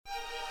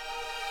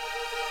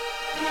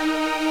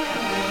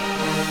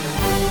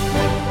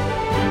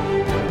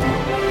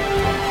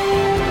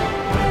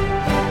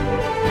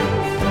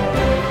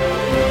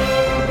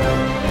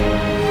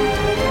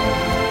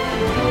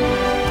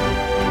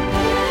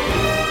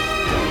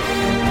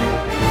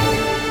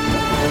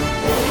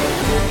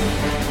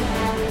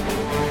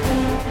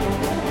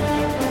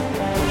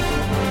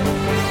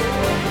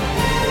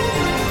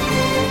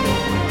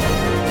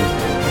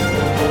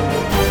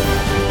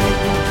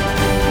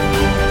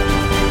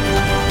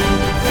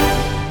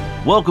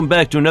Welcome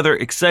back to another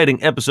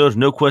exciting episode of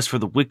No Quest for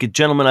the Wicked.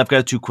 Gentlemen, I've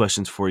got 2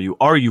 questions for you.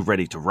 Are you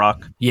ready to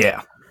rock?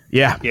 Yeah.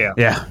 Yeah,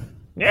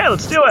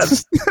 let's do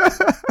it.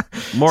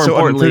 More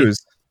importantly,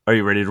 are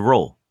you ready to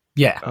roll?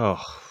 Yeah.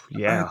 Oh,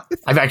 yeah.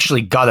 I've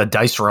actually got a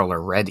dice roller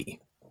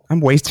ready. I'm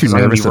way too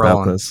nervous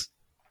about this.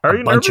 Are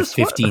you A bunch nervous?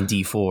 of 15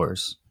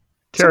 D4s.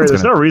 Terry,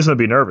 there's no reason to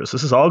be nervous.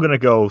 This is all going to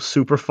go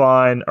super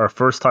fine. Our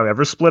first time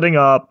ever splitting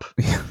up.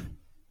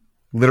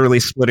 Literally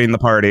splitting the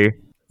party.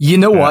 You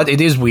know what? It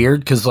is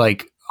weird because,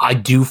 like, I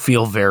do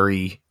feel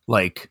very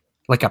like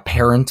a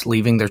parent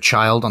leaving their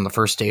child on the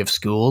first day of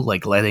school,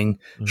 like letting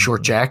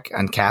Short Jack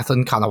and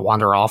Catherine kind of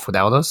wander off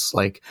without us.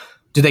 Like,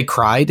 do they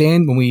cry,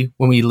 Dan, when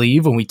we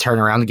leave, when we turn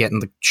around and get in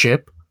the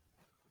ship?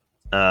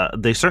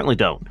 They certainly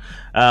don't.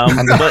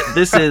 But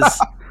this is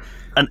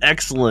an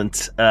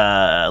excellent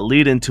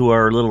lead into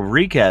our little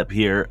recap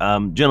here.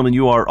 Gentlemen,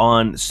 you are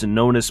on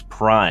Senonis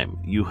Prime.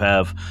 You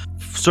have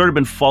sort of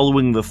been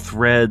following the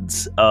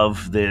threads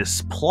of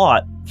this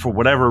plot. For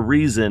whatever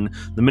reason,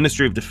 the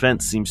Ministry of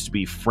Defense seems to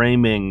be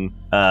framing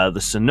the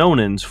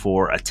Senonans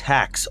for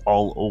attacks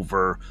all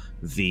over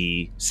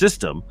the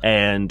system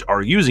and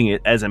are using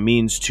it as a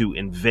means to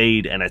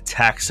invade and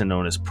attack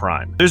Senonis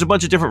Prime. There's a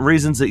bunch of different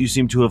reasons that you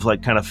seem to have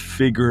kind of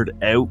figured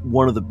out.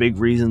 One of the big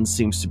reasons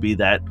seems to be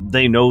that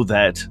they know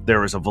that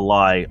there is a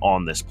Valai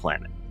on this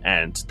planet,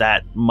 and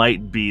that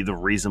might be the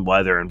reason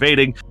why they're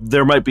invading.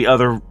 There might be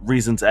other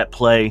reasons at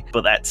play,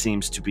 but that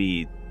seems to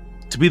be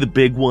the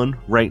big one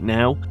right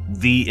now.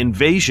 The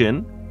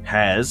invasion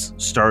has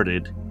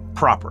started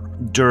proper.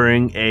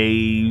 During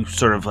a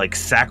sort of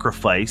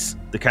sacrifice,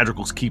 the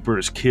Cadrical's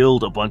Keepers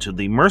killed a bunch of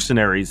the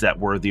mercenaries that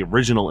were the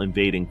original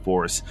invading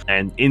force,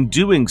 and in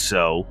doing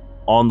so,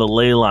 on the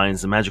ley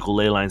lines, the magical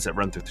ley lines that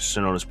run through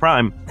Senonis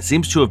Prime, it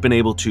seems to have been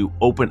able to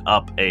open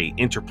up a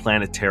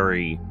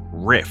interplanetary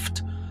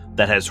rift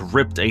that has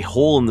ripped a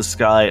hole in the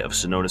sky of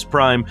Senonis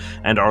Prime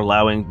and are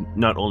allowing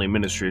not only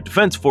Ministry of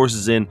Defense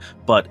forces in,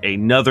 but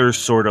another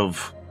sort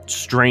of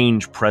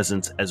strange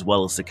presence as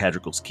well as the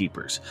Cadrical's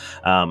Keepers.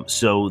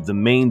 So the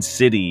main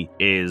city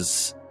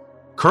is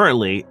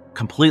currently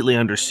completely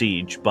under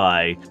siege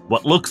by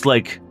what looks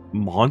like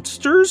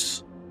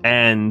monsters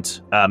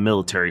and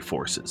military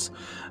forces.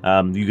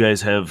 You guys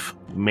have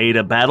made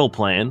a battle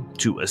plan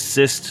to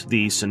assist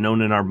the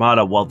Senonan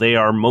Armada while they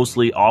are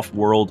mostly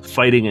off-world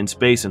fighting in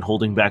space and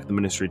holding back the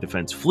Ministry of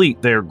Defense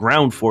fleet. Their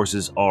ground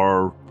forces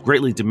are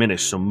greatly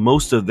diminished, so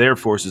most of their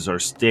forces are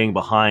staying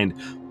behind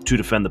to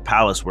defend the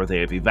palace where they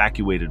have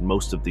evacuated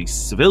most of the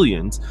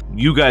civilians.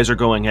 You guys are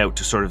going out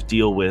to sort of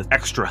deal with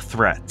extra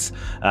threats.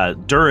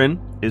 Durin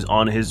is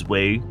on his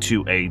way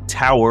to a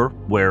tower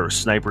where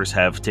snipers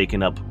have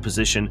taken up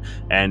position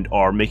and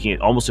are making it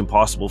almost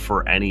impossible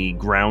for any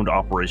ground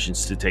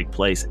operations to take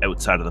place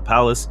outside of the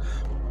palace.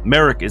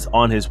 Merrick is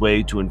on his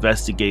way to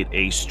investigate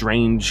a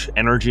strange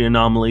energy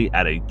anomaly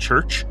at a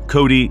church.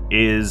 Cody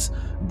is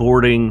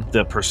boarding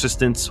the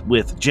Persistence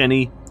with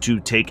Jenny to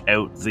take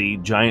out the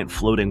giant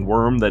floating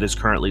worm that is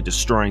currently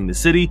destroying the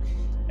city.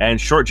 And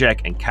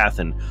Shortjack and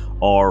Cathan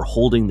are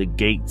holding the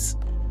gates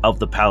of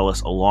the palace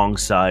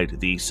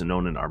alongside the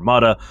Senonan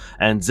Armada.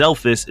 And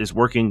Zelphis is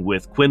working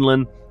with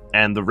Quinlan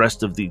and the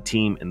rest of the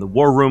team in the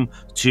war room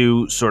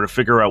to sort of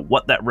figure out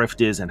what that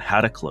rift is and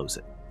how to close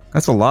it.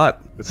 That's a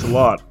lot. It's a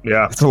lot,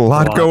 yeah. It's a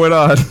lot going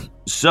on.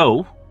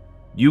 So,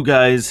 you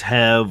guys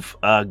have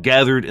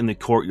gathered in the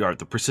courtyard.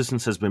 The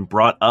Persistence has been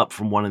brought up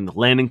from one of the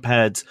landing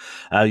pads.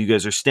 You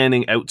guys are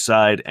standing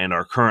outside and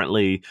are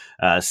currently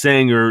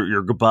saying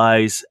your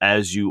goodbyes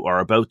as you are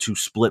about to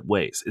split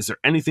ways. Is there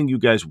anything you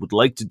guys would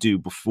like to do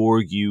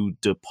before you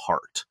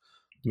depart?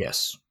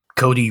 Yes.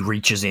 Cody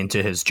reaches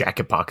into his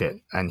jacket pocket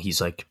and he's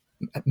like,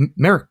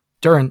 Merrick,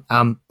 Durin,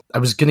 I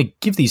was going to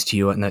give these to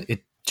you, and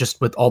it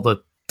just, with all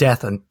the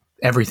death and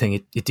everything,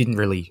 it didn't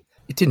really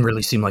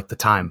seem like the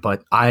time,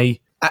 but I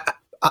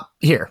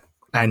here,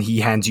 and he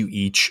hands you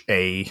each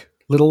a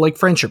little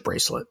friendship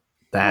bracelet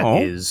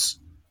that is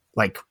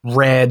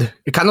red.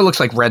 It kind of looks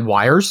like red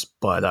wires,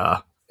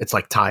 but it's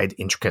tied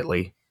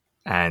intricately,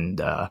 and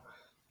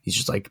he's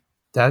just like,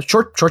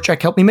 short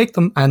check, help me make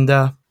them,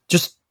 and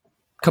just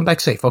come back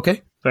safe,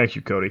 okay? Thank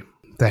you, Cody.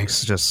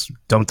 Thanks. Just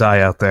don't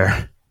die out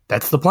there.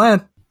 That's the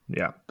plan.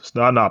 Yeah, it's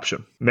not an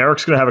option.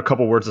 Merrick's going to have a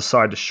couple words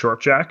aside to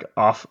Shortjack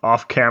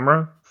off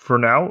camera for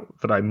now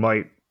that I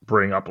might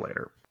bring up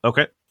later.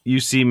 Okay. You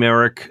see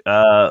Merrick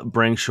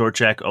bring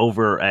Shortjack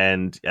over,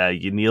 and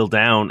you kneel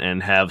down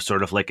and have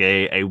sort of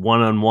a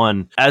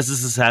one-on-one. As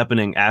this is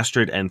happening,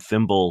 Astrid and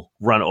Thimble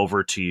run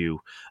over to you.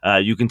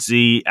 You can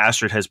see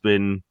Astrid has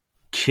been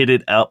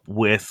kitted up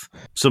with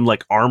some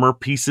armor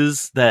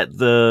pieces that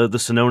the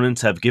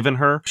Senonans have given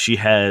her. She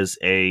has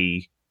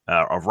a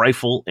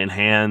rifle in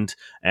hand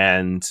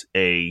and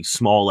a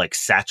small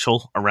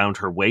satchel around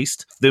her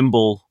waist.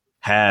 Thimble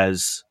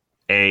has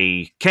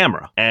a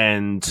camera,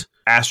 and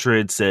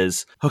Astrid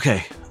says,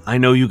 okay, I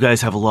know you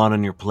guys have a lot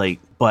on your plate,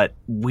 but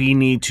we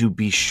need to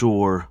be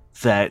sure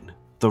that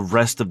the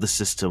rest of the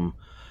system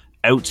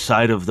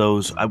outside of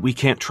those, we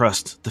can't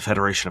trust the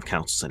Federation of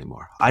Councils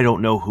anymore. I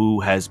don't know who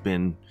has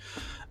been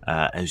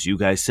as you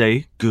guys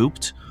say,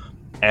 gooped.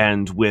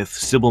 And with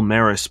Sybil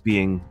Maris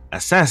being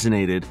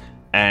assassinated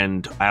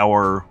and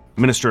our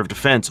Minister of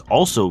Defense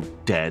also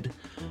dead,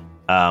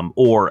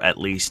 or at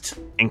least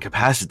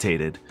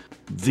incapacitated,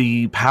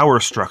 the power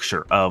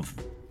structure of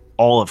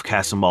all of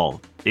Casamal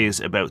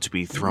is about to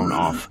be thrown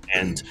off,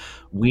 and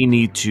we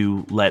need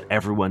to let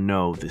everyone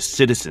know, the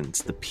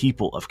citizens, the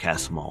people of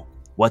Casamal,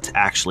 what's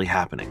actually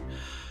happening.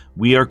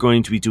 We are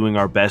going to be doing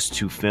our best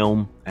to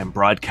film and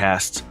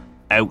broadcast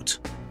out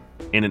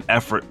in an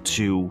effort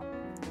to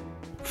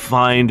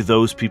find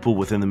those people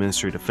within the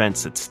Ministry of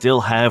Defense that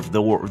still have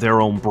their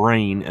own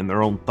brain and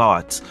their own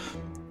thoughts,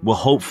 will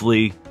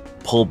hopefully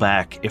pull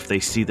back if they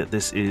see that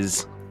this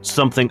is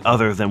something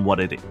other than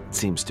what it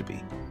seems to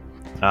be.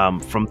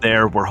 From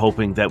there, we're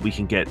hoping that we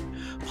can get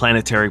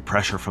planetary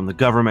pressure from the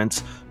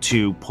governments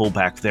to pull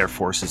back their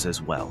forces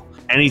as well.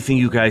 Anything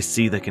you guys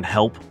see that can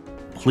help,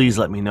 please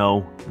let me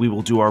know. We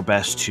will do our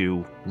best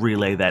to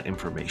relay that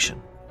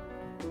information.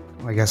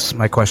 I guess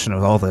my question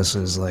with all this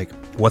is, like,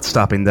 what's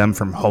stopping them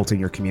from halting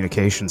your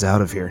communications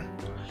out of here?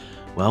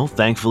 Well,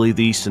 thankfully,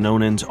 the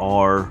Sononans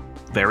are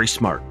very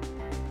smart.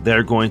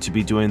 They're going to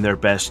be doing their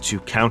best to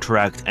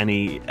counteract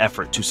any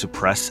effort to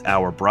suppress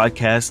our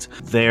broadcast.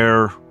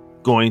 They're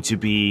going to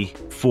be,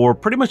 for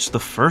pretty much the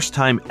first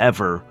time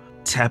ever,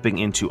 tapping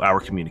into our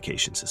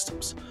communication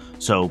systems.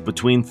 So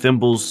between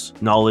Thimble's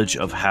knowledge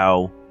of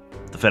how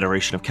the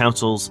Federation of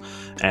Councils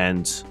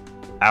and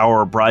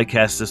our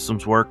broadcast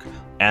systems work,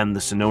 and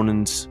the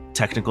Sononans'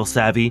 technical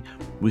savvy,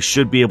 we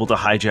should be able to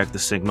hijack the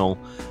signal,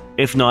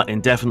 if not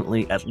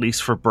indefinitely, at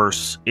least for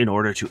bursts, in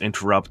order to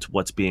interrupt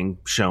what's being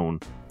shown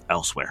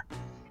elsewhere.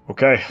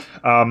 Okay.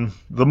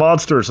 The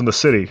monsters in the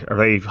city, are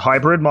they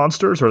hybrid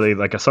monsters, or are they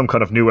like some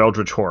kind of new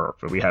eldritch horror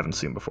that we haven't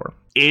seen before?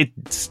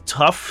 It's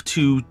tough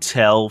to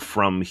tell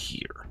from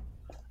here.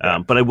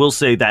 But I will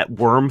say that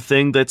worm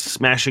thing that's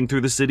smashing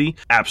through the city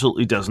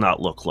absolutely does not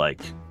look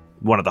like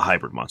one of the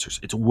hybrid monsters.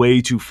 It's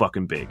way too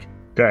fucking big.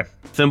 Okay.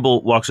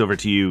 Thimble walks over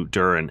to you,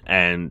 Durin,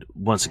 and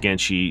once again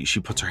she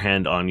puts her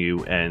hand on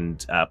you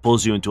and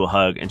pulls you into a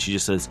hug, and she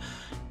just says,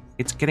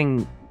 "It's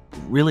getting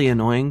really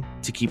annoying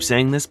to keep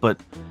saying this, but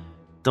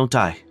don't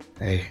die."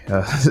 Hey,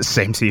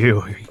 same to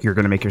you. You're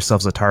going to make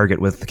yourselves a target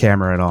with the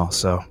camera and all,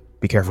 so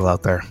be careful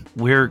out there.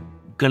 We're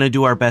going to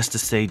do our best to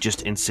stay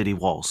just in city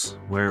walls.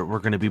 We're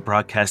going to be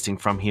broadcasting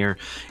from here.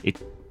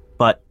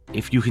 But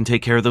if you can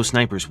take care of those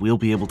snipers, we'll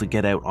be able to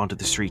get out onto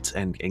the streets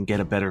and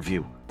get a better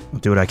view. I'll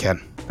do what I can.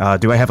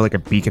 Do I have like a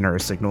beacon or a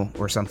signal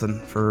or something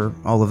for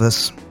all of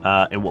this?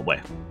 In what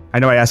way? I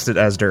know I asked it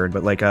as Durin,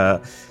 but like,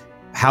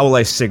 how will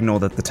I signal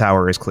that the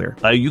tower is clear?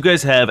 You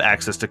guys have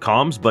access to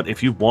comms, but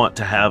if you want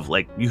to have,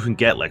 like, you can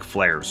get like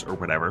flares or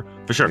whatever,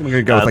 for sure. I'm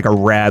gonna go with like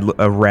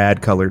a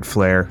rad colored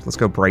flare. Let's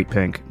go bright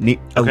pink.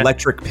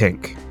 Electric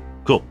pink.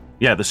 Cool.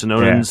 Yeah, the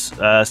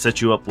Sononans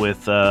set you up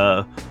with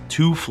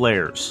 2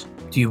 flares.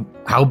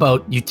 How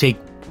about you take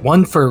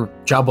one for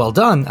job well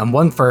done and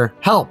one for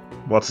help?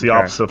 What's the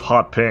opposite of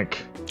hot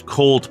pink?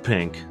 Cold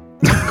pink.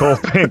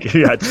 Cold pink.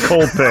 Yeah, it's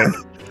cold pink.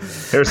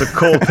 Here's a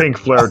cold pink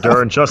flare,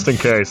 Durin, just in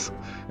case.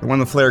 And when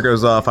the flare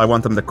goes off, I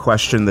want them to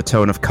question the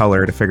tone of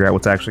color to figure out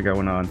what's actually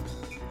going on.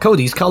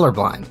 Cody's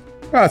colorblind.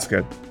 Oh, that's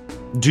good.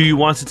 Do you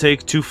want to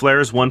take 2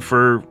 flares, one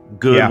for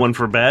good, one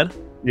for bad?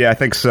 Yeah, I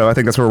think so. I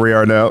think that's where we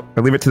are now.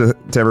 I leave it to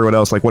everyone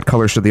else. Like, what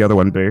color should the other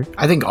one be?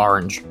 I think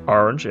orange.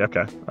 Orange? Yeah,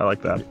 okay. I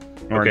like that.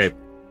 Orange. Okay.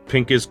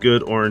 Pink is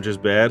good, orange is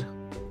bad.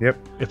 Yep.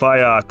 If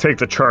I take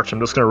the church, I'm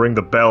just going to ring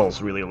the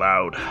bells really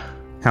loud.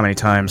 How many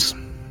times?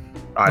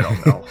 I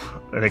don't know.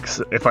 I think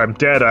if I'm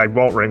dead, I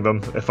won't ring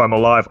them. If I'm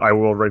alive, I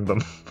will ring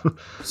them.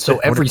 So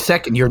every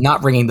second you're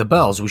not ringing the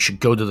bells, we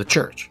should go to the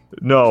church.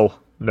 No.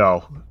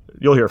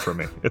 You'll hear from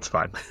me. It's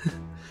fine.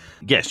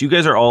 Yes, you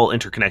guys are all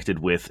interconnected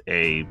with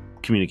a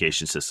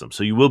communication system,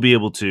 so you will be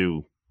able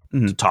to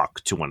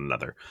talk to one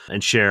another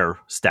and share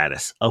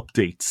status,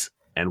 updates,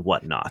 and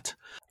whatnot.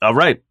 All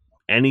right.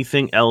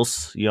 Anything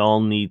else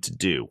y'all need to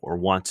do or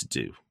want to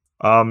do?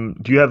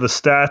 Do you have the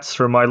stats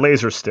for my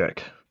laser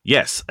stick?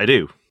 Yes, I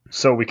do.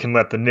 So we can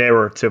let the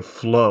narrative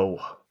flow.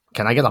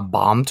 Can I get a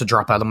bomb to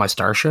drop out of my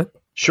starship?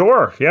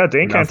 Sure. Yeah,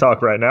 Dane can't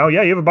talk right now.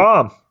 Yeah, you have a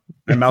bomb.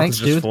 My mouth Thanks,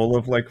 is just dude. full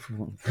of, like,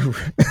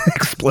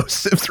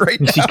 explosives right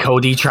You now. see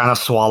Cody trying to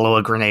swallow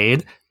a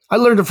grenade. I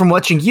learned it from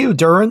watching you,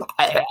 Durin.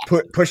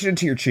 Push it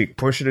into your cheek.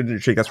 Push it into your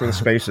cheek. That's where the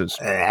space is.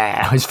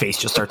 His face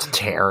just starts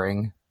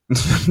tearing.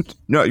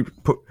 No,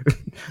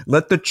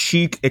 let the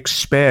cheek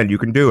expand. You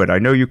can do it. I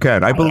know you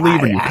can. I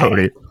believe in you,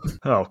 Cody.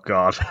 Oh,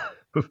 God.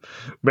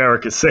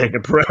 Merrick is saying a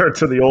prayer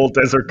to the old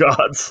desert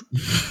gods.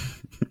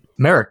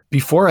 Merrick,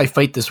 before I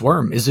fight this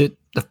worm, is it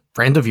a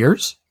friend of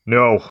yours?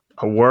 No,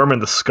 a worm in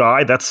the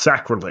sky? That's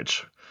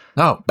sacrilege.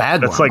 Oh,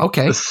 bad That's worm. like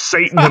Okay.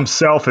 Satan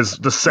himself has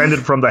descended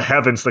from the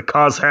heavens to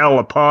cause hell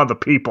upon the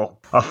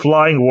people. A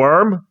flying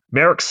worm?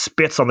 Merrick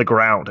spits on the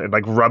ground and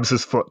rubs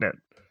his foot in it.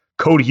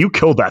 Cody, you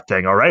killed that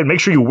thing, all right?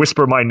 Make sure you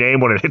whisper my name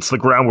when it hits the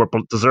ground where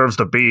it deserves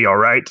to be, all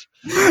right?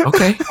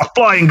 Okay. A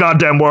flying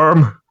goddamn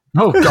worm.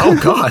 Oh,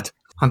 God.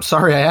 I'm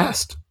sorry I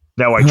asked.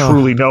 Now I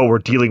truly know we're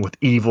dealing with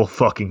evil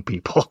fucking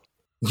people.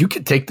 You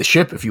can take the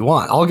ship if you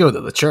want. I'll go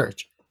to the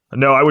church.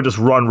 No, I would just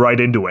run right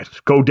into it.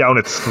 Go down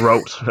its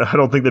throat. I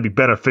don't think that'd be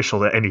beneficial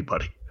to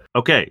anybody.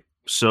 Okay,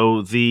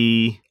 so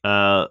the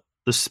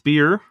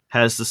spear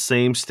has the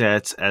same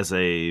stats as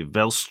a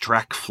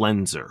Velstrak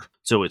Flenser.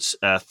 So it's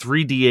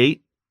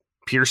 3d8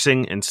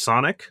 piercing and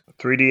sonic.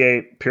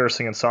 3d8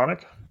 piercing and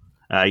sonic?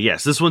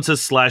 Yes, this one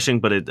says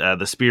slashing, but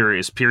the spear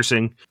is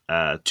piercing.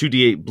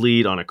 2d8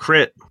 bleed on a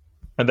crit.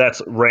 And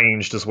that's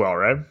ranged as well,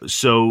 right?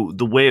 So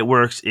the way it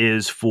works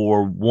is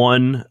for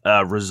one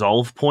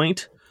resolve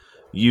point,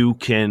 you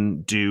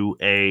can do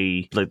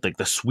a like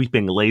the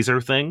sweeping laser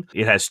thing.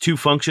 It has two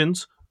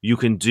functions. You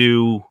can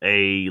do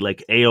a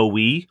like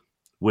AoE,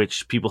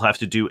 which people have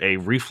to do a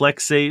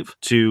reflex save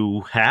to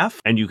half,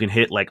 and you can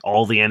hit like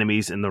all the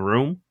enemies in the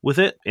room with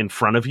it in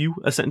front of you,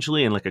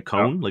 essentially, in like a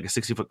cone, like a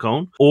 60-foot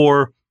cone.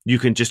 Or you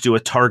can just do a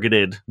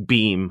targeted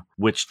beam,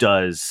 which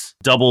does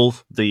double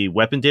the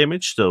weapon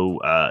damage. So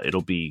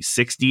it'll be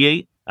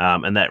 6d8,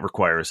 and that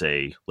requires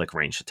a like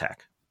ranged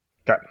attack.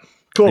 Okay.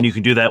 Cool. And you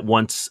can do that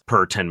once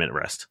per 10-minute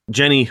rest.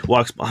 Jenny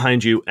walks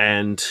behind you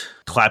and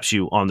claps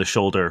you on the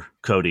shoulder,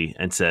 Cody,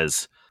 and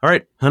says, "All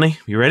right, honey,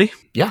 you ready?"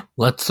 Yeah,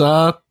 let's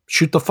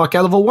shoot the fuck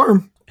out of a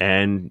worm.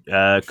 And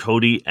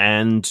Cody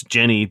and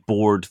Jenny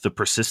board the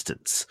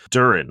Persistence.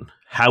 Durin,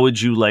 how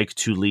would you like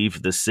to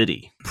leave the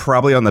city?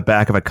 Probably on the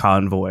back of a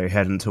convoy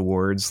heading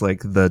towards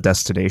like the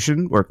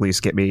destination, or at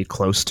least get me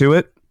close to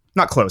it.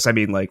 Not close, I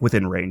mean like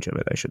within range of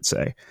it, I should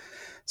say.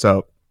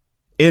 So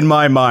in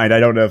my mind, I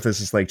don't know if this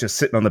is like just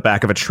sitting on the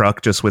back of a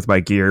truck just with my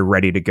gear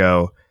ready to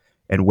go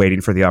and waiting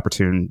for the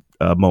opportune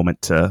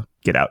moment to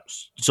get out.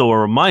 So a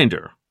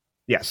reminder.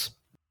 Yes.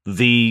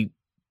 The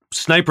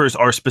snipers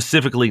are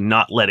specifically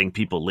not letting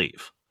people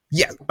leave.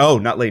 Yeah. Oh,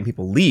 not letting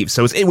people leave.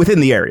 So it's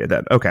within the area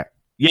then. Okay.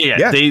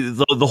 Yeah.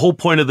 The whole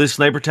point of this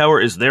sniper tower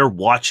is they're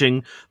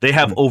watching. They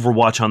have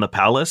Overwatch on the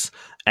palace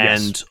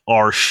and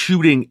are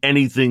shooting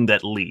anything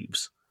that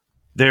leaves.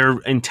 They're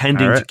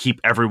intending to keep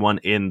everyone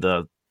in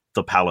the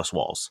palace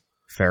walls.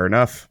 Fair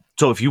enough.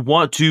 So if you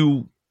want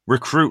to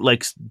recruit,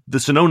 like, the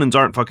Sononans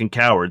aren't fucking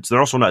cowards. They're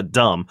also not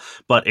dumb.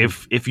 But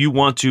if you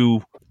want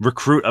to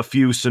recruit a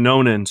few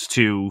Sononans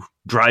to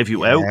drive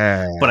you out,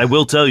 but I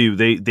will tell you,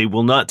 they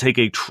will not take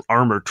a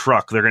armored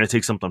truck. They're going to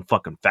take something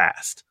fucking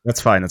fast.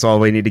 That's fine. That's all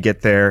we need to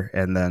get there.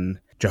 And then,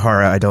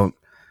 Jahara, I don't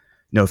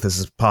know if this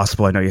is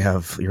possible. I know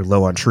you're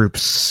low on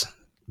troops,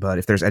 but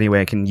if there's any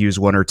way I can use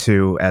one or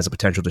two as a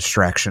potential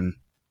distraction.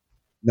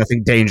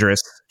 Nothing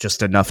dangerous,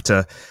 just enough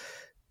to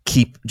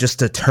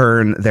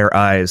turn their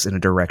eyes in a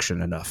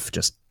direction enough,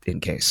 just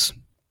in case.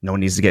 No one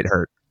needs to get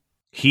hurt.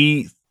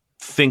 He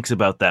thinks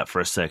about that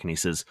for a second. He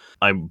says,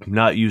 "I'm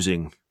not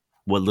using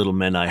what little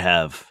men I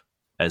have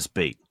as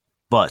bait,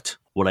 but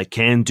what I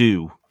can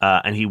do,"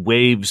 and he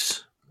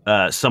waves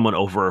someone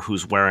over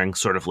who's wearing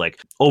sort of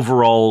like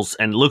overalls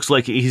and looks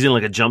like he's in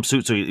like a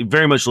jumpsuit, so he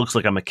very much looks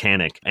like a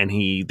mechanic, and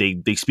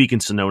they speak in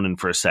Sononan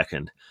for a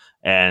second.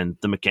 And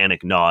the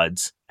mechanic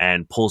nods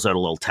and pulls out a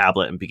little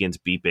tablet and begins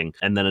beeping.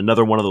 And then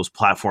another one of those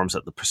platforms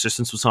that the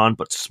Persistence was on,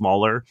 but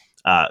smaller,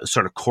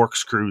 sort of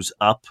corkscrews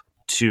up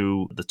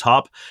to the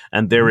top.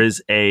 And there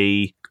is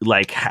a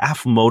like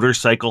half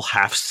motorcycle,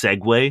 half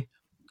Segway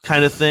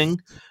kind of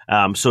thing.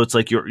 So it's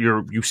like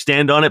you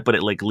stand on it, but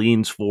it like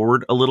leans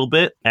forward a little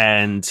bit.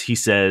 And he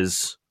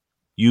says,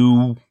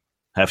 "You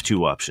have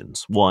two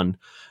options. One,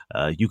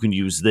 you can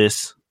use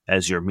this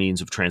as your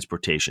means of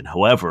transportation.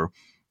 However,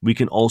 we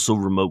can also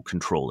remote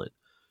control it.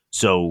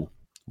 So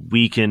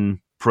we can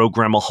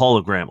program a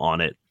hologram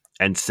on it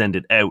and send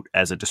it out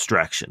as a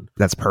distraction."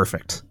 That's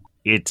perfect.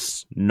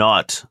 It's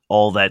not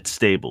all that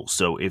stable.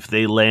 So if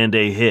they land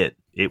a hit,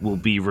 it will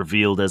be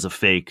revealed as a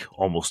fake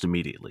almost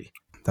immediately.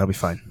 That'll be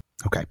fine.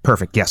 Okay,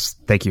 perfect. Yes.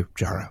 Thank you,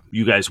 Jahara.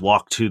 You guys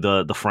walk to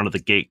the front of the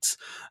gates.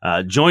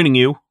 Joining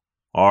you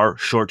are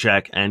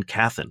Shortjack and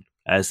Cathan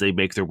as they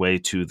make their way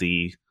to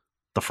the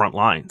front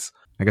lines.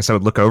 I guess I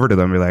would look over to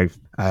them and be like,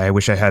 I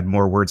wish I had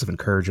more words of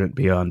encouragement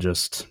beyond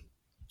just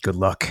good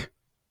luck.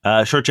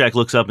 Shortjack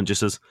looks up and just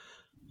says,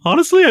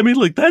 "Honestly, I mean,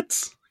 like,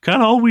 that's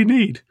kind of all we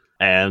need."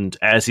 And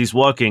as he's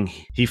walking,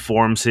 he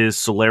forms his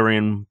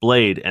Solarian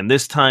blade. And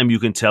this time you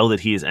can tell that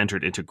he has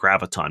entered into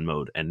Graviton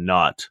mode and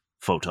not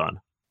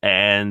Photon.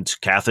 And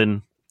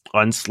Cathan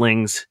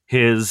unslings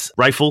his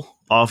rifle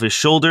off his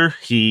shoulder.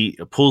 He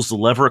pulls the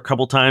lever a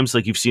couple times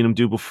like you've seen him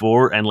do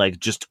before and like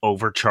just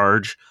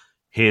overcharge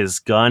his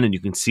gun, and you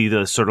can see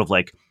the sort of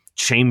like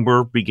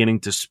chamber beginning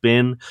to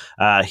spin.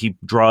 He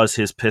draws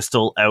his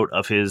pistol out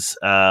of his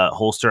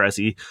holster as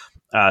he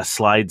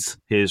slides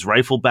his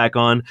rifle back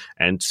on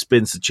and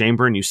spins the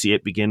chamber, and you see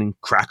it beginning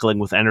crackling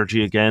with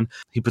energy again.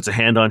 He puts a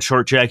hand on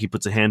Shortjack, he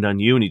puts a hand on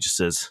you, and he just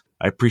says,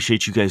 "I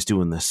appreciate you guys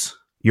doing this."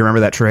 You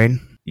remember that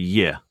train?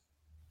 Yeah.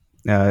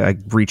 I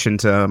reach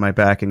into my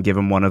back and give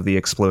him one of the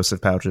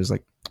explosive pouches,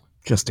 like,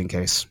 just in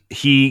case.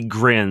 He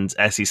grins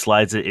as he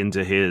slides it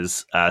into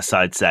his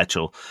side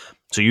satchel.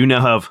 So you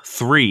now have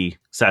 3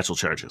 satchel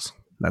charges.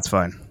 That's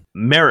fine.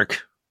 Merrick,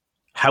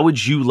 how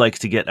would you like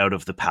to get out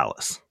of the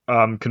palace?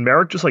 Can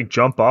Merrick just like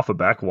jump off a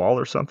back wall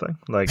or something?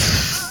 Like,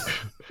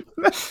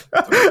 The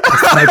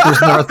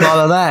snipers never thought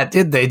of that,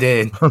 did they,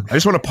 Dane? I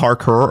just want to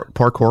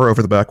parkour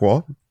over the back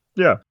wall.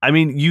 Yeah. I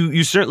mean,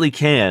 you certainly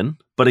can,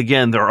 but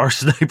again, there are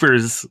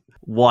snipers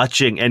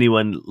watching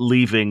anyone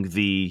leaving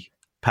the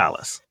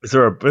palace.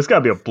 There's got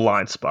to be a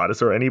blind spot. Is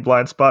there any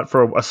blind spot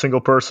for a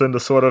single person to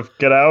sort of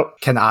get out?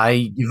 Can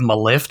I give him a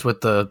lift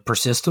with the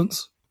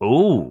persistence?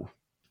 Oh,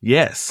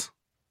 yes,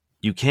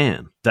 you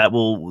can. That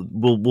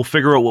we'll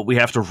figure out what we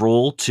have to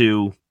roll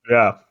to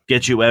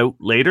get you out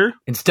later.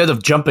 Instead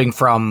of jumping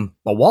from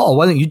a wall,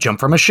 why don't you jump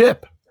from a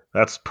ship?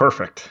 That's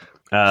perfect.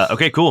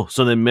 Okay, cool.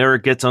 So then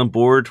Merrick gets on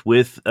board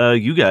with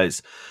you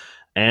guys.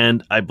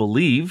 And I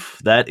believe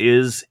that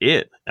is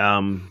it.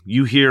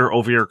 You hear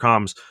over your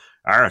comms,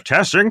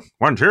 testing,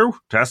 1, 2,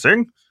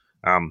 testing.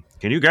 Can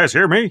you guys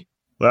hear me?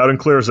 Loud and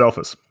clear as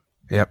Elphus.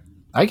 Yep.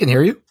 I can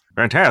hear you.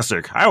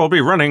 Fantastic. I will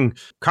be running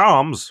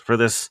comms for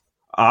this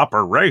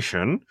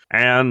operation.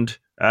 And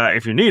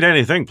if you need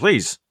anything,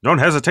 please don't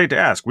hesitate to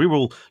ask. We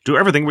will do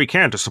everything we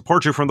can to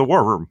support you from the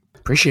war room.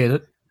 Appreciate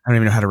it. I don't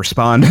even know how to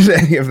respond to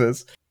any of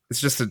this. It's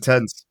just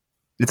intense.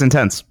 It's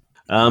intense.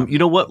 You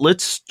know what?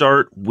 Let's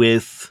start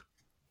with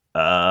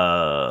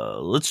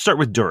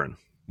Durin.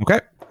 Okay.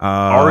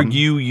 Are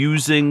you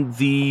using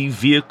the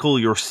vehicle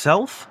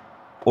yourself,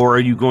 or are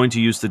you going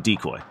to use the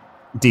decoy?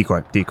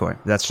 Decoy.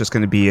 That's just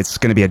going to be, it's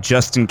going to be a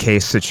just in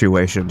case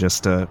situation,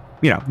 just to,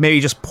 maybe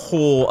just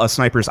pull a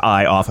sniper's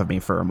eye off of me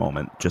for a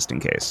moment, just in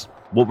case.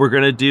 What we're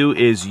going to do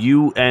is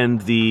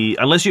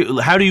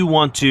how do you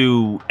want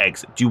to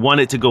exit? Do you want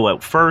it to go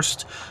out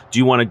first? Do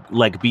you want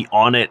to be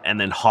on it and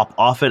then hop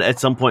off it at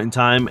some point in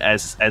time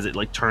as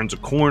it turns a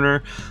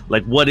corner?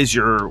 What would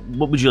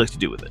you like to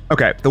do with it?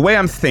 Okay. The way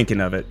I'm thinking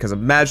of it, because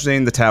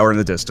imagining the tower in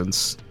the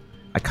distance,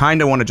 I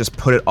kind of want to just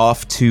put it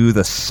off to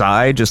the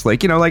side, just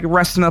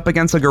resting up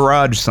against a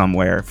garage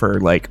somewhere for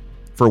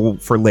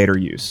later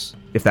use,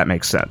 if that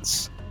makes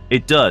sense.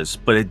 It does,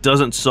 but it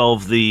doesn't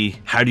solve the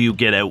how do you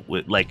get out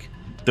with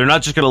they're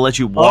not just going to let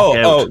you walk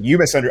out. Oh, you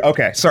misunderstood.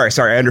 Okay, sorry.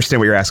 I understand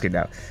what you're asking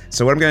now.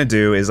 So what I'm going to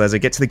do is, as I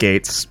get to the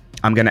gates,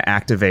 I'm going to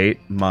activate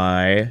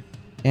my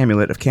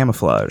Amulet of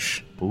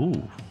Camouflage. Ooh.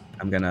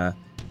 I'm going to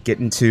get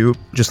into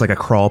just a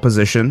crawl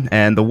position.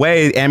 And the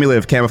way Amulet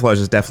of Camouflage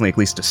is definitely at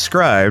least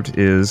described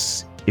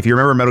is, if you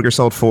remember Metal Gear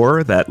Solid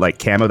 4, that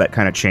camo that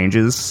kind of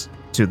changes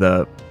to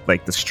the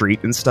the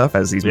street and stuff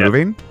as he's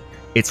moving.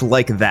 It's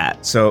like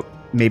that. So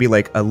maybe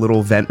a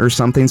little vent or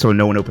something so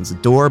no one opens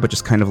the door, but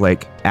just kind of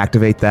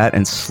activate that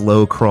and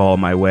slow crawl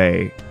my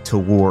way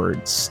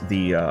towards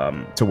the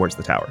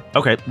tower.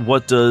 Okay,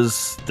 what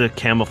does the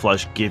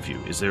camouflage give you?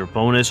 Is there a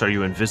bonus? Are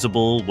you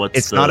invisible?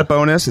 It's not a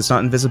bonus, it's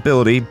not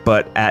invisibility,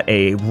 but at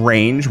a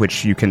range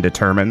which you can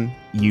determine,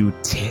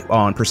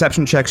 on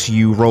perception checks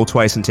you roll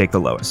twice and take the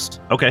lowest.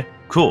 Okay,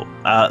 cool.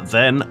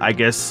 Then I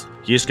guess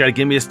you just gotta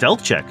give me a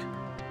stealth check.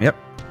 Yep.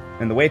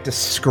 And the way it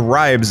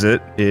describes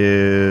it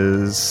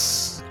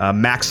is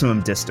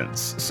maximum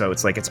distance. So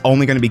it's it's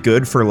only going to be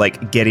good for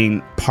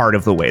getting part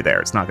of the way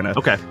there. It's not going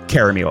to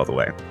carry me all the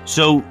way.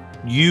 So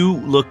you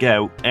look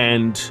out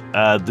and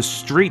the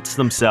streets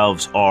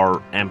themselves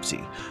are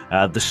empty.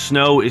 The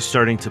snow is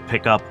starting to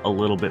pick up a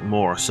little bit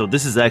more. So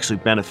this is actually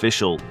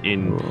beneficial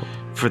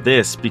for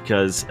this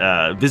because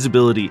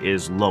visibility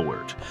is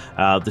lowered.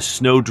 The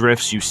snow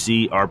drifts you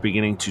see are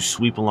beginning to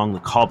sweep along the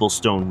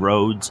cobblestone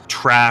roads.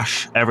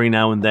 Trash every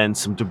now and then,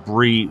 some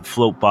debris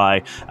float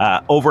by.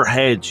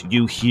 Overhead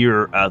you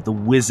hear the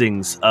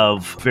whizzings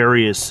of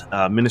various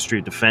Ministry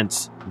of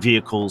Defense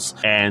vehicles,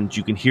 and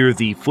you can hear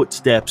the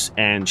footsteps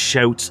and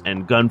shouts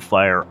and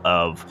gunfire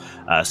of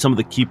some of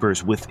the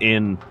keepers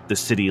within the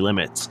city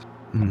limits.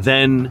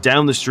 Then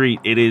down the street,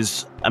 it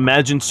is,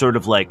 imagine sort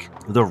of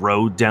the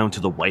road down to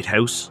the White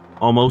House,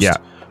 almost. Yeah.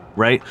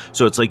 Right?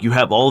 So it's you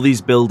have all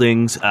these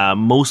buildings,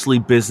 mostly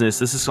business.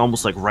 This is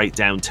almost right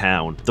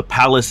downtown. The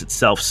palace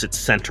itself sits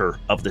center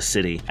of the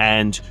city,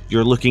 and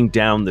you're looking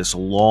down this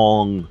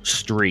long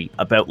street,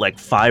 about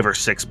 5 or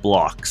 6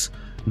 blocks.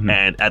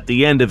 And at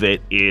the end of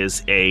it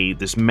is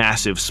this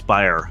massive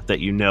spire that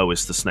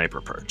is the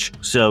sniper perch.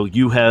 So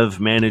you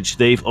have managed,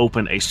 they've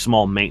opened a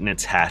small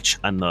maintenance hatch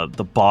on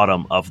the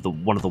bottom of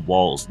one of the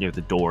walls near the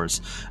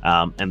doors,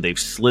 and they've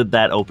slid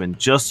that open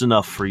just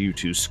enough for you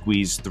to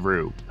squeeze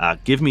through.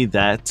 Give me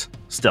that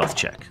stealth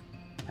check.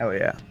 Hell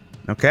yeah.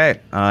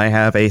 Okay, I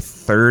have a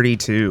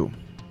 32.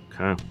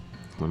 Okay,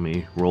 let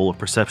me roll a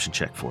perception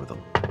check for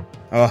them.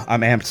 Oh,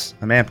 I'm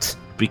amped.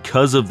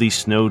 Because of the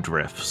snow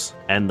drifts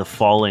and the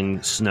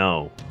falling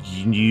snow,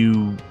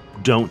 you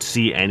don't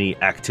see any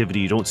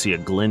activity. You don't see a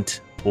glint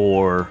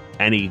or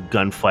any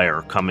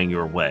gunfire coming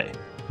your way.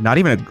 Not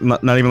even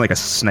a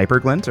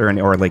sniper glint or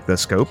the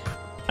scope.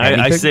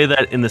 I say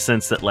that in the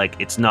sense that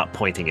it's not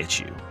pointing at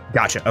you.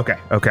 Gotcha. Okay.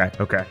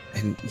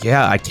 And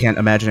yeah, I can't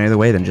imagine any other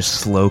way than just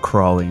slow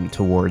crawling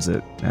towards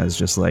it, as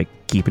just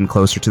keeping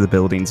closer to the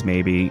buildings,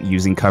 maybe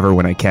using cover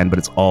when I can, but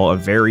it's all a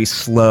very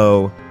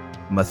slow,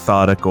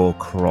 methodical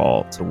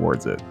crawl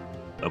towards it.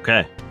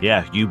 Okay.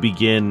 Yeah, you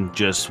begin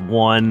just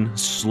one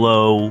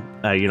slow,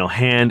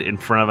 hand in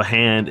front of a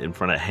hand, in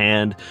front of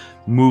hand,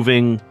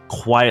 moving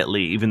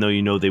quietly, even though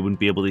you know they wouldn't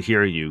be able to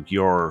hear you.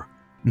 You're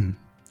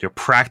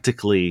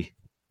practically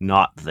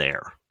not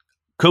there.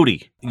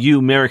 Cody,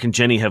 you, Merrick, and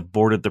Jenny have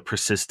boarded the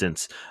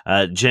Persistence.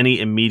 Jenny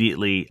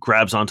immediately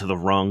grabs onto the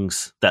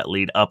rungs that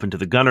lead up into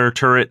the gunner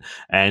turret,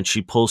 and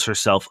she pulls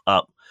herself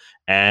up.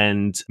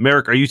 And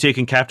Merrick, are you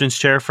taking captain's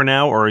chair for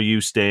now, or are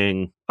you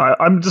staying?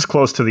 I'm just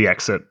close to the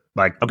exit,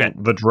 like Okay.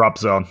 the drop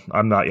zone.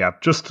 I'm not,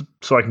 just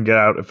so I can get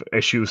out if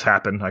issues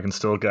happen. I can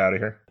still get out of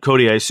here.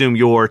 Cody, I assume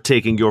you're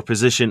taking your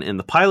position in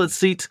the pilot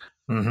seat.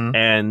 Mm-hmm.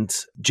 And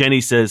Jenny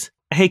says,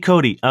 "Hey,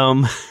 Cody,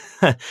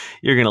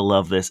 you're going to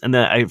love this." And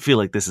then I feel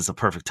like this is a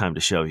perfect time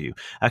to show you.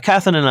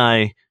 Catherine and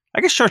I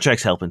guess Short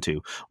Track's helping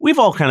too. We've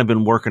all kind of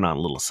been working on a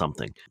little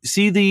something.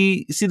 See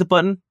the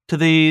button to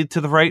the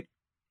right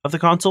of the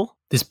console?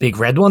 This big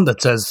red one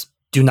that says,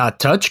 "Do not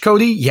touch,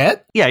 Cody,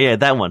 yet?" Yeah,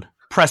 that one.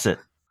 Press it.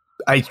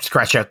 I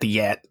scratch out the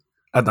yet,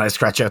 and I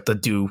scratch out the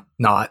do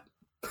not.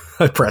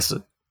 I press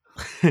it.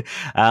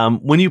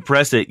 When you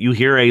press it, you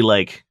hear a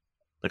like,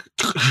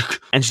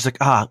 and she's like,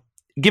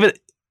 give it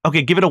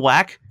a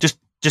whack.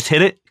 Just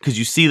hit it, because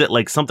you see that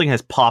like something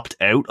has popped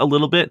out a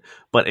little bit,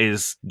 but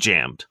is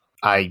jammed.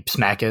 I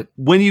smack it.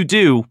 When you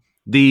do,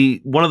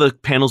 one of the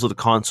panels of the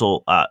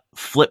console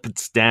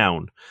flips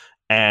down,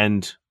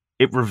 and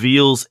it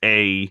reveals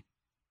a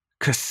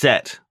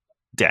cassette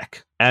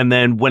deck. And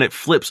then when it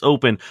flips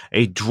open,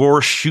 a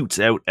drawer shoots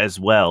out as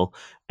well,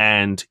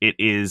 and it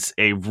is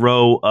a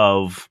row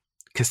of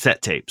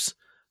cassette tapes.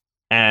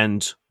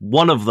 And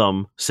one of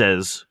them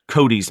says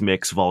Cody's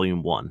Mix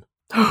Volume 1.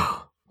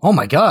 Oh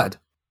my god.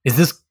 Is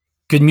this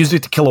good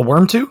music to kill a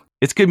worm to?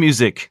 It's good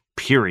music,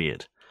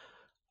 period.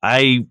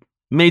 I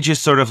made you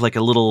sort of like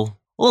a little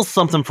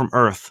something from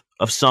Earth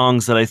of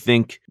songs that I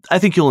think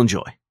you'll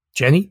enjoy.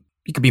 Jenny,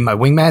 you could be my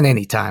wingman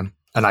anytime.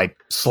 And I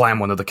slam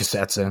one of the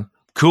cassettes in.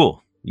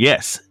 Cool.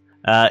 Yes.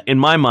 In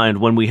my mind,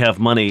 when we have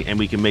money and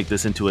we can make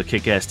this into a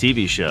kick-ass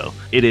TV show,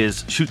 it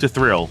is Shoot to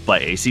Thrill by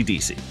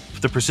AC/DC.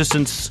 The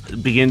Persistence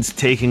begins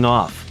taking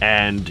off,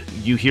 and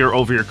you hear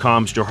over your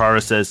comms,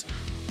 Johara says,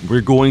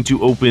 "We're going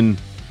to open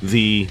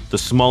the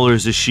smaller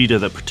Zashida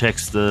that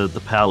protects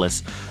the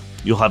palace.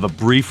 You'll have a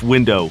brief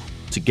window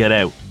to get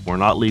out. We're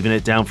not leaving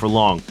it down for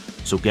long,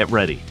 so get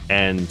ready."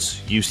 And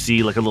you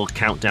see like a little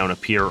countdown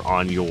appear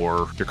on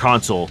your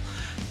console,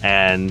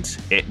 and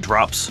it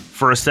drops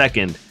for a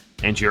second,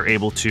 and you're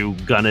able to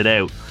gun it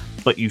out.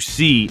 But you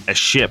see a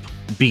ship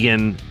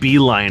begin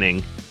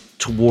beelining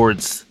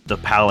towards the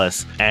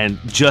palace, and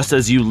just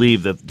as you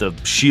leave, the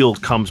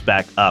shield comes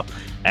back up,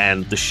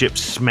 and the ship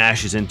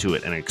smashes into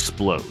it and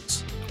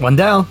explodes. One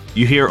down.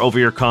 You hear over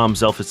your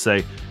comms Zelphus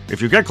say,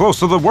 "If you get close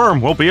to the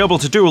worm, we'll be able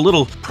to do a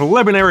little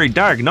preliminary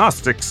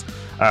diagnostics.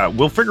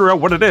 We'll figure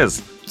out what it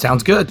is."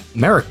 Sounds good.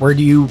 Merrick, where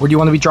do you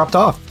want to be dropped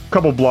off? A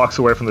couple blocks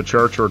away from the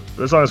church, or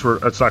as long as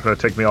it's not going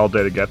to take me all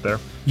day to get there.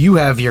 You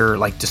have your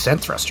descent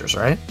thrusters,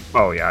 right?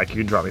 Oh yeah, you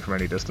can drop me from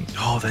any distance.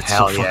 Oh, that's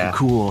Hell so yeah. fucking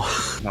cool.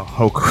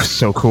 Oh,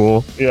 so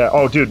cool. Yeah.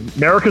 Oh, dude,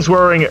 Merrick is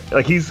wearing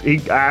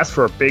he asked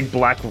for a big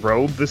black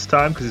robe this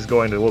time because he's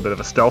going to a little bit of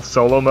a stealth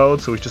solo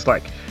mode. So he's just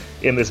like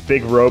in this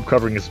big robe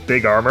covering his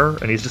big armor,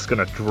 and he's just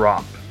gonna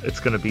drop. It's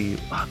gonna be.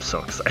 I'm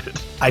so excited.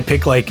 I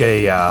pick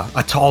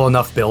a tall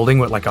enough building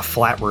with a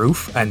flat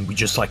roof, and we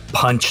just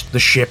punch the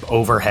ship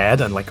overhead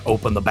and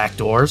open the back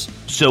doors.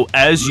 So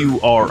as you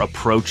are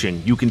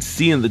approaching, you can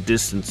see in the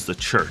distance the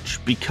church,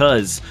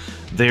 because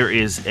there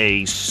is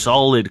a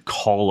solid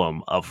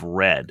column of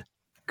red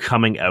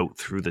coming out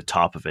through the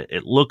top of it.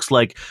 It looks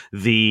like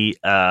the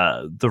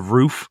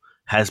roof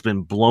has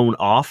been blown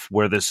off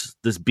where this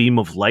beam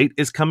of light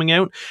is coming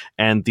out,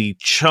 and the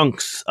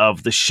chunks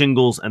of the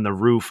shingles and the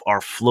roof are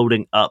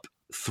floating up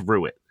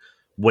through it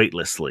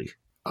weightlessly.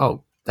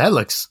 Oh, that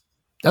looks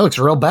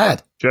real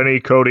bad. Jenny,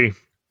 Cody,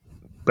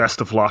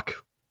 best of luck.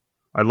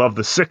 I love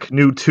the sick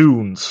new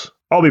tunes.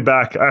 I'll be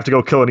back. I have to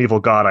go kill an evil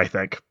god, I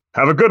think.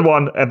 Have a good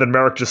one. And then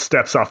Merrick just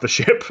steps off the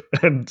ship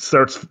and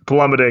starts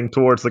plummeting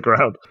towards the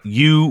ground.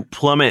 You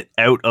plummet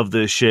out of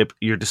the ship,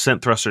 your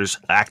descent thrusters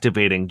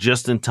activating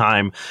just in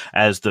time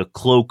as the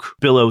cloak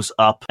billows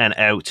up and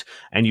out,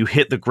 and you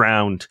hit the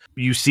ground.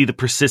 You see the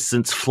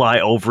Persistence fly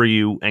over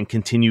you and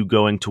continue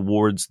going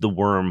towards the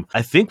worm.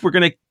 I think we're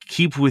going to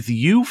keep with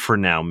you for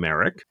now,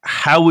 Merrick.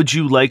 How would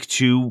you like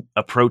to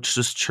approach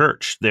this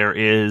church? There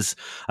is,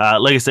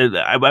 like I said,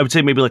 I would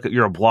say maybe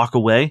you're a block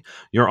away.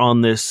 You're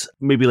on this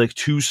maybe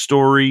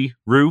 2-story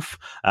roof.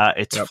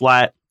 It's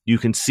flat. You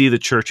can see the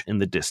church in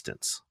the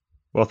distance.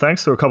 Well,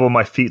 thanks to a couple of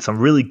my feats, I'm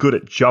really good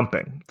at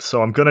jumping.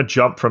 So I'm going to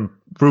jump from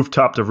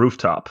rooftop to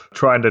rooftop,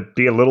 trying to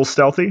be a little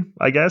stealthy,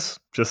 I guess.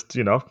 Just,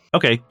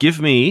 Okay, give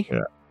me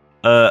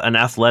an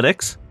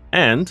athletics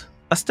and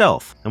a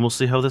stealth, and we'll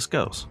see how this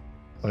goes.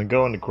 I'm going to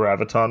go into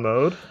graviton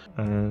mode,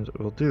 and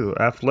we'll do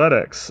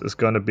athletics is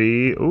going to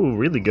be,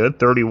 really good,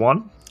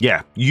 31.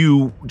 Yeah,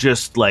 you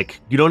just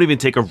you don't even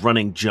take a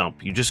running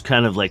jump. You just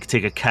kind of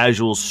take a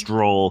casual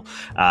stroll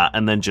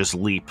and then just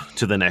leap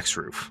to the next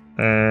roof.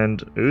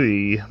 And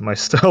my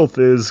stealth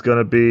is going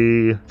to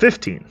be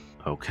 15.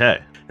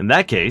 Okay. In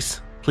that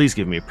case, please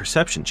give me a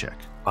perception check.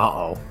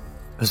 Uh-oh.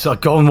 It's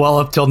going well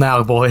up till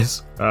now,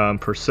 boys.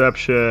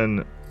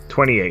 Perception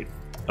 28.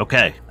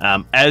 Okay.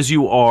 As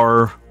you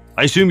are,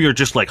 I assume you're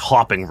just like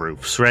hopping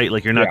roofs, right?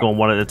 Like you're not going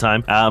one at a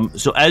time.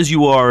 So as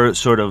you are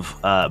sort of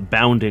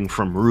bounding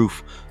from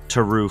roof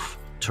to roof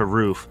to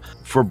roof,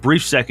 for a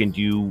brief second,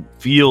 you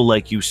feel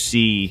like you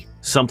see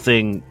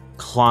something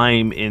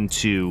climb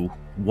into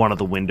one of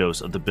the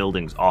windows of the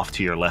buildings off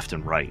to your left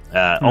and right,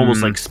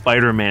 almost like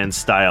Spider-Man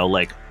style,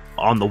 like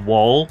on the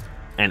wall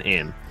and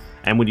in.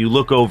 And when you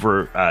look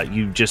over,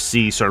 you just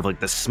see sort of like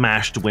the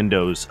smashed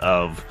windows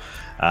of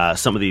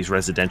some of these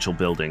residential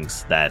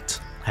buildings that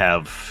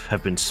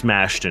have been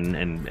smashed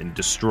and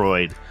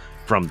destroyed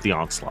from the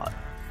onslaught.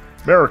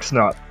 Merrick's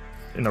not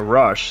in a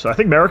rush, so I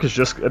think Merrick is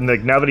just, and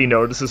like now that he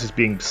notices he's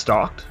being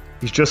stalked,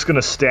 he's just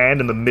gonna stand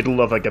in the middle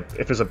of like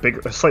if there's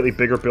a slightly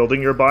bigger building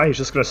nearby, he's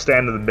just gonna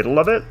stand in the middle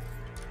of it,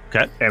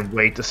 okay, and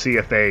wait to see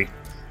if they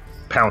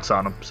pounce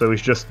on him. So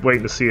he's just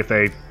waiting to see if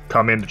they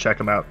come in to check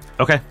him out.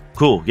 Okay,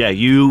 cool. Yeah,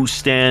 you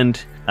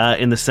stand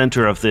in the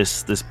center of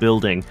this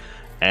building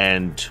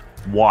and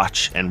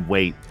watch and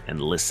wait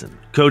and listen.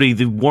 Cody,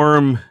 the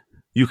worm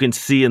you can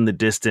see in the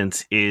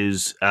distance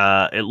is,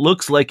 it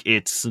looks like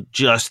it's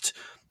just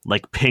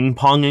like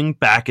ping-ponging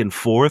back and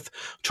forth,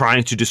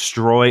 trying to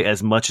destroy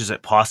as much as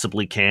it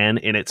possibly can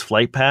in its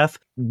flight path.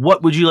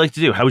 What would you like to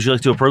do? How would you like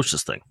to approach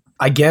this thing?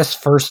 I guess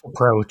first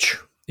approach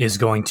is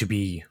going to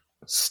be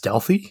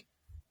stealthy.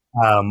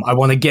 I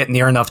want to get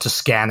near enough to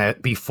scan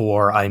it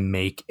before I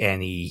make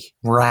any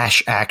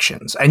rash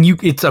actions. And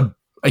it's a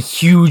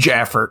huge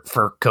effort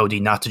for Cody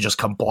not to just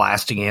come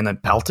blasting in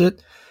and pelt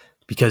it,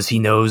 because he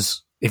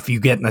knows if you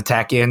get an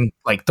attack in,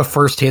 like the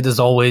first hit is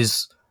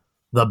always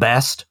the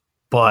best,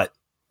 but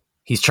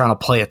he's trying to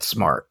play it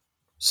smart.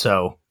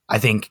 So I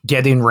think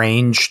get in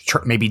range,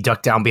 maybe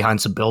duck down behind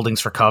some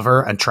buildings for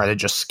cover, and try to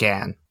just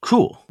scan.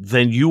 Cool.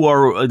 Then you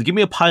are, give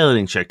me a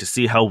piloting check to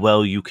see how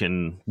well you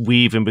can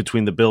weave in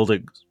between the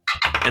buildings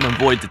and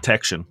avoid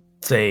detection.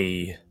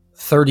 Say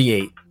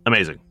 38.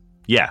 Amazing.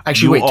 Yeah.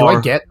 Actually,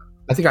 wait,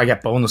 I think I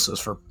get bonuses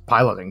for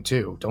piloting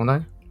too, don't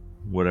I?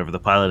 Whatever the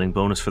piloting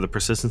bonus for the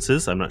persistence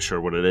is, I'm not sure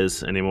what it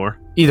is anymore.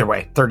 Either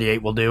way,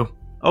 38 will do.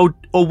 Oh,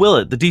 will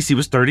it? The DC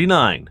was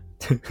 39.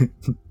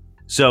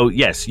 So,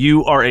 yes,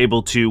 you are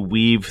able to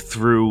weave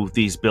through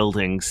these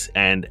buildings,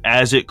 and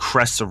as it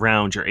crests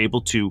around, you're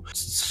able to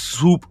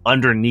swoop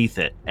underneath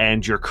it,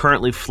 and you're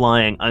currently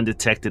flying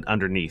undetected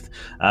underneath.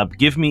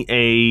 Give me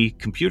a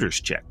computers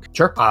check.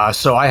 Sure.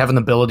 So I have an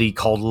ability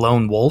called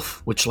Lone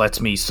Wolf, which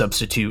lets me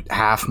substitute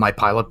half my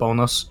pilot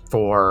bonus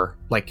for,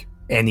 like,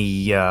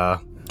 any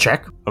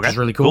check, which is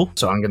really cool.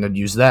 So I'm going to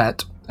use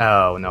that.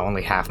 Oh, no,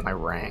 only half my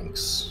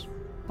ranks.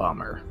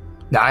 Bummer.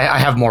 Now, I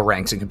have more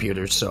ranks in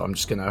computers, so I'm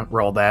just going to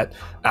roll that.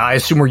 I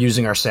assume we're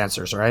using our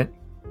sensors, right?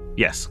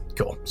 Yes.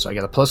 Cool. So I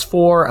get a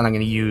 +4, and I'm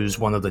going to use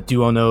one of the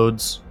duo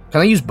nodes.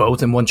 Can I use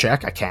both in one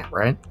check? I can't,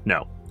 right?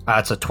 No.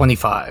 It's a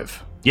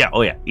 25. Yeah,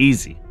 oh yeah,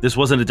 easy. This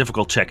wasn't a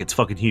difficult check, it's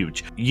fucking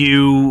huge.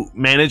 You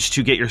managed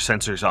to get your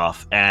sensors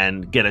off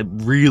and get a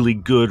really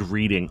good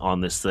reading on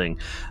this thing.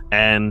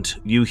 And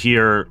you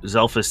hear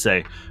Zelphus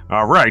say,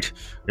 "All right,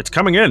 it's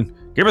coming in.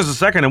 Give us a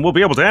second and we'll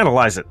be able to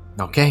analyze it."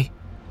 Okay.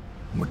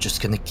 We're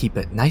just going to keep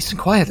it nice and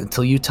quiet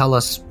until you tell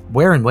us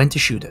where and when to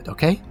shoot it,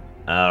 okay?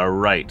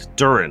 Right.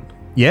 Durin.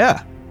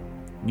 Yeah.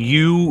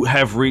 You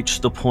have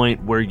reached the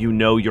point where you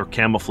know your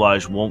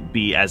camouflage won't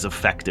be as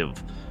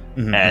effective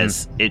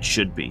as it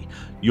should be.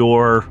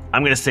 You're,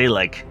 I'm going to say,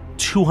 like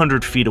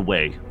 200 feet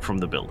away from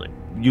the building.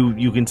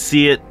 You can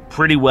see it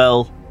pretty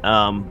well,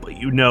 but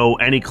you know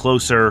any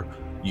closer,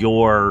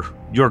 you're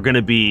going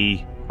to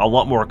be a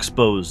lot more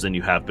exposed than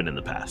you have been in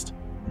the past.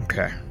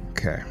 Okay.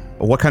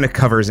 What kind of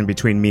cover is in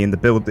between me and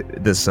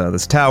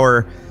this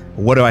tower?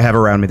 What do I have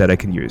around me that I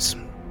can use?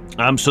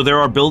 So there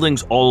are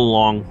buildings all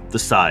along the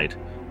side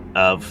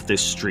of this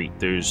street.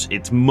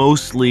 It's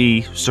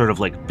mostly sort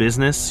of like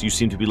business. You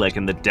seem to be like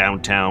in the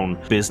downtown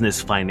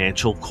business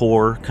financial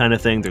core kind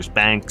of thing. There's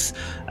banks,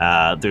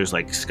 there's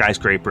like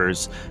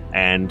skyscrapers,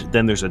 and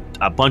then there's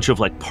a bunch of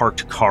like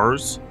parked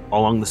cars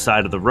along the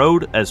side of the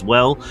road as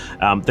well.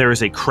 There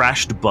is a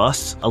crashed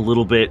bus a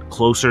little bit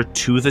closer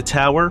to the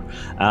tower,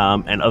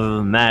 and other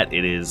than that,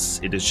 it is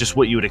just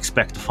what you would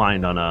expect to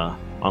find on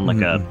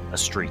a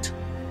street.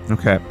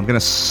 Okay, I'm gonna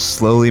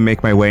slowly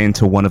make my way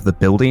into one of the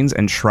buildings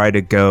and try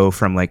to go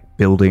from like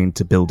building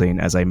to building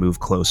as I move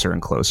closer and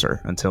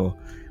closer until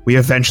we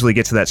eventually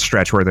get to that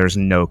stretch where there's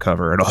no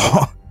cover at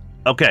all.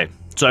 Okay,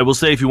 so I will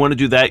say if you want to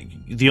do that,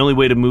 the only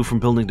way to move from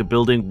building to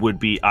building would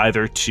be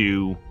either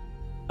to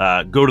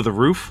go to the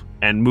roof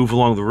and move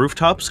along the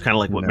rooftops, kind of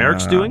like what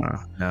Merrick's doing.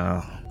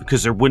 No,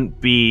 because there wouldn't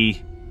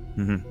be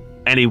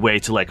any way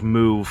to like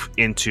move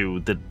into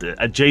the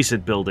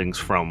adjacent buildings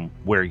from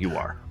where you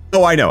are.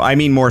 Oh, I know. I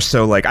mean more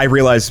so like, I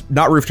realize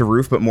not roof to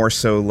roof, but more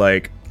so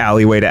like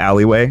alleyway to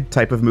alleyway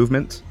type of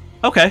movement.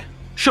 Okay,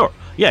 sure.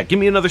 Yeah, give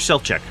me another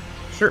stealth check.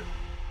 Sure.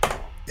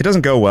 It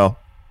doesn't go well.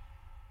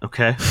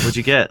 Okay, what'd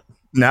you get?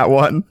 Not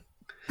one.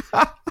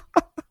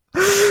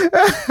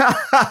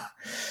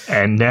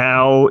 And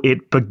now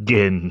it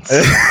begins.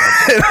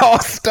 It all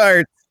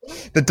starts.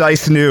 The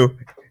dice knew.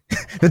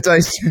 The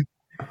dice.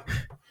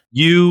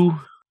 You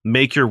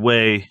make your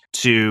way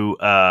to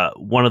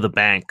one of the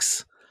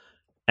banks,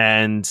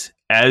 and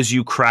as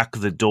you crack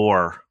the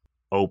door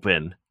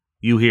open,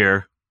 you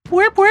hear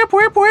whip, whip,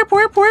 whip, whip,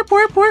 whip, whip,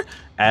 whip, whip,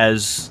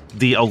 as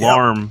the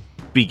alarm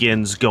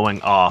begins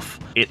going off.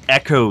 It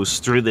echoes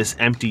through this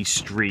empty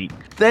street.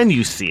 Then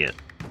you see it.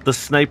 The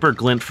sniper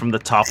glint from the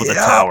top of the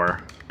tower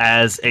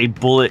as a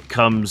bullet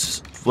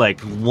comes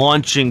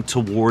launching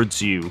towards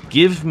you.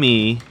 Give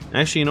me...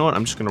 Actually, you know what?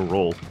 I'm just going to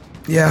roll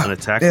an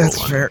attack roll.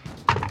 That's fair.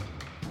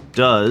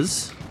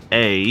 Does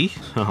a...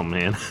 Oh,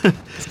 man.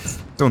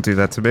 Don't do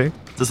that to me.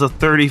 Does a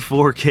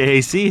 34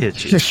 KAC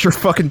hit you? It sure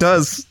fucking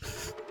does.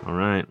 All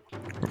right.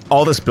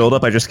 All this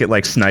buildup, I just get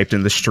sniped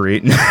in the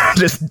street,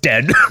 just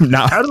dead.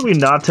 No. How did we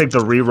not take the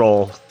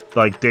reroll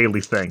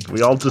daily thing?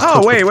 We all just.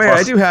 Oh wait,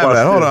 I do have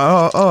that. Hold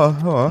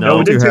on. No,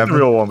 we didn't take the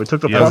real one. We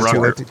took the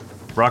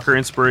plus Rocker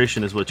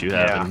Inspiration is what you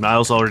have, and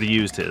Miles already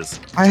used his.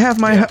 I have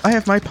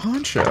my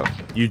poncho.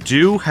 You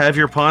do have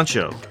your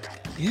poncho.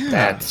 Yeah,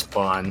 that's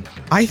fun.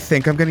 I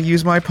think I'm gonna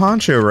use my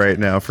poncho right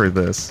now for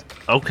this.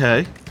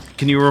 Okay.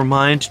 Can you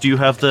remind? Do you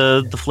have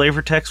the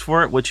flavor text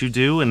for it? What you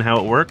do and how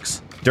it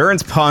works?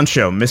 Durin's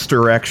Poncho,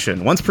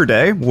 Misdirection. Once per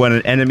day, when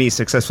an enemy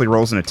successfully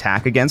rolls an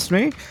attack against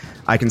me,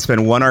 I can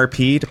spend 1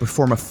 RP to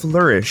perform a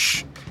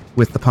flourish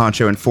with the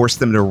poncho and force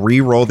them to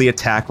re-roll the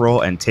attack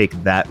roll and take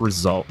that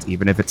result,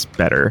 even if it's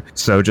better.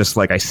 So just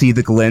I see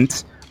the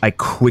glint, I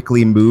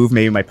quickly move,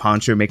 maybe my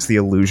poncho makes the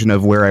illusion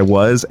of where I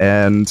was,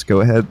 and go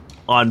ahead.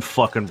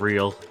 Unfucking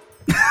real.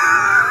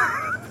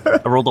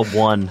 I rolled a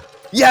 1.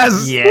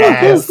 Yes!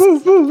 Yes! Woo,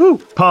 woo, woo, woo.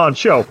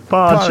 Poncho.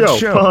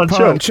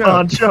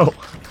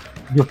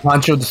 Your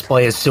poncho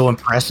display is so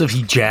impressive,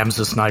 he jams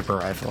the sniper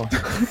rifle.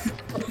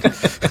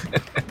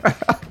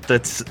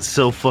 That's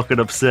so fucking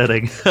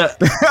upsetting.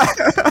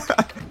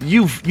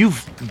 You've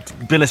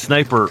been a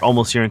sniper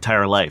almost your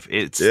entire life.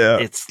 It's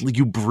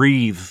you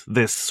breathe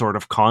this sort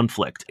of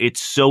conflict.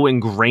 It's so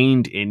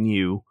ingrained in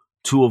you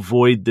to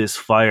avoid this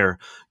fire.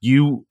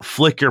 You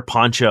flick your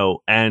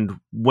poncho, and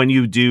when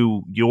you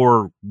do,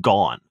 you're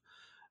gone.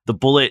 The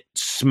bullet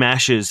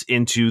smashes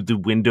into the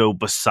window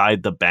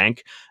beside the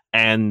bank,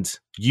 and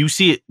you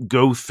see it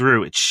go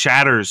through. It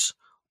shatters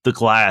the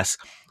glass,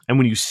 and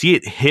when you see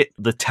it hit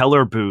the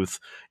teller booth,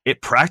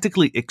 it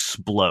practically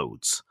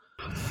explodes.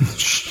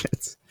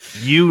 Shit.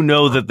 You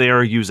know that they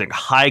are using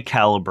high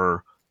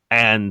caliber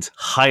and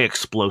high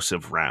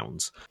explosive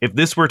rounds. If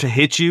this were to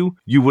hit you,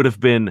 you would have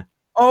been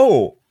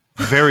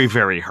very,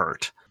 very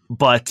hurt.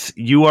 But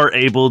you are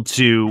able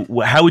to...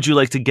 How would you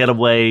like to get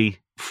away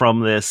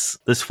from this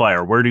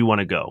fire? Where do you want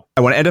to go?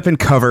 I want to end up in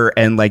cover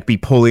and be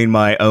pulling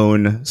my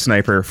own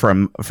sniper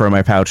from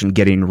my pouch and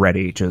getting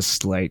ready,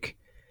 just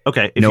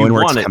okay, if knowing you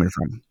where want it's it, coming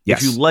from.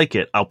 Yes. If you like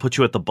it, I'll put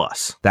you at the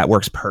bus. That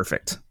works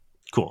perfect.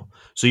 Cool.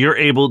 So you're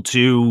able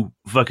to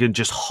fucking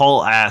just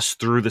haul ass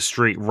through the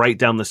street right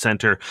down the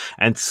center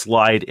and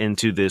slide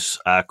into this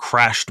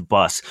crashed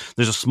bus.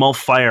 There's a small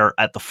fire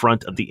at the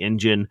front of the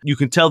engine. You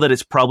can tell that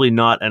it's probably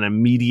not an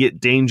immediate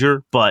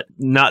danger, but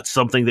not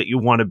something that you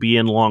want to be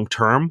in long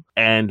term.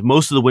 And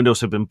most of the windows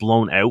have been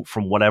blown out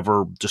from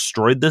whatever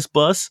destroyed this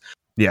bus.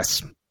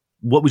 Yes.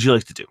 What would you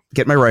like to do?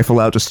 Get my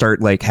rifle out, just start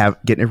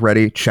getting it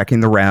ready,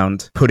 checking the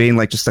round, putting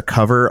just a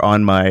cover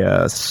on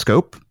my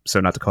scope, so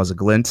not to cause a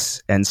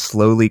glint, and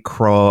slowly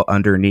crawl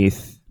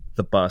underneath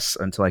the bus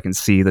until I can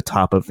see the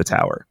top of the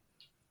tower.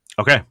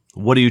 Okay.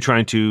 What is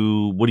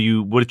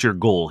your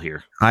goal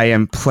here? I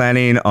am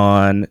planning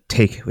on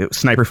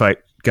sniper fight,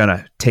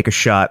 gonna take a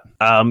shot.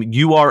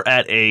 You are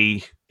at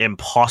a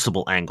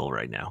impossible angle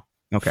right now.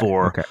 Okay.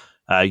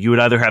 You would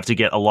either have to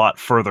get a lot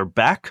further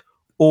back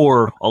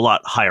or a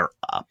lot higher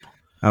up.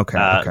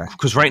 Okay.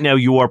 Because right now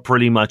you are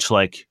pretty much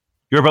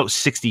you're about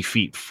 60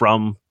 feet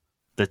from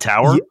the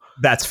tower. Yeah,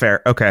 that's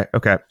fair. Okay.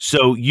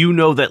 So you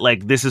know that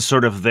this is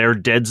sort of their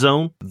dead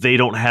zone. They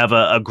don't have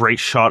a great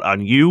shot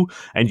on you,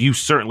 and you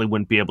certainly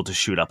wouldn't be able to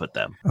shoot up at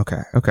them.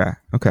 Okay.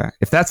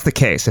 If that's the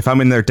case, if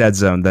I'm in their dead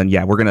zone, then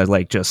yeah, we're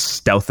gonna just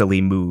stealthily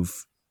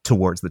move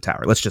towards the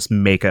tower. Let's just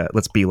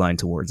let's beeline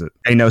towards it.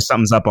 I know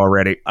something's up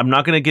already. I'm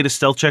not gonna get a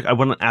stealth check. I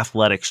want an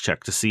athletics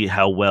check to see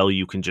how well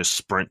you can just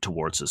sprint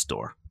towards this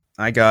door.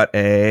 I got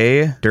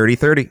a dirty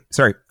 30.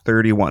 Sorry,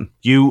 31.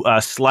 You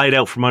slide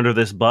out from under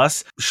this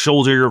bus,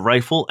 shoulder your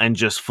rifle, and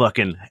just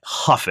fucking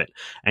huff it.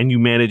 And you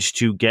manage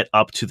to get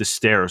up to the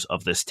stairs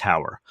of this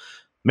tower.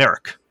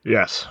 Merrick.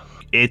 Yes.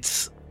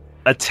 It's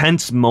a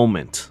tense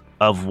moment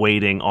of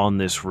waiting on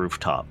this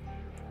rooftop.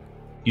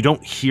 You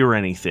don't hear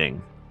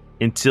anything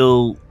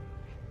until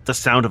the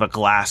sound of a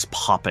glass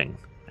popping.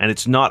 And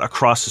it's not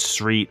across the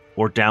street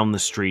or down the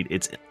street.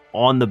 It's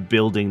on the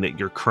building that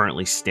you're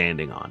currently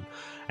standing on.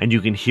 And you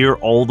can hear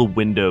all the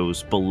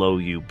windows below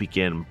you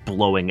begin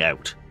blowing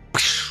out.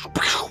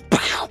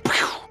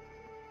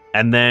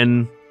 And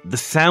then the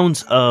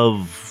sounds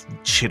of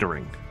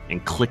chittering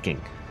and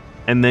clicking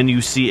And then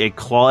you see a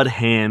clawed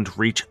hand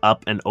reach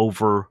up and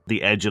over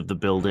the edge of the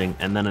building,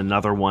 and then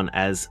another one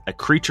as a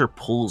creature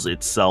pulls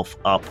itself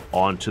up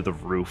onto the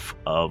roof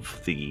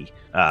of the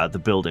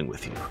building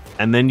with you.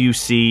 And then you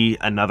see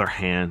another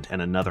hand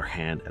and another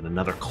hand and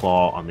another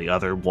claw on the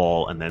other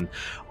wall, and then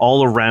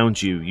all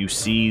around you, you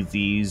see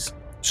these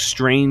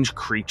strange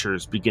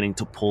creatures beginning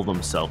to pull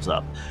themselves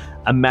up.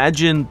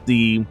 Imagine do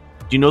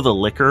you know the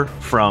Licker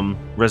from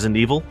Resident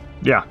Evil?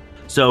 Yeah.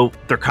 So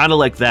they're kind of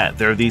like that.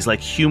 They're these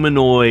like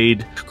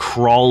humanoid,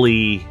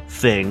 crawly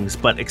things,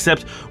 but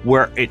except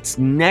where its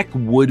neck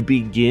would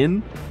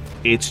begin,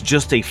 it's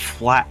just a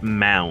flat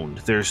mound.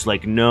 There's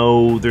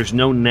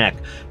no neck.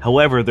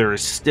 However, there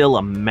is still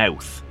a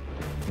mouth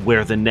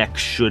where the neck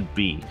should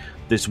be.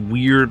 This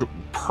weird,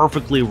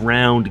 perfectly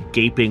round,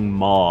 gaping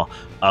maw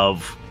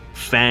of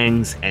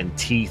fangs and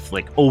teeth,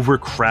 like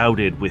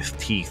overcrowded with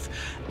teeth,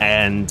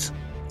 and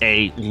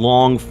a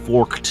long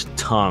forked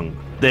tongue.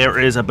 There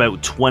is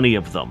about 20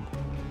 of them,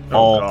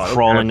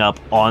 crawling up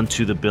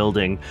onto the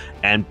building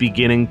and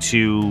beginning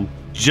to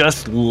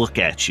just look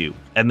at you.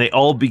 And they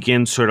all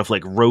begin sort of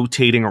like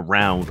rotating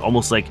around,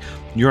 almost like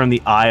you're in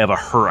the eye of a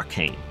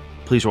hurricane.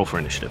 Please roll for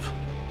initiative.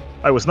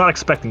 I was not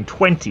expecting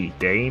 20,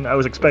 Dane. I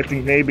was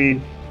expecting maybe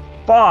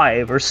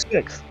 5 or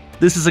 6.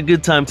 This is a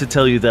good time to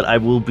tell you that I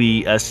will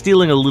be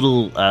stealing a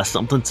little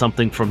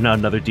something from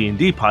another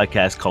D&D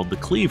podcast called The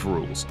Cleave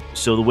Rules.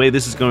 So the way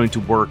this is going to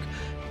work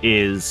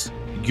is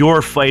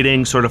you're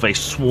fighting sort of a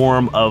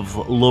swarm of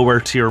lower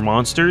tier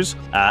monsters.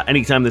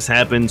 Anytime this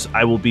happens,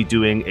 I will be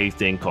doing a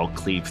thing called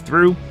Cleave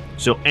Through.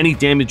 So any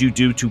damage you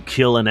do to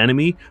kill an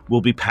enemy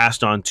will be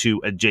passed on to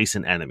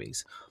adjacent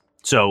enemies.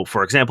 So,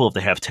 for example, if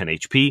they have 10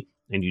 HP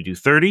and you do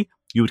 30,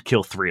 you would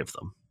kill 3 of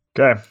them.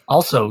 Okay.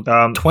 Also,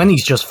 20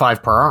 is just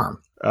 5 per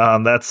arm.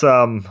 That's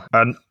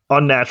an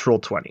unnatural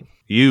 20.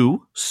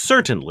 You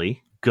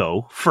certainly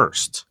go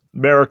first.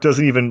 Merrick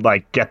doesn't even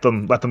let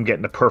them get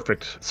in a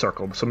perfect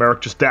circle. So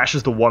Merrick just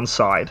dashes to one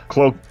side,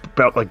 cloak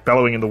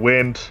bellowing in the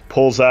wind,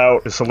 pulls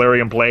out his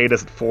Solarian blade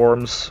as it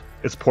forms.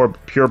 It's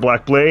pure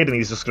black blade, and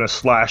he's just going to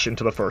slash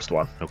into the first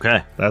one.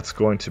 Okay. That's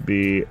going to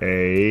be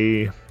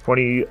a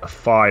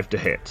 25 to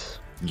hit.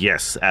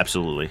 Yes,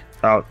 absolutely.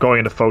 Going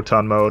into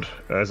photon mode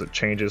as it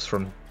changes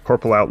from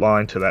purple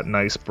outline to that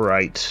nice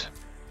bright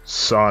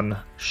sun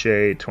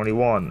shade.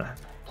 21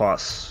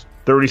 plus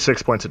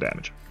 36 points of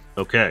damage.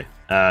 Okay.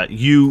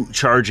 You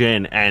charge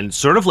in and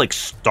sort of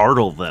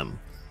startle them.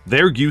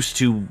 They're used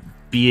to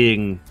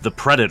being the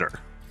predator.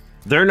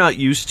 They're not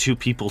used to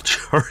people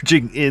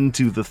charging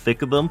into the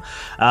thick of them,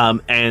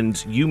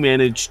 and you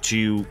manage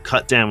to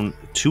cut down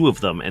 2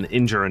 of them and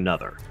injure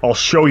another. I'll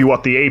show you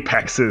what the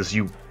apex is,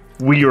 you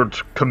weird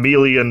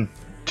chameleon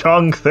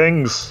tongue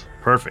things.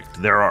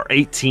 Perfect. There are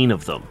 18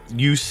 of them.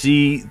 You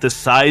see the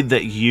side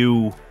that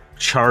you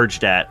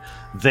charged at,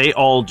 they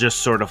all just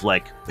sort of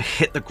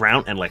hit the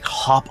ground and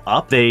hop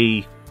up.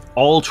 They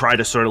all try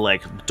to sort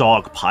of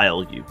dog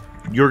pile you.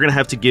 You're going to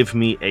have to give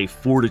me a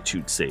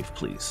fortitude save,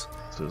 please.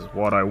 This is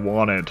what I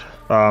wanted.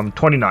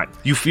 29.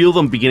 You feel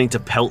them beginning to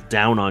pelt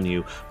down on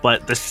you,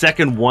 but the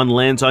second one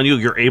lands on you,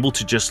 you're able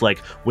to just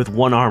with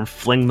one arm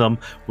fling them,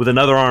 with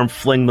another arm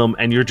fling them,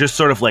 and you're just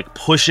sort of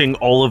pushing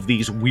all of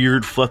these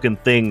weird fucking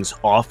things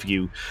off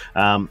you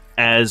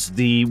as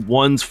the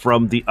ones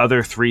from the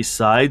other 3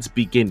 sides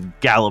begin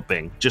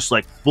galloping, just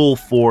full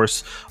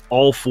force,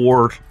 all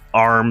 4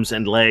 arms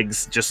and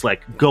legs just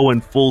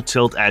going full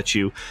tilt at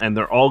you, and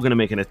they're all going to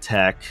make an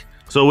attack.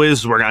 So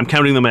I'm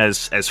counting them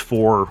as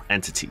 4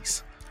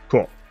 entities.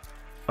 Cool.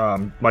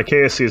 My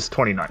KSC is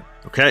 29.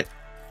 Okay.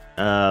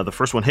 The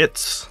first one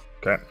hits.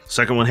 Okay.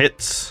 Second one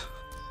hits.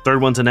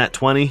 Third one's a nat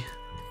 20.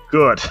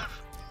 Good.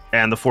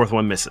 And the fourth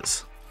one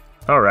misses.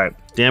 All right.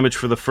 Damage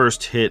for the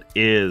first hit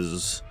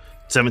is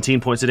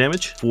 17 points of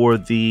damage. For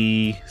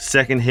the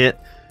second hit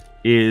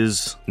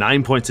is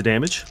 9 points of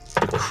damage.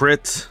 The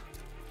crit,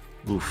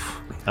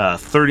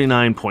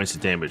 39 points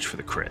of damage for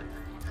the crit.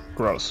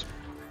 Gross.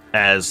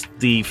 As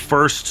the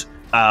first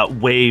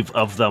wave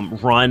of them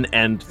run,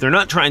 and they're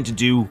not trying to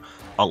do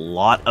a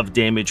lot of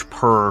damage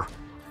per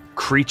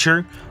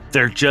creature.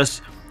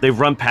 They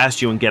run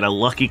past you and get a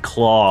lucky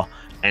claw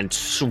and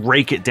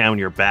rake it down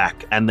your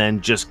back, and then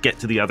just get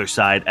to the other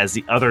side. As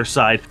the other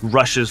side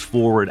rushes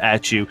forward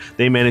at you,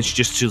 they manage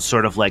just to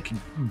sort of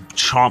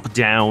chomp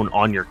down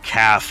on your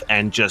calf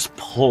and just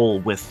pull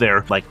with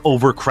their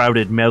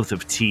overcrowded mouth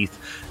of teeth.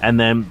 And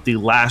then the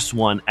last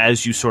one,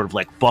 as you sort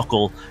of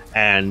buckle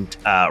and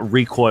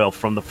recoil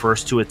from the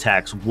first 2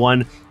 attacks,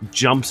 one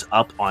jumps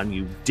up on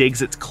you,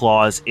 digs its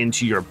claws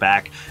into your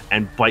back,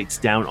 and bites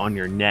down on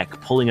your neck,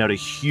 pulling out a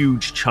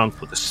huge chunk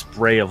with a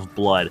spray of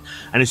blood.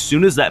 And as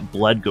soon as that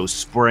blood goes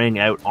spraying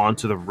out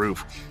onto the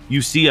roof,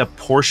 you see a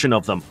portion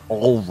of them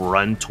all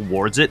run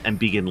towards it and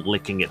begin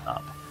licking it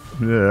up.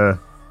 Yeah.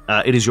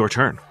 It is your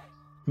turn.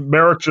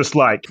 Merrick just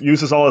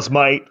uses all his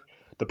might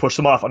to push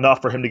them off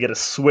enough for him to get a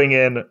swing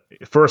in.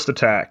 First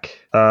attack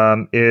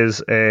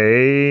is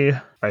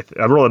I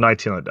rolled a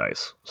 19 on the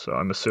dice, so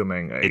I'm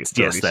assuming a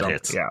 30 yes, that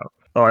hits. Yeah.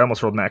 Oh, I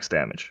almost rolled max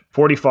damage.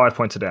 45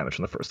 points of damage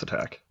from the first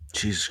attack.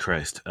 Jesus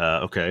Christ.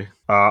 Okay.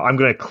 I'm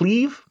going to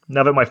cleave.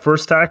 Now that my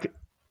first attack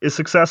is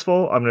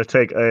successful, I'm going to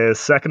take a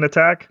second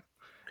attack.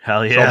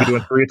 Hell yeah. So I'll be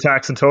doing 3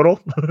 attacks in total.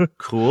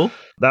 Cool.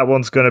 That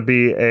one's going to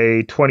be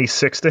a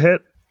 26 to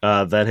hit.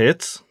 That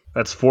hits.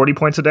 That's 40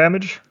 points of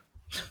damage.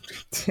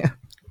 Damn.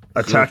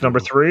 Attack number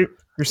 3.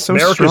 You're so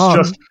Merrick strong.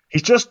 is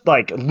he's just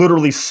like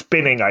literally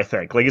spinning, I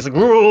think. Like he's like,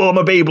 "Whoa, I'm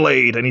a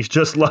Beyblade," and he's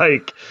just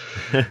like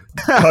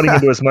cutting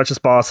into as much as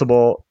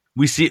possible.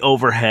 We see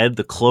overhead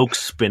the cloak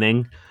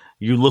spinning.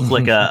 You look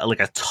like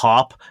a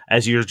top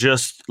as you're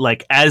just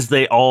like, as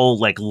they all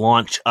like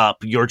launch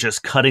up, you're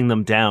just cutting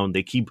them down.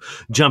 They keep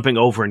jumping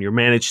over and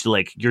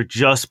you're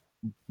just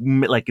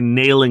like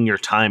nailing your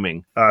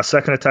timing.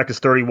 Second attack is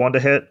 31 to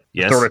hit.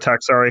 Yes. Third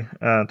attack, sorry.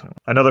 And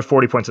another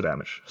 40 points of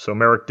damage. So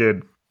Merrick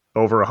did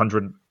over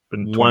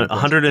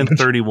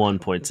 131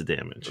 points of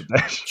damage.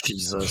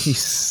 Jesus.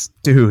 Jeez,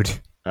 dude.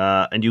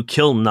 And you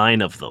kill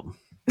 9 of them.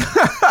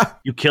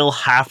 You kill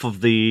half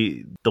of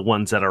the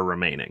ones that are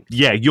remaining.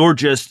 Yeah, you're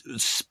just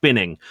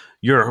spinning.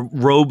 Your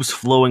robes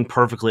flowing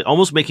perfectly,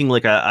 almost making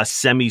like a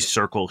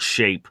semicircle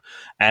shape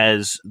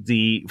as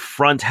the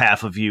front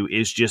half of you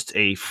is just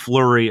a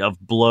flurry of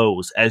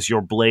blows as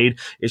your blade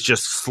is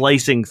just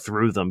slicing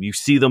through them. You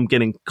see them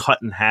getting cut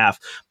in half,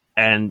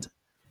 and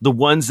the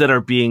ones that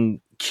are being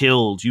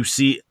killed, you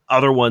see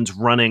other ones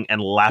running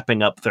and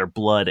lapping up their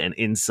blood and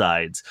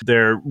insides.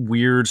 Their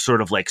weird sort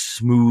of like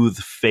smooth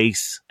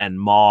face and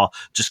maw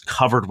just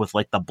covered with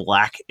like the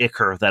black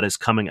ichor that is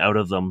coming out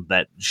of them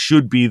that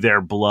should be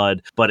their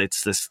blood, but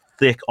it's this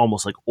thick,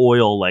 almost like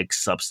oil-like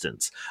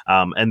substance.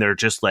 And they're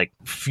just like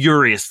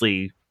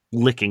furiously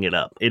licking it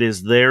up. It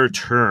is their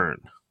turn.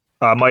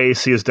 My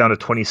AC is down to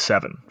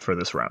 27 for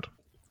this round.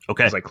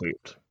 Okay. As I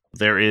cleaved.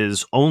 There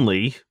is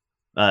only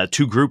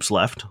 2 groups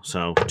left,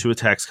 so 2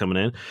 attacks coming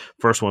in.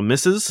 First one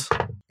misses.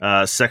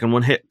 Second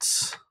one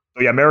hits.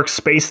 So yeah, Merrick's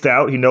spaced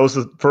out. He knows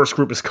the first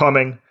group is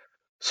coming.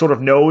 Sort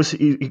of knows.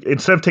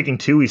 Instead of taking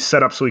 2, he's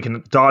set up so he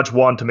can dodge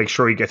 1 to make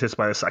sure he gets hit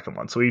by the second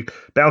one. So he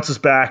bounces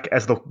back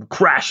as the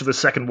crash of the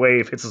second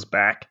wave hits his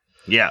back.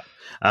 Yeah.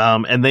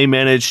 And they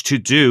manage to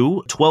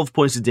do 12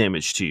 points of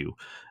damage to you.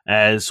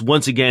 As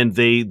once again,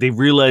 they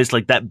realized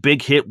like that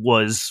big hit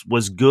was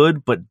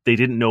good, but they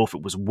didn't know if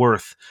it was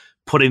worth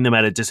putting them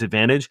at a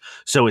disadvantage.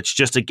 So it's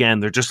just, again,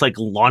 they're just like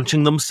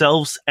launching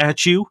themselves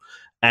at you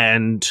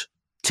and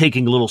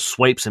taking little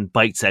swipes and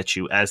bites at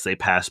you as they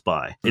pass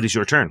by. It is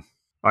your turn.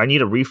 I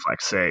need a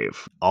reflex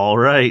save. All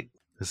right.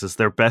 This is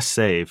their best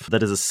save.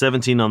 That is a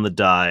 17 on the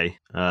die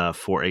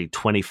for a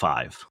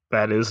 25.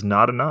 That is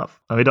not enough.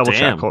 Let me double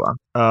Damn. check. Hold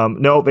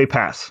on. No, they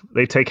pass.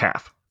 They take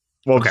half.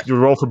 Well, Okay. you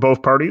roll for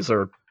both parties,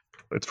 or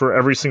it's for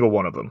every single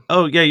one of them?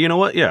 Oh, yeah, you know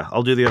what? Yeah,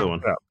 I'll do the other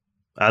one.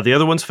 Yeah. The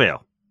other ones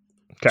fail.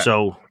 Okay.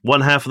 So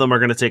one half of them are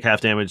going to take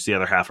half damage. The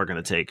other half are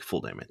going to take full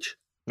damage.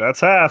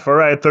 That's half. All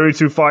right.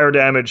 32 fire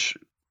damage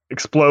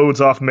explodes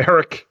off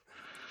Merrick.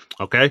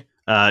 Okay.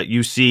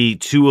 You see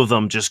 2 of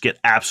them just get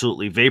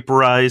absolutely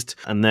vaporized,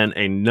 and then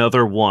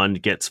another one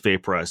gets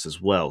vaporized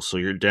as well. So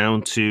you're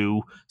down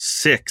to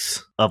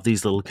 6 of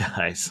these little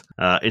guys.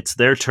 It's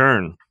their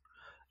turn.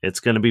 It's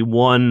going to be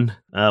one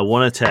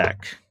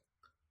attack.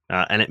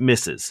 And it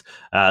misses.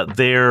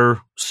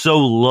 They're so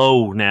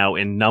low now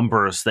in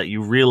numbers that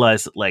you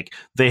realize that like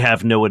they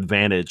have no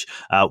advantage.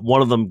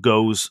 One of them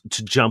goes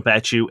to jump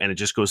at you, and it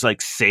just goes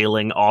like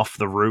sailing off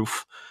the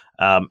roof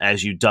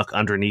as you duck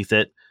underneath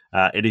it.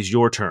 It is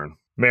your turn.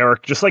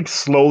 Merrick, just like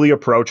slowly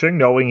approaching,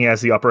 knowing he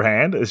has the upper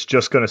hand, is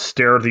just going to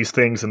stare at these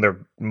things in their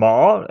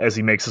maw as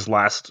he makes his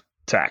last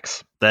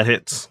attacks. That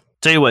hits.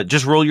 Tell you what,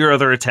 just roll your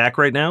other attack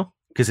right now.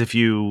 Because if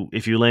you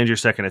land your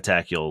second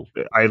attack, you'll...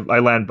 I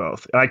land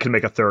both. I can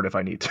make a third if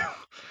I need to.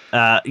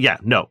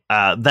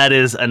 That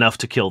is enough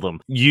to kill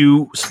them.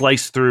 You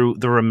slice through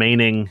the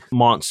remaining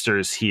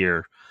monsters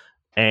here,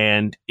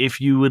 and if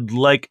you would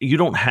like... You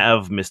don't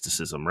have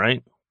mysticism,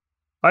 right?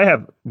 I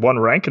have 1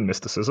 rank in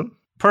mysticism.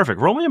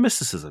 Perfect. Roll me a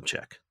mysticism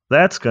check.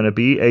 That's going to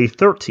be a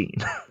 13.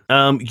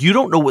 You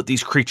don't know what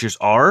these creatures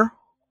are,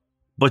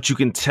 but you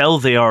can tell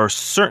they are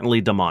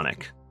certainly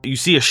demonic. You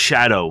see a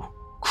shadow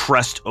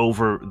crest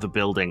over the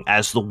building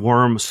as the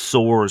worm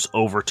soars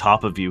over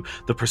top of you,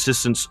 the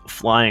persistence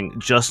flying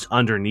just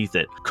underneath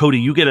it. Cody,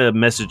 you get a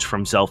message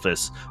from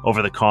Zelphus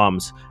over the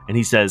comms, and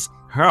he says,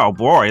 "Oh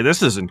boy,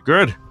 this isn't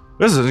good.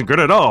 This isn't good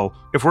at all.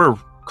 If we're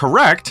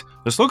correct,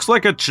 this looks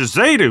like a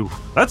Chizadu.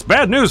 That's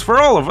bad news for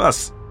all of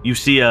us." You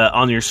see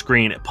on your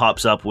screen, it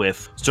pops up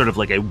with sort of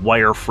like a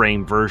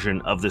wireframe version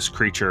of this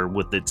creature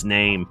with its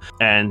name,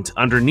 and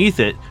underneath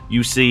it,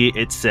 you see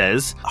it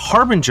says,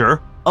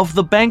 "Harbinger of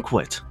the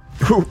Banquet."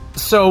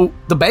 So,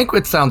 the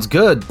banquet sounds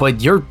good, but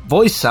your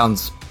voice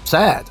sounds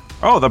sad.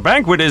 Oh, the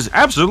banquet is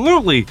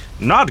absolutely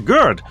not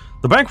good.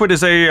 The banquet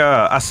is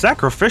a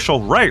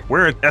sacrificial rite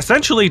where it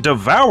essentially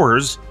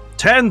devours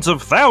tens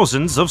of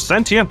thousands of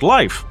sentient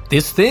life.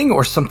 This thing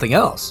or something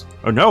else?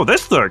 Oh no,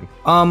 this thing.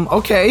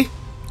 Okay.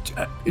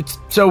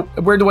 So,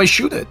 where do I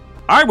shoot it?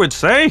 I would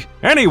say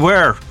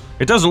anywhere.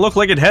 It doesn't look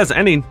like it has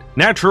any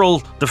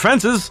natural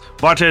defenses,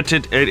 but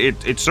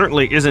it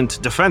certainly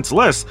isn't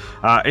defenseless.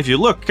 If you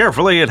look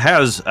carefully, it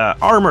has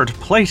armored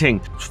plating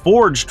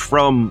forged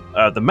from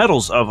the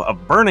metals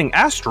of burning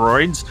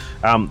asteroids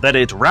that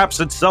it wraps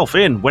itself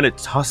in when it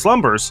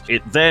slumbers.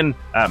 It then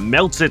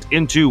melts it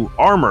into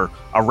armor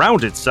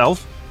around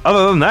itself.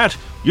 Other than that,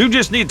 you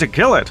just need to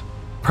kill it.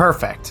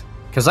 Perfect.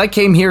 Because I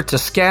came here to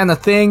scan a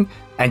thing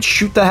and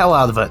shoot the hell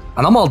out of it.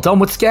 And I'm all done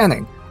with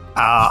scanning.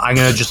 I'm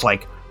going to just,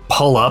 like,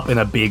 pull up in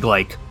a big,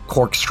 like,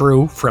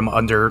 corkscrew from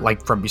under,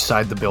 like, from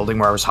beside the building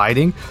where I was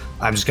hiding.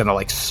 I'm just going to,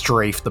 like,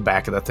 strafe the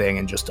back of the thing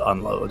and just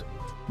unload.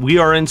 We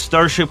are in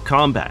Starship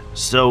Combat,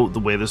 so the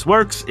way this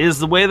works is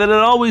the way that it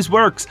always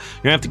works.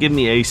 You have to give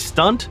me a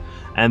stunt,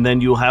 and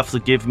then you'll have to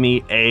give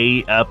me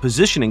a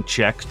positioning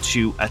check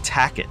to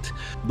attack it.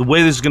 The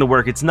way this is going to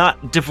work, it's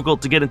not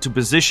difficult to get into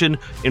position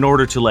in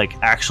order to, like,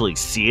 actually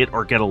see it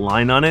or get a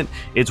line on it.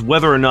 It's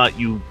whether or not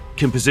you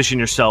can position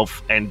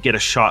yourself and get a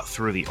shot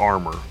through the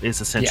armor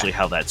is essentially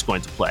how that's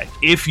going to play.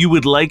 If you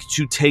would like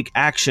to take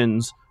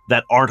actions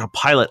that aren't a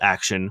pilot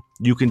action,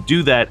 you can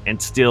do that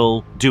and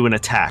still do an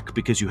attack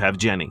because you have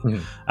Jenny.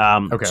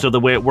 Okay. So the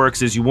way it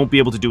works is you won't be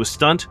able to do a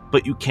stunt,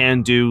 but you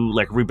can do,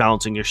 like,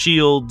 rebalancing your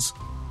shields,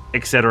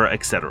 etc.,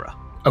 etc.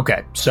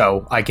 Okay,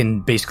 so I can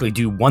basically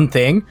do one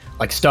thing,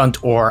 like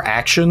stunt or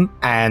action,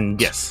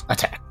 and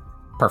attack.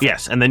 Perfect.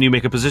 Yes, and then you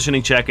make a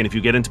positioning check, and if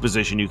you get into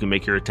position, you can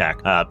make your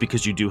attack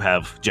because you do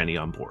have Jenny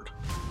on board.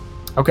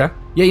 Okay.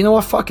 Yeah, you know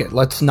what? Fuck it.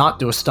 Let's not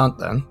do a stunt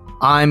then.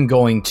 I'm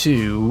going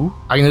to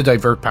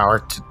divert power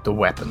to the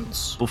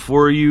weapons.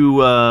 Before you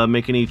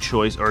make any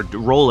choice or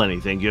roll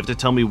anything, you have to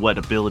tell me what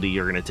ability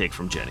you're going to take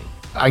from Jenny.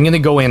 I'm going to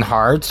go in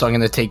hard, so I'm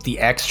going to take the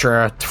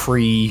extra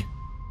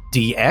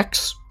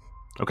 3DX.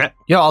 Okay.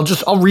 Yeah,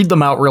 I'll read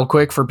them out real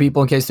quick for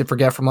people in case they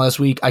forget from last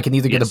week. I can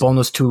either get a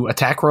bonus to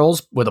attack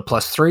rolls with a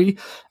 +3,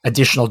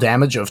 additional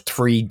damage of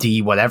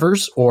 3D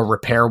whatevers, or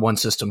repair one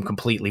system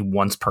completely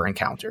once per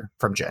encounter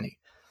from Jenny.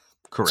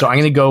 Correct. So I'm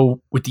going to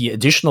go with the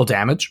additional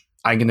damage.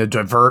 I'm going to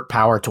divert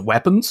power to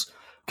weapons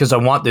because I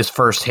want this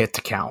first hit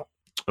to count.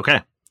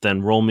 Okay.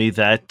 Then roll me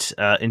that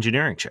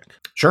engineering check.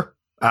 Sure.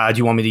 Do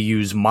you want me to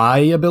use my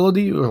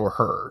ability or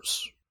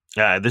hers?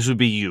 This would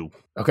be you.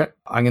 Okay.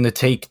 I'm going to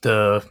take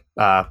the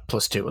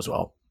 +2 as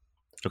well.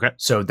 Okay.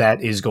 So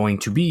that is going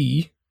to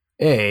be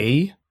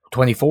a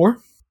 24.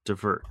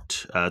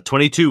 Divert.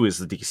 22 is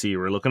the DC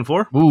we're looking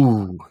for.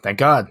 Ooh, thank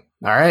God.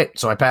 All right.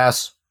 So I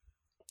pass.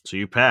 So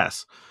you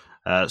pass.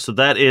 So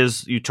that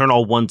is, you turn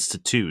all 1s to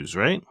 2s,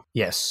 right?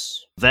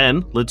 Yes.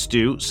 Then let's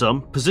do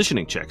some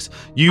positioning checks.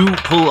 You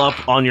pull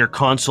up on your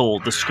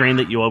console the screen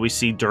that you always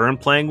see Duran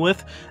playing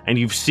with, and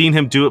you've seen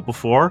him do it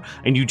before,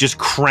 and you just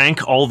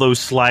crank all those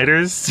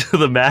sliders to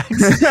the max.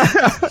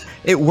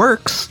 It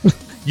works.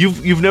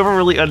 You've never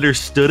really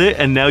understood it,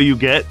 and now you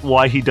get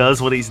why he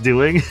does what he's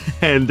doing.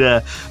 And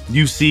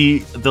you see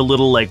the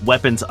little, like,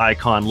 weapons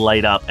icon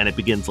light up, and it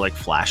begins, like,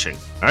 flashing.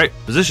 All right,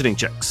 positioning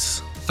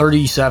checks.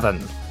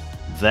 37.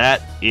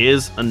 That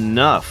is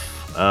enough.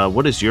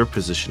 What is your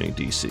positioning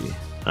DC?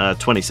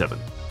 27,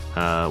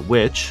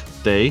 which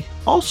they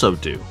also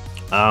do.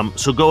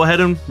 So go ahead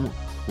and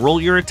roll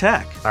your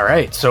attack. All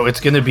right, so it's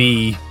going to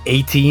be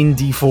 18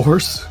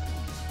 D4s.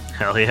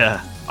 Hell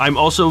yeah. I'm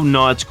also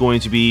not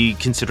going to be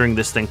considering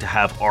this thing to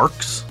have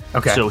arcs.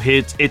 Okay. So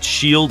its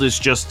shield is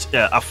just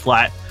a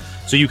flat,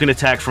 so you can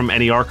attack from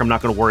any arc. I'm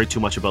not going to worry too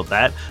much about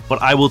that,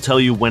 but I will tell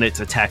you when it's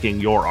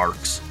attacking your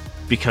arcs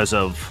because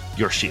of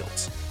your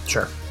shields.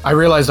 Sure. I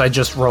realized I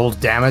just rolled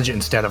damage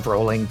instead of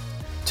rolling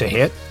to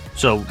hit.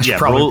 So yeah,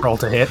 roll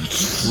to hit.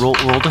 Roll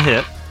to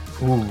hit.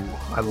 Ooh,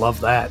 I love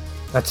that.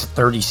 That's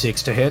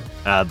 36 to hit.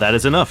 That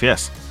is enough.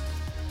 Yes.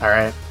 All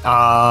right.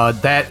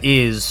 That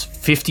is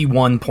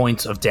 51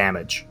 points of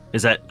damage.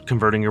 Is that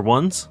converting your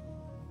ones?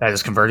 That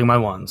is converting my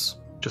ones.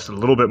 Just a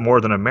little bit more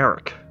than a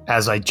Merrick.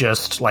 As I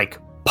just, like,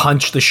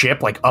 punch the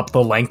ship, like, up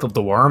the length of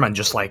the worm and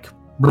just, like,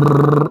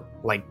 brrr,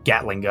 like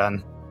Gatling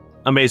gun.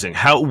 Amazing.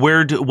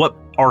 What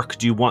arc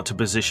do you want to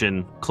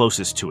position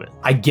closest to it?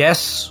 I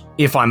guess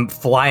if I'm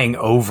flying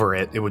over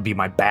it, it would be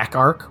my back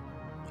arc.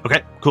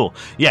 Okay, cool.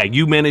 Yeah,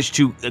 you manage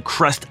to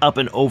crest up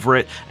and over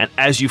it, and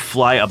as you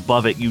fly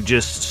above it, you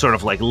just sort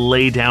of like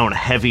lay down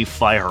heavy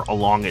fire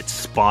along its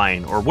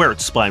spine, or where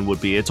its spine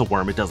would be. It's a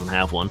worm, it doesn't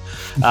have one.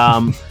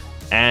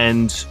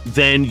 And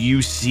then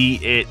you see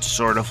it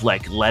sort of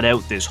like let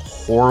out this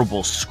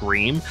horrible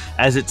scream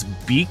as its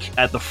beak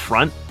at the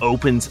front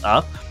opens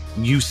up.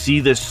 You see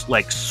this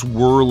like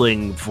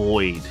swirling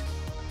void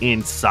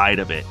inside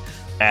of it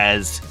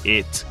as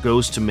it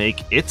goes to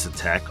make its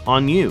attack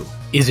on you.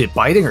 Is it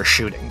biting or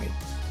shooting me?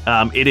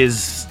 It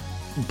is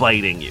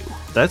biting you.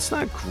 That's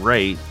not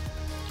great.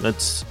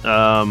 That's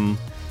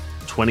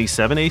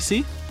 27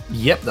 AC?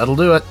 Yep, that'll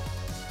do it.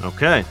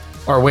 Okay.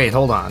 Or wait,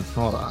 hold on.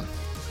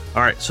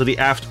 All right, so the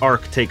aft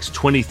arc takes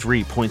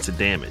 23 points of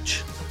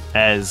damage.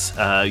 As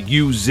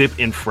you zip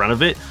in front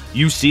of it,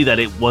 you see that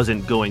it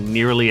wasn't going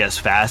nearly as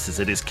fast as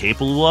it is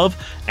capable of,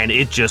 and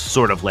it just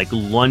sort of like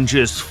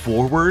lunges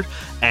forward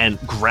and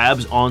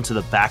grabs onto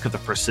the back of the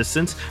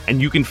Persistence,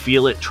 and you can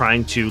feel it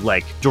trying to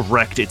like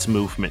direct its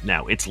movement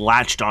now. It's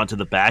latched onto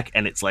the back,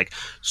 and it's like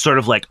sort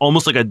of like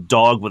almost like a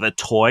dog with a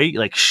toy,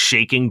 like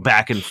shaking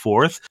back and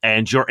forth,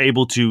 and you're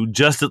able to,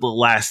 just at the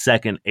last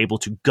second, able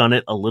to gun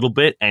it a little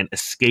bit and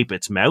escape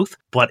its mouth,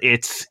 but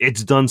it's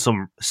done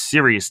some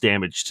serious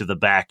damage to the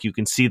back. You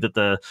can see that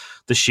the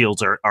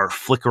shields are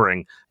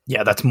flickering.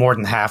 Yeah, that's more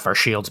than half our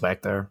shields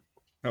back there.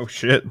 Oh,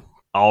 shit.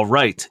 All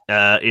right.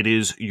 It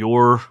is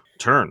your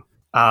turn.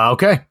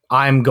 Okay.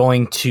 I'm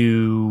going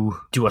to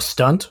do a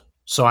stunt.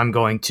 So I'm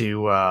going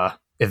to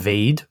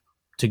evade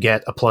to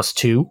get a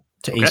 +2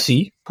 to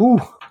AC.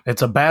 Whew.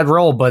 It's a bad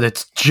roll, but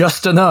it's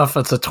just enough.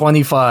 It's a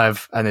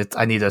 25, and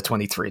I need a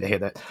 23 to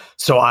hit it.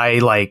 So I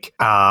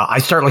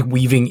start like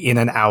weaving in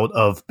and out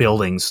of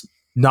buildings.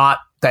 Not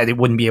that it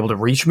wouldn't be able to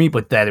reach me,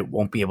 but that it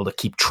won't be able to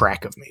keep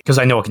track of me, because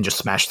I know it can just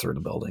smash through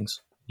the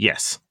buildings.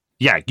 Yes.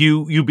 Yeah,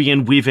 you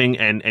begin weaving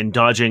and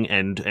dodging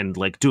and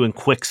like doing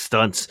quick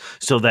stunts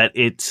so that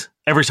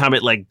every time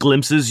it like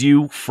glimpses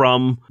you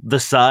from the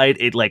side,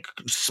 it like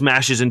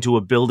smashes into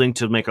a building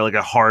to make like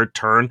a hard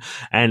turn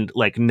and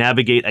like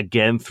navigate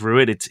again through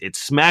it. It's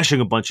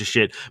smashing a bunch of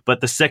shit,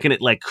 but the second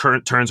it like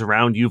turns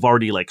around, you've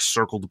already like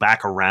circled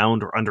back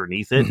around or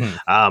underneath it.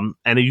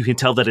 And you can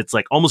tell that it's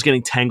like almost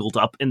getting tangled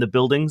up in the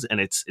buildings,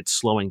 and it's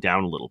slowing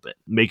down a little bit.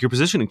 Make your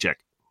positioning check.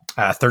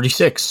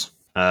 36.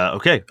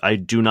 Okay, I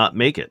do not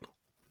make it.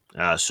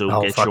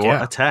 So get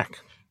your attack.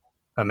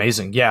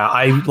 Amazing. Yeah,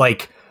 I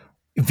like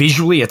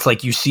visually, it's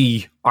like you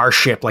see our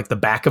ship, like the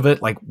back of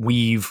it, like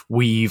weave,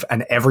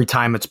 and every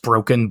time it's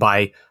broken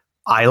by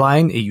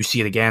eyeline, you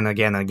see it again,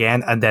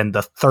 and then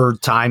the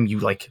third time you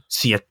like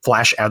see it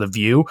flash out of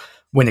view.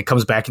 When it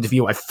comes back into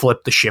view, I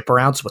flip the ship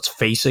around so it's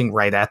facing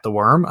right at the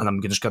worm, and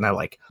I'm just gonna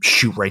like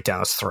shoot right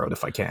down its throat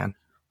if I can.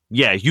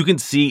 Yeah, you can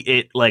see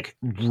it like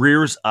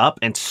rears up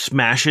and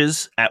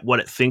smashes at what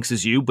it thinks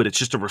is you, but it's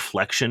just a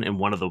reflection in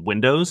one of the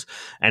windows,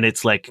 and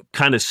it's like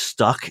kind of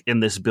stuck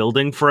in this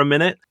building for a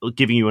minute,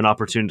 giving you an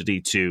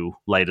opportunity to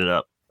light it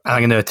up.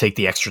 I'm going to take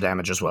the extra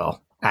damage as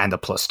well, and a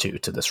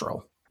 +2 to this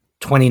roll.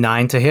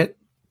 29 to hit.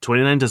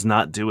 29 does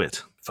not do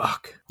it.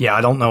 Fuck. Yeah,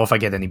 I don't know if I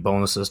get any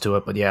bonuses to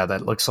it, but yeah,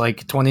 that looks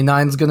like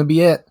 29 is going to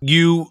be it.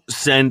 You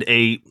send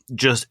a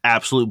just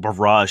absolute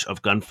barrage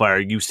of gunfire.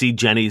 You see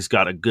Jenny's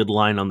got a good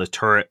line on the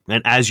turret,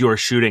 and as you're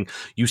shooting,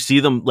 you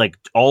see them, like,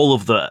 all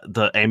of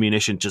the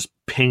ammunition just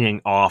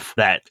pinging off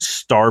that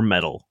star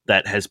metal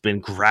that has been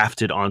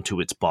grafted onto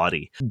its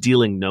body,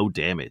 dealing no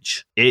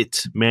damage.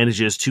 It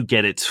manages to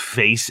get its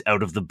face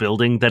out of the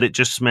building that it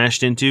just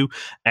smashed into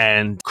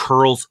and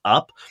curls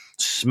up,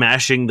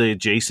 smashing the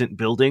adjacent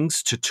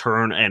buildings to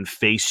turn and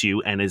face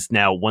you, and is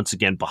now once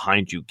again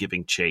behind you,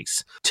 giving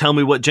chase. Tell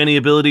me what Jenny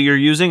ability you're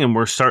using, and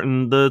we're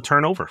starting the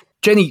turn over.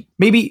 Jenny,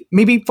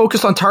 maybe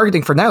focus on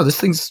targeting for now.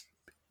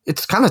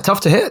 It's kind of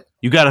tough to hit.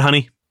 You got it,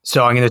 honey.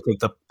 So I'm going to take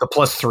the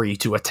 +3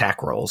 to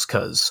attack rolls,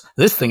 because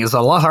this thing is a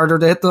lot harder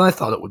to hit than I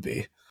thought it would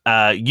be.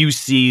 You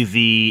see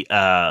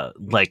the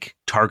like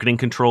targeting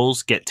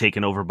controls get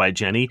taken over by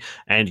Jenny,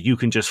 and you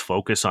can just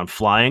focus on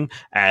flying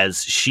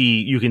as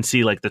you can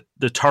see like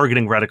the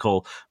targeting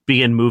reticle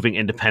begin moving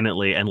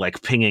independently and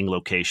like pinging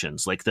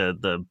locations, like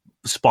the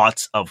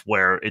spots of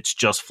where it's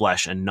just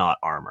flesh and not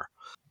armor.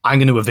 I'm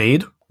going to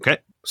evade. Okay.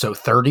 So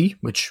 30,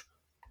 which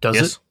does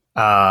it.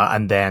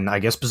 And then I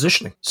guess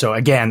positioning. So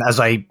again, as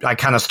I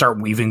kind of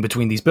start weaving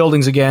between these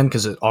buildings again,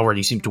 because it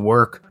already seemed to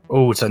work.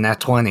 Oh, it's a nat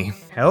 20.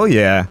 Hell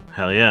yeah.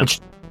 Hell yeah. Which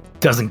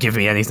doesn't give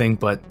me anything,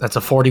 but that's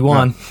a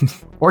 41. No.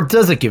 Or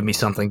does it give me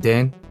something,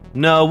 Dane?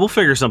 No, we'll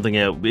figure something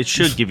out. It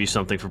should give you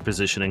something for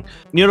positioning.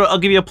 You know, I'll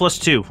give you a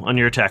 +2 on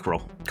your attack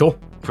roll. Cool.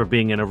 For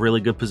being in a really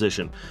good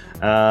position.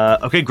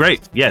 Okay,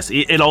 great. Yes,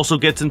 it also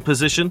gets in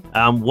position.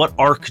 What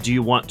arc do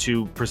you want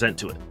to present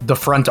to it? The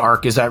front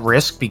arc is at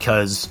risk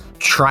because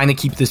trying to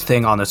keep this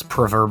thing on its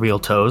proverbial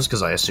toes,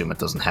 because I assume it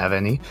doesn't have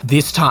any.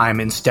 This time,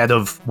 instead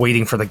of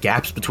waiting for the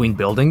gaps between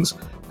buildings,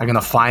 I'm going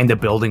to find a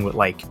building with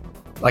like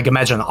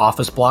imagine an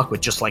office block with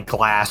just like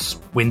glass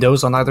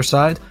windows on either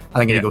side.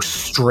 I'm going to go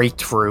straight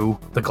through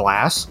the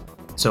glass.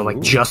 So like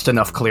just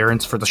enough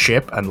clearance for the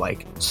ship and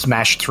like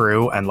smash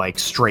through and like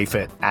strafe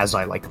it as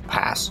I like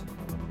pass.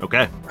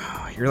 Okay.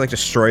 You're like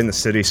destroying the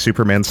city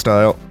Superman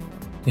style.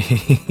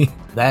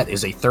 That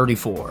is a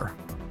 34.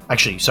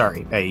 Actually,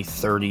 sorry, a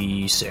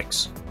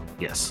 36.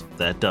 Yes,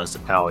 that does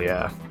it. Hell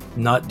yeah.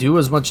 Not do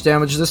as much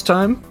damage this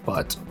time,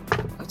 but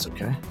that's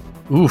okay.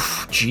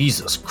 Oof,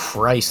 Jesus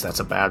Christ, that's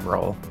a bad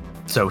roll.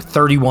 So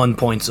 31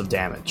 points of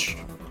damage.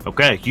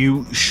 Okay,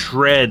 you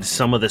shred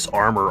some of this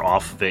armor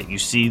off of it. You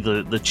see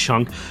the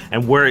chunk,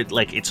 and where it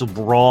like it's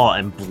raw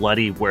and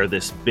bloody, where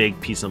this big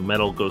piece of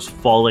metal goes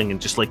falling,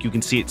 and just like you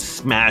can see it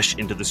smash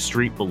into the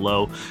street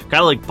below, kind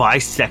of like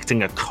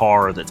bisecting a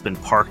car that's been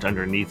parked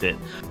underneath it.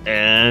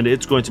 And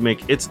it's going to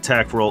make its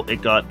attack roll.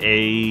 It got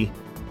a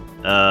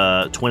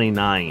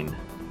 29.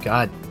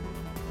 God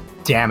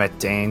damn it,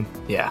 Dane.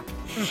 Yeah.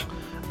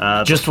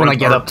 Just when I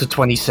get up to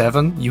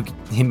 27, you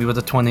hit me with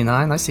a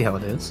 29. I see how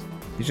it is.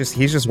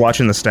 He's just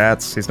watching the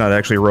stats. He's not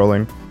actually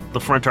rolling. the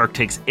front arc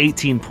takes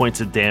 18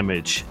 points of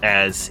damage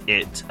as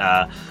it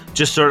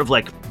just sort of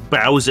like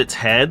bows its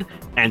head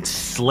and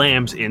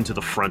slams into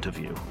the front of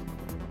you.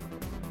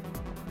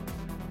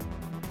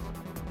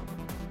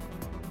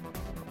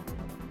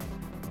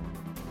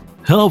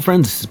 Hello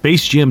friends,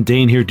 Space Jam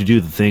Dane here to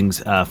do the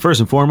things. First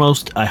and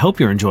foremost, I hope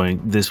you're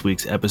enjoying this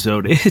week's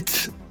episode.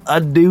 It's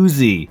a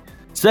doozy.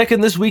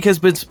 Second, this week has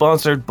been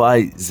sponsored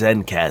by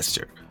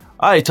Zencastr.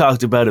 I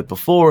talked about it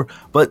before,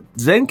 but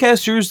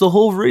Zencastr is the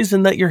whole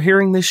reason that you're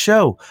hearing this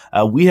show.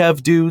 We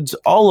have dudes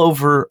all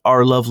over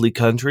our lovely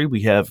country.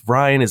 We have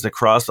Ryan is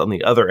across on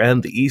the other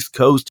end, the East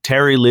Coast.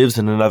 Terry lives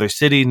in another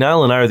city.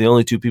 Niall and I are the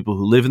only two people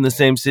who live in the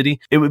same city.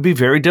 It would be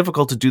very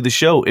difficult to do the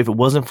show if it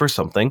wasn't for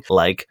something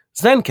like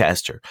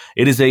Zencastr.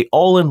 It is a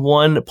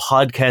all-in-one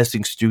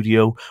podcasting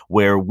studio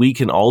where we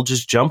can all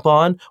just jump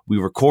on. We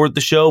record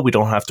the show. We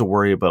don't have to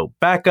worry about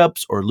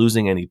backups or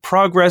losing any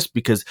progress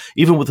because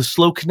even with a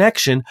slow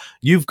connection,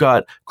 you've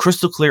got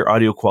crystal clear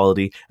audio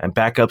quality and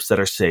backups that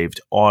are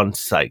saved on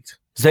site.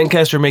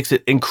 Zencastr makes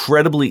it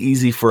incredibly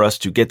easy for us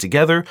to get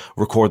together,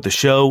 record the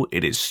show.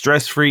 It is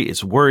stress-free,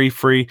 it's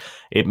worry-free.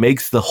 It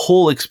makes the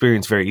whole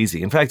experience very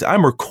easy. In fact,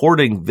 I'm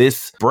recording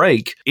this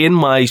break in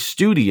my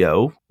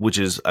studio, which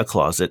is a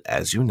closet,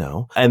 as you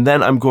know, and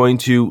then I'm going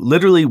to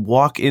literally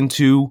walk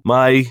into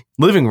my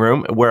living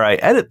room where I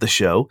edit the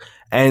show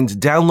and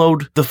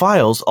download the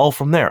files all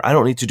from there. I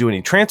don't need to do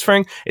any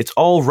transferring. It's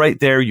all right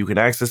there. You can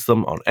access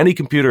them on any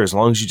computer as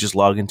long as you just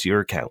log into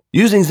your account.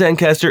 Using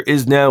Zencastr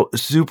is now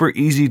super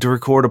easy to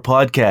record a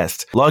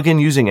podcast. Log in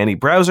using any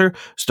browser,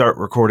 start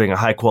recording a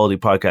high-quality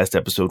podcast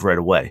episode right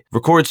away.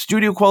 Record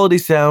studio-quality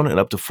sound and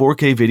up to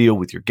 4K video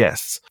with your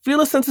guests. Feel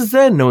a sense of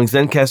zen knowing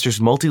Zencastr's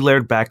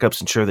multi-layered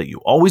backups ensure that you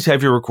always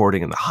have your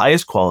recording in the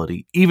highest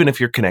quality, even if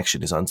your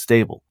connection is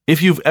unstable.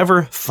 If you've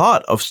ever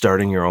thought of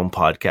starting your own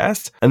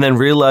podcast and then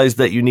realized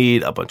that you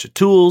need a bunch of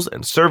tools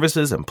and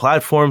services and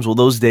platforms, well,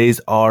 those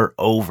days are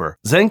over.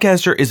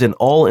 Zencastr is an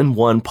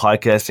all-in-one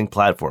podcasting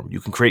platform.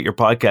 You can create your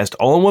podcast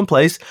all in one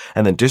place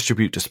and then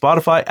distribute to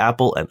Spotify,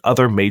 Apple, and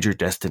other major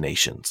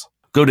destinations.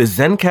 Go to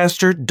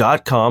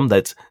Zencastr.com,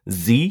 that's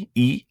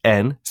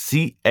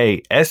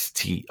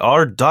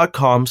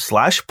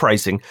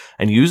Zencastr.com/pricing,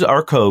 and use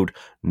our code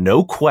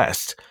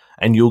NOQUEST,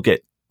 and you'll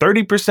get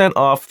 30%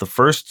 off the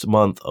first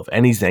month of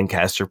any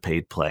Zencastr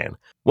paid plan.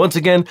 Once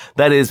again,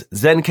 that is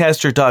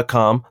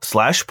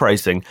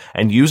Zencastr.com/pricing,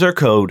 and use our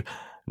code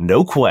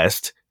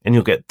NOQUEST, and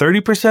you'll get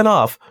 30%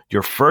 off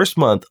your first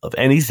month of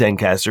any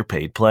Zencastr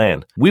paid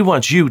plan. We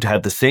want you to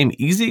have the same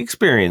easy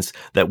experience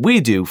that we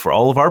do for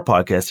all of our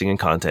podcasting and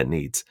content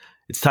needs.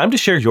 It's time to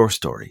share your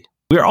story.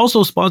 We are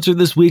also sponsored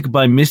this week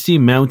by Misty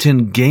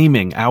Mountain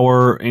Gaming,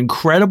 our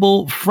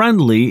incredible,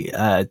 friendly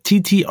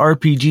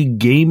TTRPG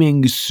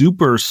gaming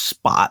super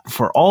spot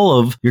for all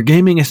of your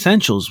gaming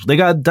essentials. They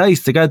got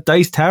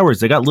dice towers,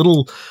 they got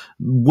little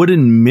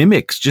wooden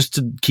mimics just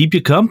to keep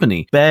you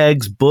company,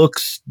 bags,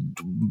 books,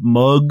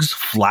 mugs,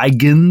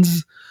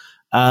 flagons.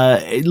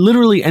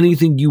 Literally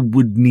anything you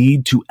would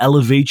need to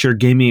elevate your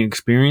gaming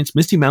experience,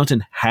 Misty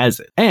Mountain has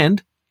it.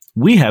 And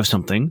we have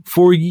something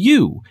for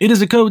you. It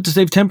is a code to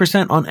save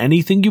 10% on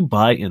anything you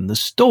buy in the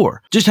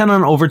store. Just head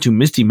on over to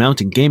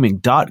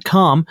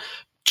mistymountaingaming.com,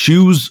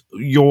 choose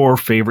your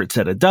favorite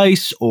set of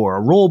dice or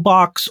a roll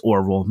box or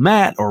a roll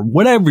mat or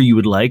whatever you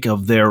would like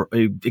of their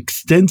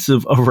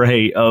extensive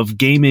array of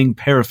gaming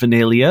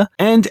paraphernalia.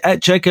 And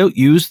at checkout,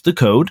 use the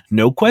code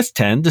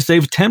NOQUEST10 to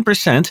save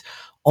 10%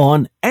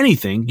 on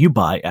anything you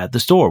buy at the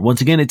store.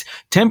 Once again, it's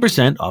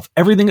 10% off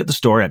everything at the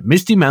store at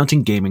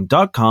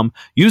mistymountaingaming.com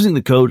using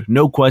the code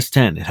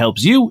NOQUEST10. It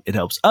helps you, it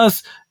helps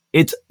us,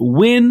 it's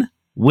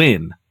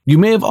win-win. You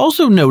may have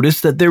also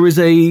noticed that there is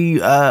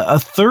a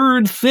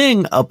third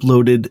thing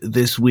uploaded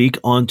this week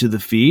onto the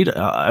feed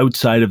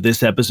outside of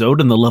this episode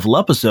and the Level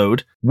Up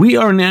episode. We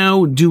are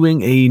now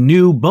doing a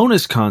new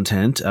bonus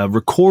content,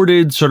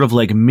 recorded sort of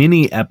like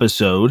mini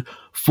episode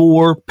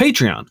for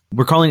Patreon.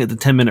 We're calling it the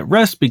 10-minute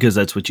rest because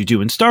that's what you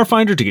do in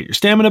Starfinder to get your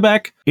stamina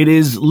back. It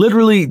is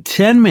literally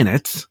 10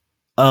 minutes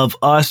of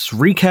us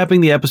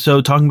recapping the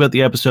episode, talking about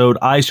the episode.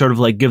 I sort of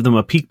like give them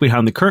a peek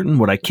behind the curtain,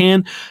 what I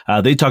can.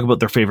 They talk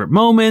about their favorite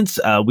moments.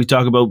 We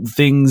talk about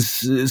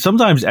things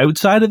sometimes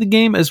outside of the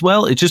game as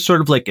well. It's just sort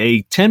of like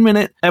a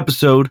 10-minute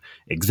episode,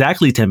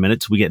 exactly 10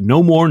 minutes. We get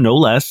no more, no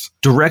less.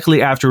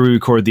 Directly after we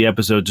record the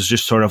episode to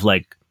just sort of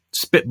like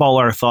spitball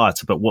our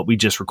thoughts about what we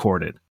just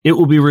recorded. It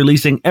will be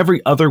releasing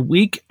every other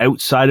week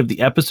outside of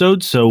the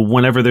episode. So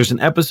whenever there's an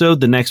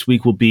episode, the next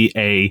week will be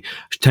a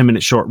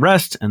 10-minute short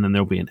rest, and then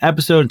there'll be an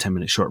episode, a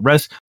 10-minute short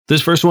rest.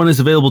 This first one is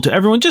available to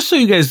everyone just so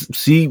you guys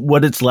see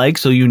what it's like,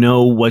 so you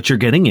know what you're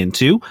getting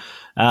into.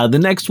 The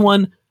next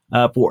one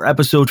for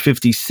episode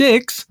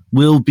 56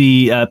 will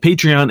be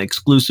Patreon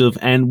exclusive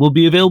and will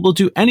be available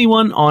to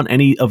anyone on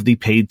any of the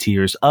paid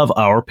tiers of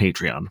our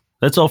Patreon.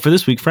 That's all for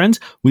this week, friends.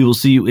 We will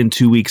see you in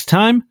 2 weeks'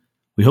 time.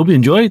 We hope you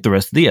enjoy the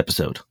rest of the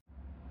episode.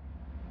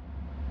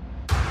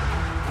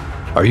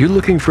 Are you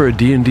looking for a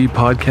D&D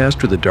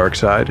podcast with a dark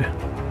side?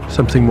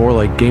 Something more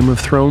like Game of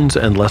Thrones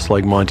and less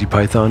like Monty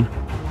Python?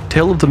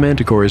 Tale of the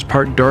Manticore is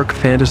part dark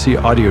fantasy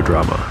audio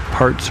drama,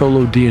 part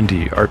solo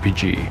D&D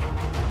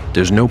RPG.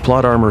 There's no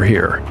plot armor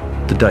here.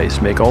 The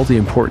dice make all the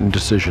important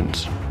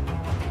decisions.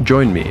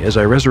 Join me as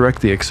I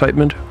resurrect the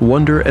excitement,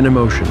 wonder, and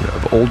emotion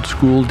of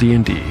old-school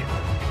D&D.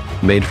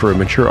 Made for a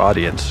mature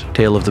audience,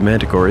 Tale of the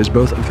Manticore is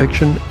both a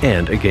fiction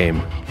and a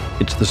game.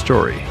 It's the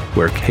story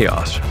where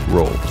chaos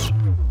rolls.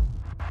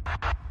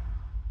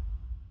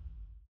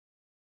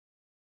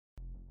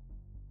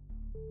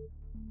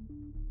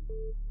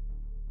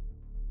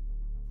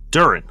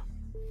 Durin,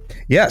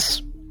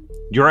 Yes.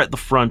 you're at the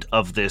front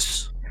of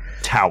this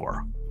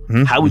tower.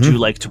 Mhm, How would you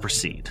like to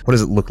proceed? What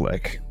does it look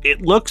like?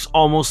 It looks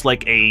almost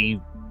like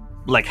a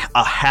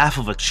half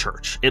of a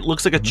church. It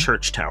looks like a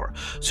church tower.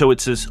 So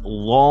it's this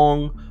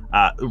long,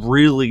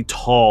 really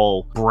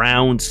tall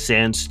brown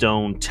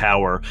sandstone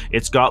tower.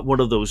 It's got one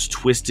of those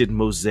twisted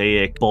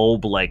mosaic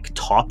bulb-like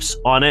tops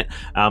on it,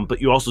 but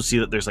you also see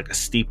that there's like a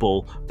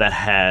steeple that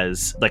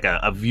has like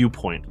a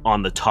viewpoint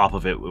on the top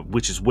of it,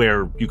 which is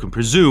where you can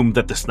presume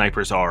that the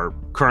snipers are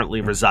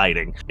currently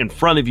residing. In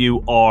front of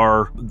you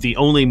are the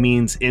only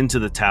means into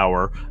the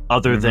tower,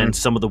 other than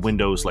some of the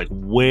windows like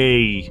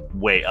way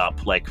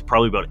up, like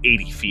probably about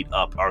 80 feet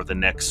up, are the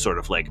next sort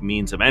of like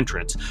means of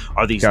entrance,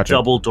 are these Gotcha.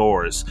 double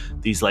doors,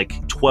 these like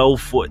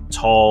 12-foot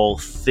tall,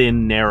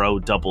 thin, narrow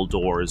double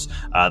doors.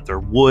 They're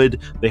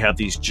wood. They have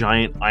these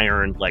giant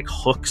iron like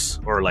hooks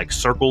or like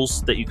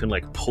circles that you can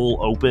like pull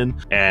open,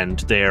 and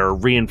they're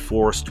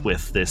reinforced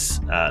with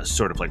this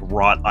sort of like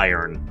wrought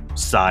iron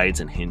sides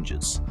and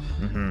hinges.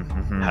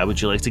 How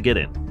would you like to get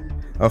in?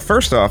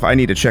 First off, I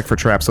need to check for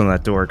traps on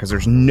that door because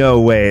there's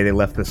no way they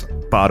left this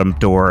bottom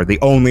door, the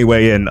only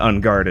way in,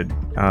 unguarded.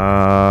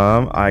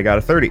 I got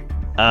a 30.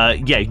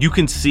 Yeah, you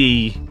can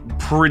see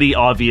pretty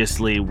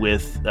obviously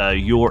with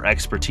your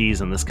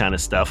expertise in this kind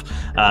of stuff,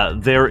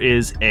 there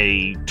is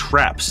a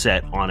trap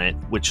set on it,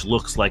 which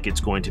looks like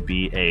it's going to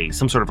be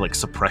some sort of like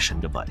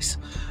suppression device,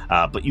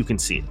 but you can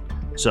see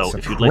it. So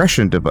if you'd like,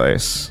 Suppression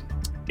device.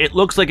 it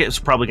looks like it's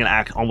probably going to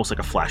act almost like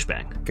a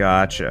flashbang.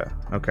 Gotcha.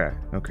 Okay.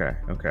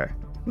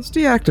 Let's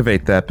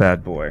deactivate that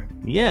bad boy.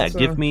 Yeah, Let's,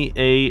 give me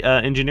a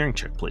engineering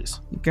check,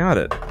 please. You got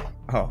it.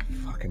 Oh,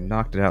 fucking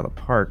knocked it out of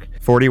the park.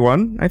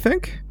 41, I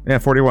think? Yeah,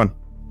 41.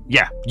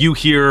 Yeah, you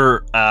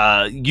hear,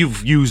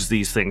 you've used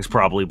these things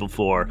probably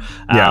before.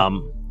 Yeah.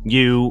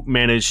 You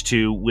manage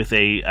to, with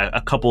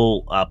a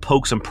couple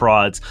pokes and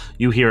prods,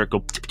 you hear it go,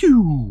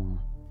 pew.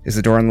 Is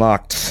the door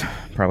unlocked?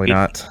 Probably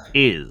not.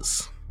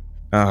 Is.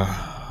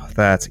 Oh,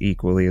 that's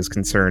equally as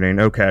concerning.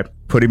 Okay.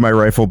 Putting my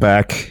rifle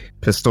back,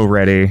 pistol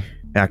ready,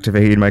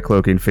 activating my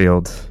cloaking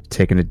field,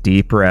 taking a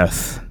deep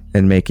breath,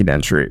 and making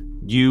entry.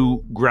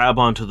 You grab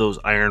onto those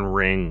iron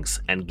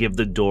rings and give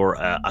the door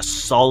a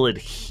solid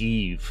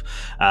heave.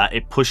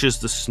 It pushes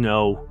the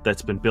snow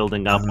that's been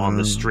building up on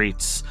the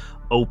streets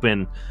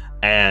open,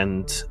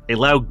 and a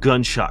loud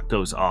gunshot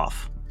goes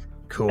off.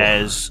 Cool.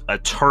 As a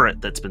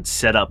turret that's been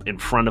set up in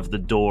front of the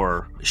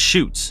door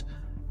shoots,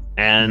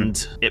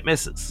 and it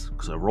misses,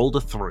 because I rolled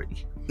a 3.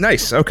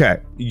 Nice, okay.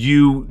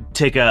 You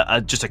take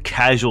just a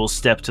casual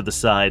step to the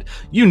side.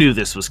 You knew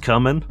this was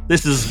coming.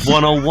 This is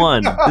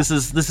 101. This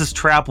is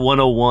trap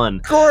 101.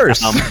 Of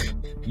course.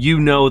 You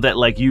know that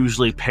like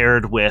usually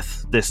paired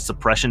with this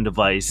suppression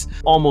device,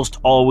 almost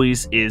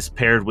always is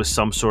paired with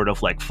some sort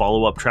of like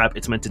follow-up trap.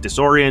 It's meant to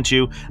disorient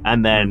you,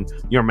 and then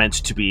you're meant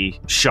to be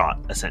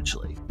shot,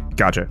 essentially.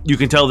 Gotcha. You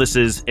can tell this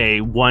is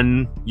a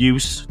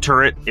one-use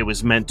turret. It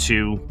was meant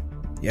to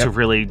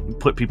really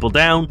put people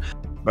down.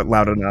 But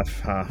loud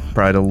enough,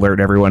 probably to alert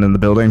everyone in the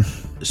building.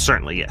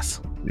 Certainly, yes.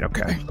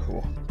 Okay,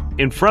 cool.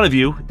 In front of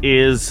you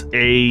is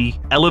a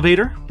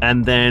elevator,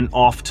 and then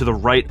off to the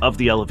right of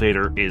the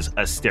elevator is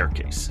a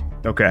staircase.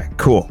 Okay,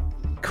 cool.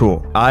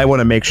 I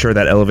want to make sure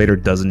that elevator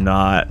does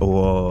not...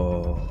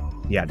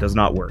 does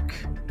not work.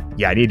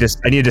 Yeah, I need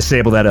to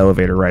disable that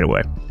elevator right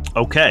away.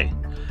 Okay.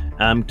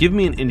 Give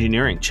me an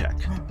engineering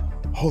check.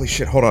 Holy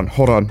shit, hold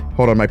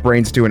on. My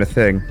brain's doing a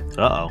thing.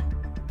 Uh-oh.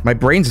 My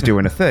brain's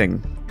doing a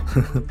thing.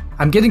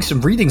 I'm getting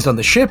some readings on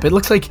the ship. It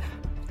looks like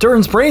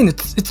Durin's brain,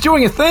 it's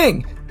doing a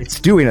thing.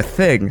 It's doing a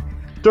thing.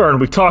 Durin,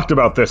 we talked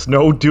about this.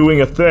 No doing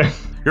a thing.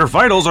 Your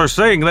vitals are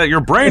saying that your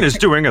brain is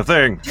doing a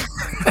thing.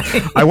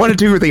 I want to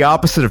do the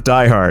opposite of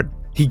Die Hard.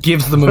 He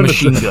gives them a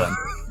machine gun.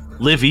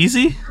 Live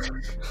easy?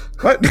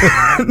 What?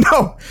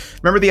 No.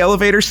 Remember the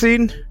elevator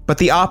scene? But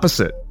the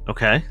opposite.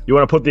 Okay. You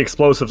want to put the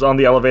explosives on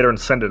the elevator and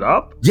send it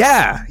up?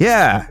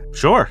 Yeah.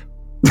 Sure.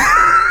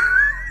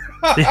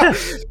 Yeah.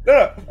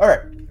 No. All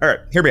right.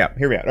 Hear me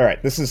out. All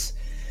right. This is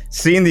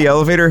seeing the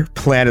elevator.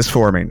 Plan is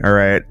forming. All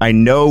right. I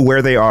know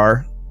where they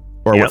are,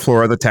 or what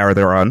floor of the tower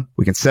they're on.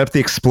 We can set up the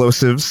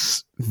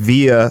explosives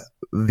via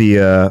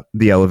the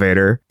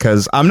elevator,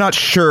 because I'm not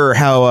sure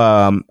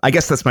how. I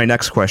guess that's my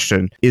next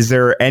question. Is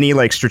there any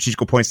like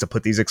strategical points to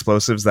put these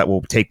explosives that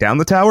will take down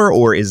the tower,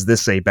 or is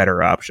this a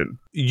better option?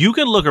 You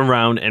can look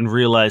around and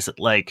realize that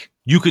like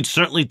you could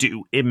certainly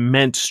do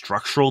immense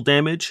structural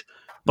damage.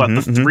 But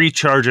the 3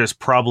 charges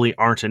probably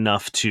aren't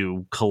enough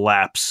to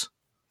collapse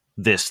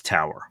this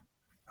tower.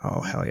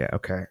 Oh, hell yeah.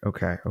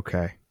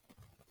 Okay.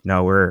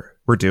 No, we're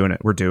We're doing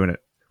it. We're doing it.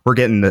 We're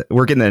getting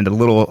into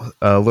little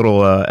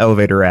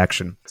elevator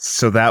action.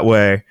 So that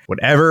way,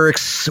 whatever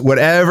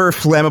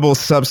flammable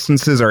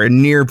substances are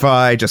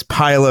nearby, just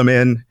pile them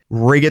in,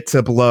 rig it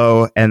to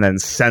blow, and then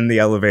send the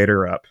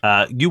elevator up.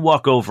 You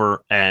walk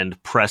over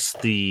and press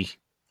the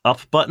up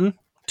button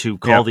to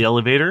call the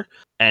elevator,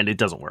 and it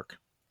doesn't work.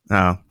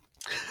 Oh.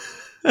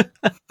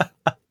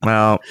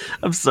 Well,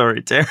 I'm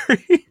sorry,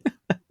 Terry.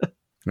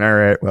 All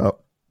right. Well,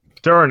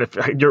 Darn, if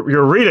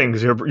your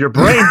readings, your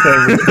brain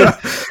thing.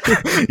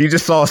 you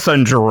just saw a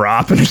sudden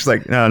drop, and it's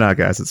like, no,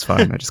 guys, it's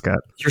fine. I just got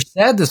Your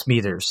sadness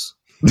meters.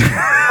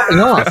 Coming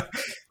off.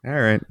 All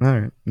right.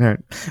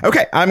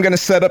 Okay, I'm gonna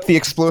set up the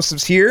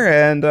explosives here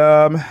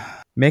and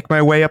make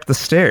my way up the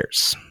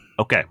stairs.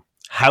 Okay.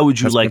 How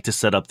would you like to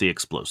set up the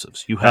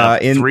explosives? You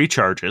have 3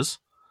 charges.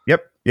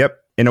 Yep.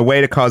 In a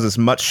way to cause as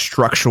much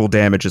structural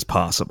damage as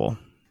possible.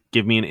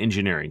 Give me an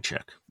engineering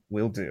check.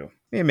 Will do.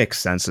 It makes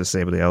sense to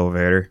disable the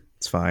elevator.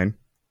 It's fine.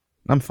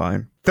 I'm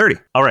fine. 30.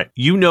 All right.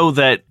 You know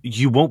that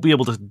you won't be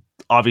able to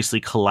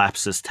obviously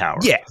collapse this tower.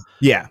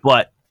 Yeah.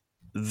 But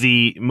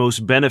the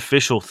most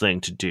beneficial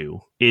thing to do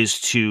is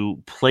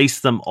to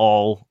place them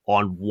all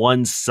on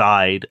one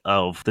side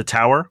of the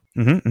tower,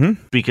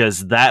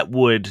 because that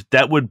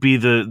would be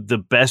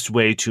the best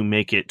way to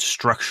make it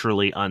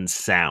structurally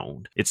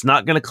unsound. It's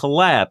not going to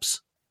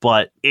collapse,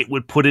 but it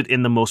would put it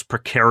in the most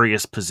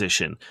precarious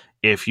position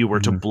if you were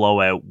to blow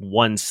out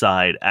one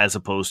side as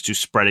opposed to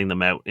spreading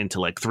them out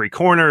into like 3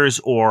 corners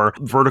or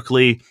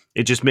vertically.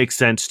 It just makes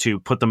sense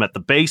to put them at the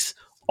base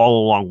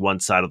all along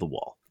one side of the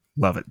wall.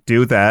 Love it.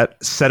 Do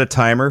that. Set a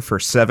timer for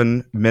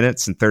 7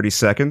 minutes and 30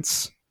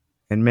 seconds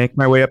and make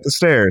my way up the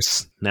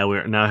stairs. Now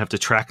I have to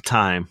track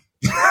time.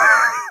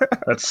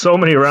 That's so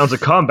many rounds of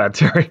combat,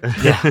 Terry.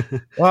 Yeah.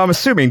 Well, I'm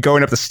assuming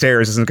going up the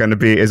stairs is going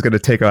to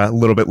take a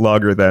little bit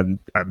longer than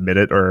a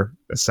minute or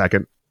a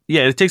second.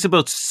 Yeah, it takes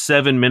about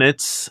 7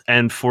 minutes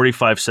and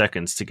 45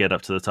 seconds to get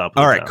up to the top of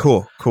the All right,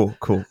 tower.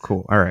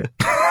 cool. All right.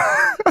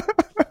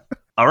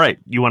 All right,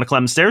 you want to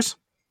climb the stairs?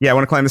 Yeah, I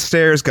want to climb the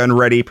stairs, gun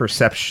ready,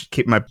 perception,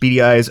 keep my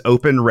beady eyes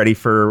open, ready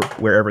for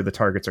wherever the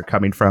targets are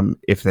coming from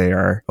if they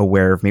are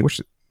aware of me,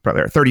 which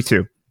probably are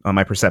 32 on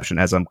my perception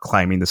as I'm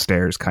climbing the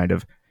stairs, kind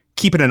of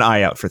keeping an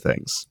eye out for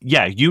things.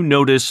 Yeah, you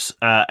notice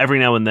every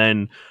now and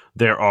then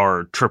there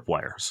are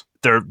tripwires.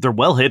 They're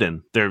well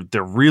hidden.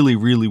 They're really,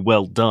 really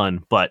well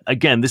done. But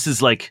again, this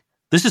is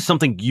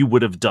something you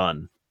would have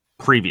done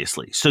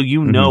previously. So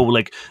you know,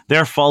 like,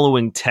 they're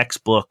following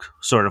textbook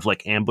sort of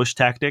like ambush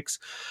tactics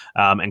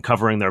and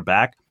covering their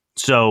back.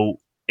 So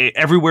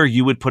everywhere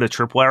you would put a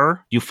tripwire,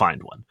 you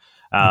find one.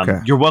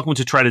 You're welcome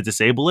to try to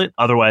disable it.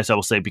 Otherwise, I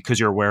will say, because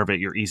you're aware of it,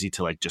 you're easy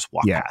to like just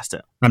walk past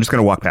it. I'm just going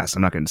to walk past.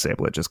 I'm not going to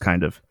disable it. Just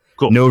kind of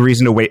cool. No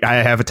reason to wait. I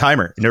have a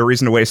timer. No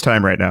reason to waste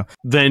time right now.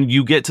 Then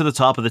you get to the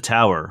top of the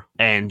tower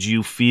and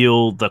you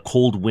feel the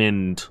cold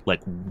wind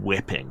like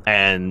whipping,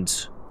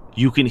 and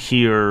you can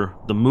hear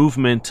the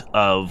movement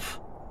of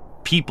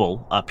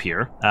people up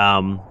here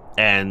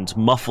and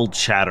muffled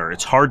chatter.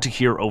 It's hard to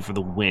hear over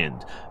the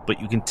wind,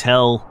 but you can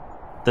tell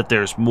that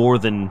there's more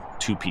than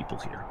 2 people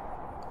here.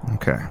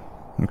 Okay.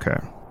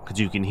 Because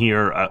you can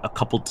hear a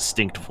couple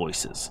distinct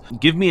voices.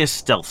 Give me a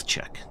stealth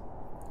check.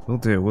 Will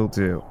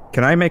do.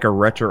 Can I make a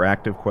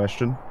retroactive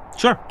question?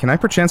 Sure. Can I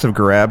perchance have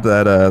grabbed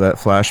that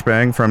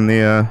flashbang from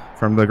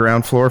the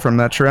ground floor from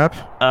that trap?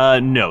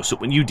 No. So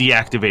when you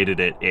deactivated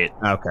it,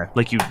 okay.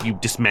 Like you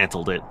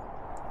dismantled it.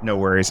 No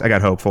worries. I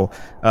got hopeful.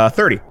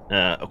 30.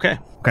 Okay.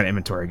 What kind of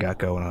inventory got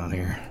going on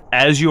here?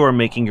 As you are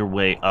making your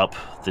way up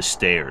the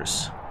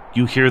stairs,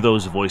 you hear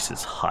those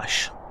voices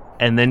hush.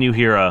 And then you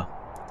hear a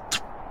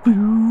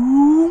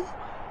boom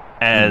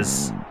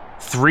as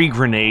 3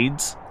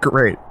 grenades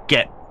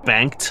get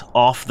banked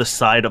off the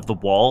side of the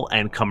wall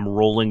and come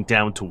rolling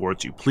down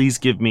towards you. Please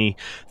give me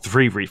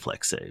 3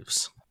 reflex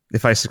saves.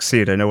 If I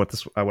succeed, I know what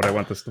I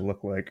want this to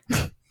look like.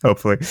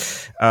 Hopefully.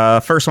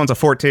 First one's a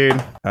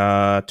 14,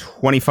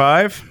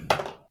 25,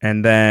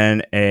 and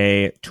then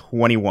a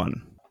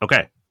 21.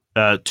 Okay.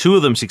 2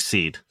 of them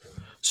succeed.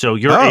 So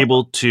you're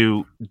able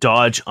to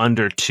dodge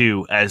under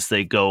 2 as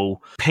they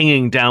go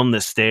pinging down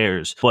the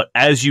stairs. But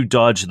as you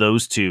dodge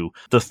those 2,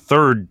 the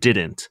 3rd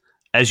didn't.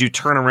 As you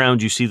turn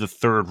around, you see the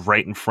 3rd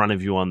right in front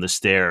of you on the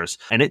stairs,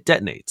 and it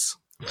detonates.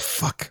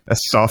 Fuck. A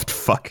soft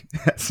fuck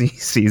as he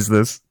sees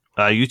this.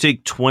 You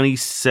take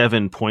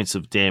 27 points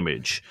of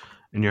damage,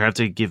 and you have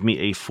to give me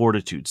a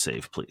fortitude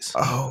save, please.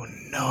 Oh,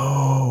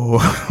 no.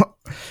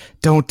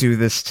 Don't do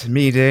this to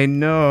me, Day.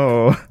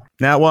 No.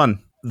 Nat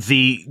 1.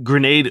 The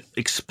grenade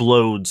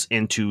explodes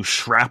into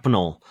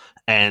shrapnel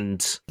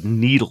and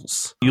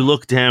needles. You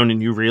look down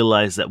and you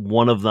realize that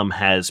one of them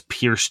has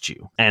pierced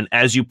you. And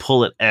as you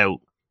pull it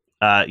out,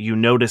 you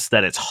notice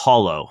that it's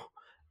hollow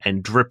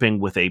and dripping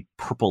with a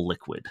purple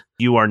liquid.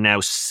 You are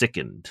now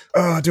sickened.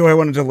 Oh, do I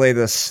want to delay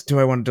this?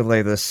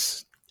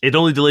 It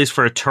only delays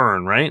for a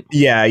turn, right?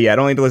 Yeah, it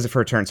only delays it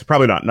for a turn, so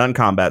probably not.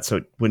 Non-combat, so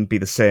it wouldn't be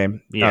the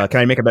same. Yeah. Can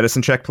I make a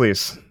medicine check,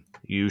 please?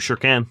 You sure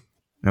can.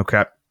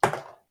 Okay.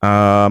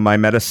 My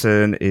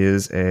medicine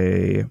is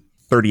a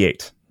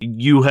 38.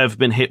 you have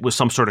been hit with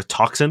some sort of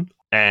toxin,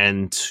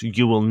 and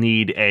you will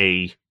need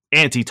a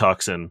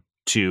antitoxin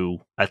to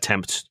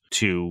attempt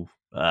to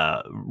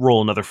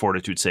roll another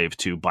fortitude save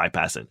to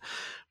bypass it.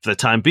 For the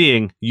time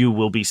being, you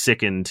will be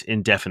sickened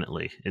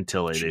indefinitely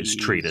until it is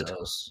treated.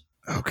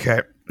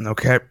 Okay.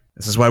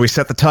 This is why we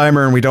set the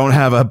timer and we don't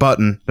have a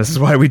button. This is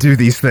why we do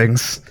these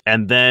things.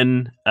 And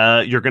then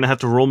you're going to have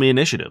to roll me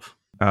initiative.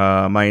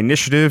 My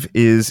initiative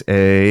is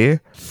a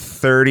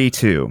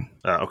 32.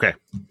 Okay,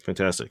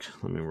 fantastic.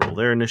 Let me roll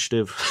their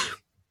initiative.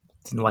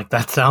 Didn't like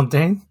that sound,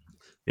 Dane?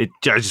 I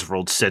just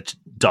rolled such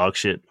dog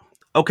shit.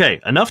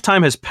 Okay, enough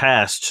time has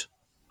passed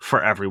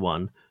for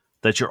everyone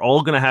that you're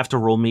all going to have to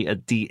roll me a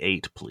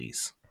d8,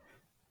 please.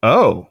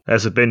 Oh.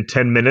 Has it been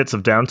 10 minutes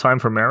of downtime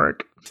for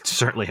Merrick? It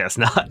certainly has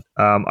not.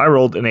 I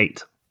rolled an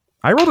 8.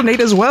 I rolled an 8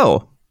 as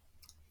well.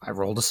 I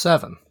rolled a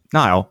 7.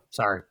 Niall.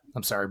 Sorry.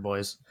 I'm sorry,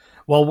 boys.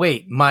 Well,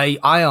 wait. My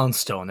Ion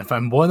Stone, if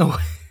I'm one away...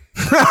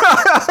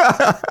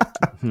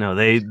 No,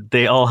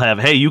 they all have,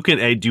 hey, you can,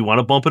 hey, do you want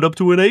to bump it up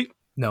to an 8?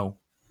 No.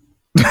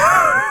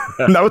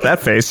 Not with that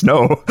face,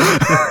 no.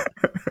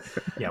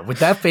 Yeah, with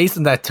that face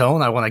and that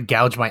tone, I want to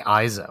gouge my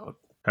eyes out.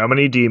 How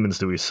many demons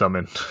do we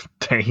summon,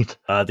 Dane?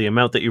 The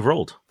amount that you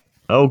rolled.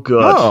 Oh,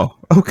 good. Oh,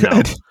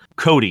 good. Now,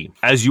 Cody,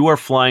 as you are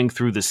flying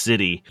through the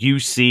city, you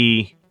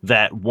see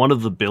that one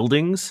of the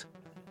buildings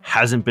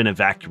hasn't been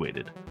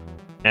evacuated.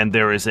 And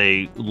there is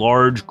a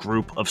large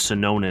group of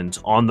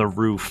Sononans on the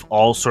roof,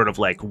 all sort of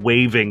like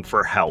waving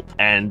for help.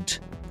 And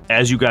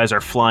as you guys are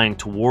flying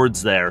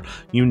towards there,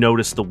 you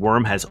notice the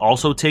worm has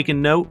also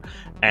taken note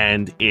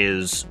and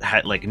is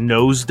like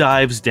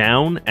nosedives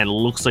down and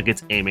looks like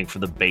it's aiming for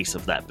the base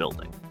of that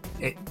building.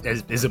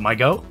 Is it my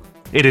go?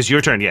 It is your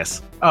turn,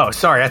 yes. Oh,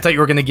 sorry. I thought you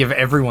were going to give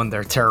everyone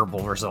their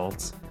terrible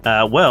results.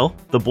 Well,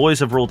 the boys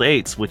have rolled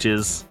 8s, which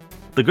is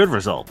the good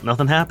result.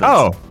 Nothing happens.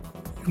 Oh.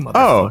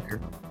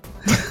 Motherfucker.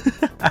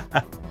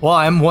 Well,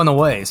 I'm one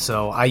away,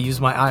 so I use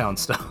my Ion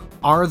Stone.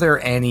 Are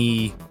there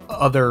any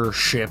other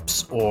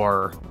ships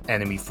or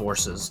enemy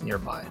forces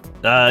nearby?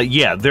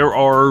 Yeah, there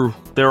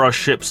are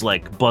ships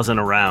like buzzing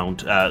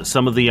around.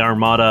 Some of the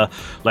armada,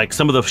 like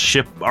some of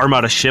the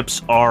armada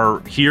ships,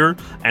 are here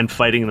and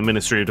fighting the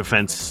Ministry of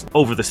Defense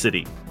over the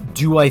city.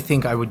 Do I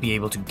think I would be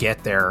able to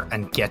get there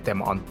and get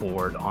them on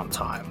board on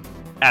time?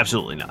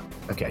 Absolutely not.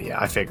 Okay, yeah,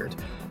 I figured.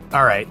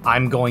 All right,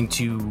 I'm going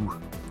to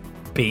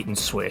bait and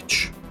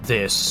switch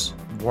this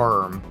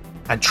worm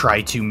and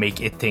try to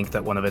make it think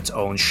that one of its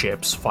own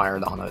ships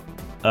fired on it.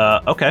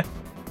 Okay.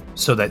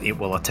 So that it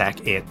will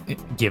attack it,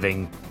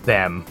 giving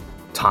them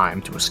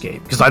time to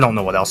escape. Because I don't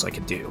know what else I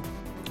could do.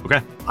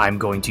 Okay. I'm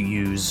going to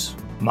use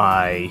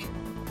my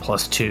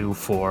 +2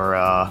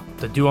 for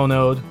the duo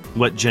node.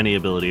 What Jenny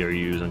ability are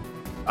you using?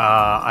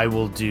 I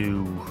will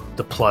do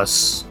the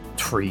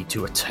 +3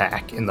 to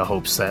attack in the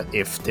hopes that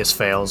if this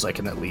fails, I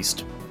can at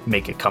least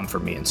make it come for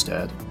me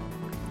instead.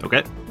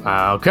 Okay.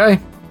 Okay.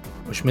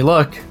 Wish me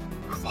luck.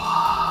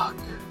 Fuck.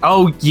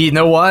 Oh, you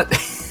know what?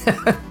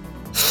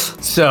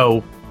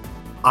 So,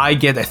 I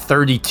get a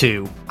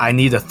 32. I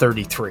need a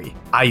 33.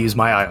 I use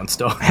my Ion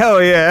Stone.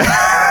 Hell yeah.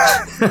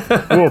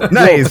 Whoop,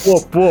 Nice.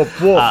 Whoop, whoop,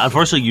 whoop.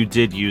 Unfortunately, you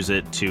did use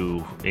it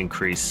to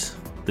increase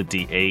the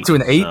D8. To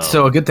an 8,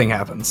 so a good thing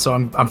happens. So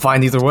I'm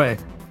fine either way.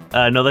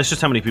 No, that's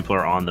just how many people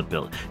are on the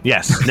build.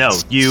 Yes, no,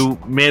 you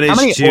managed How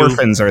many to...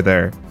 orphans are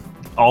there?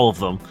 All of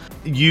them.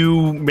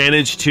 You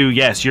manage to,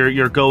 yes,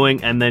 you're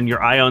going, and then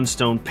your Ion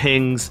Stone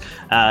pings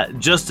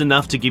just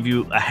enough to give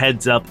you a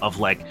heads up of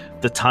like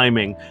the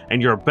timing,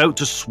 and you're about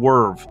to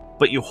swerve,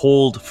 but you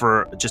hold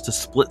for just a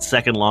split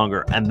second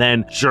longer, and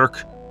then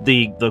jerk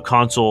the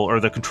console or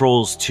the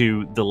controls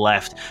to the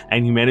left,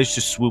 and you manage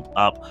to swoop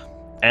up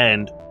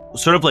and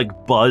sort of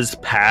like buzz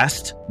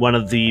past one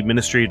of the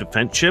Ministry of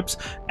Defense ships,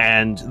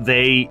 and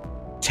they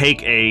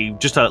take a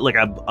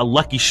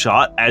lucky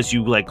shot as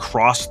you like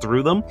cross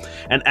through them,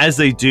 and as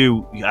they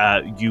do,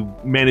 you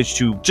manage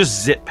to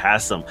just zip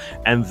past them,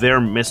 and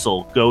their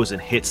missile goes and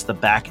hits the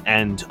back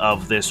end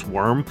of this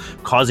worm,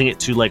 causing it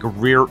to like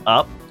rear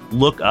up,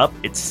 look up.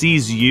 It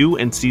sees you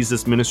and sees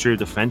this Ministry of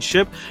Defense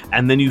ship,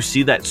 and then you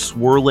see that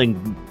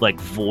swirling like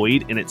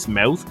void in its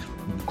mouth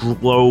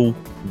glow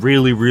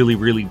really, really,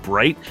 really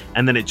bright,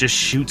 and then it just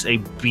shoots a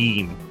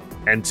beam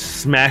and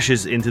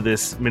smashes into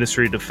this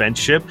Ministry of Defense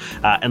ship,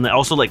 and then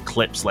also like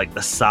clips like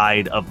the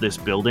side of this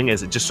building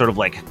as it just sort of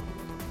like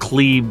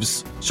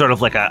cleaves sort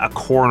of like a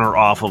corner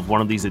off of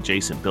one of these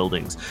adjacent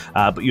buildings.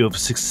 But you have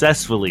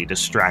successfully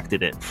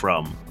distracted it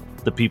from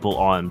the people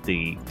on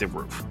the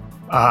roof.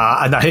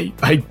 And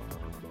I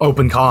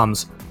open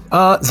comms.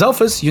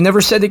 Zelphus, you never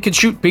said it could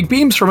shoot big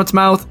beams from its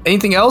mouth.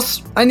 Anything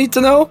else I need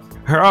to know?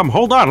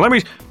 Hold on. Let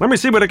me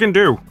see what I can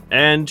do.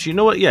 And you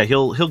know what? Yeah,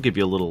 he'll give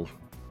you a little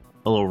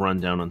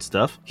rundown on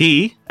stuff.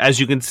 He, as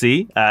you can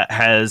see,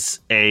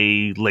 has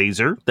a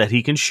laser that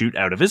he can shoot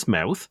out of his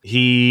mouth.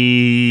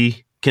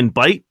 He can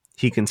bite.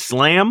 He can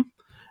slam.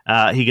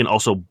 He can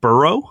also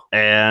burrow.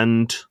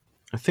 And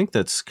I think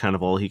that's kind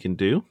of all he can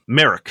do.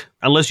 Merrick,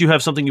 unless you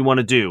have something you want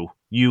to do,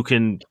 you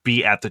can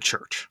be at the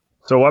church.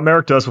 So what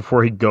Merrick does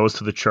before he goes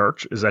to the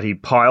church is that he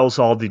piles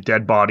all the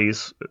dead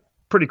bodies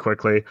pretty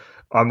quickly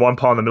on one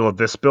pile in the middle of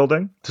this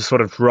building to sort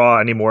of draw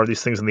any more of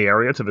these things in the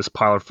area to this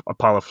pile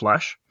of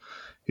flesh.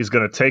 He's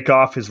going to take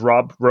off his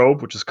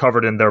robe, which is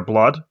covered in their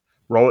blood,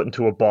 roll it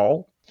into a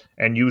ball,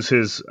 and use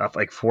his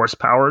force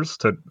powers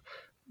to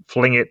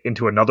fling it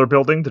into another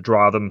building to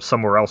draw them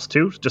somewhere else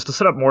too, just to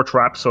set up more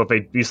traps. So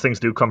if these things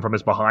do come from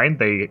his behind,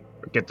 they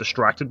get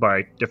distracted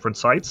by different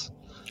sites.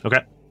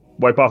 Okay.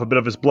 Wipe off a bit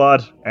of his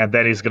blood, and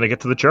then he's going to get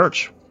to the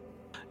church.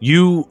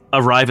 You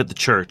arrive at the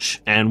church,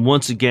 and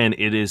once again,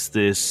 it is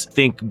this,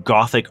 think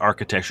Gothic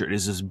architecture. It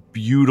is this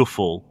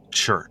beautiful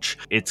church.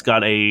 It's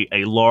got a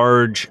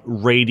large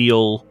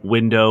radial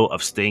window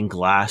of stained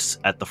glass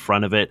at the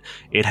front of it.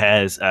 It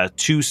has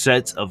 2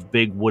 sets of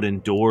big wooden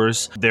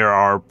doors. There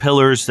are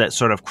pillars that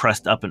sort of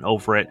crest up and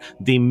over it.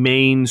 The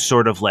main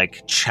sort of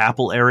like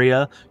chapel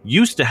area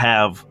used to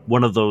have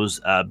one of those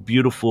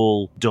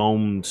beautiful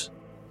domed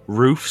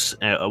roofs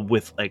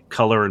with like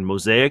color and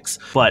mosaics,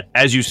 but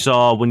as you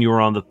saw when you were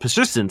on the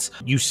Persistence,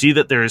 you see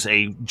that there's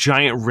a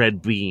giant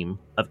red beam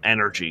of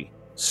energy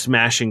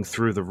smashing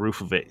through the roof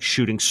of it,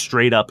 shooting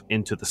straight up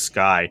into the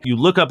sky. You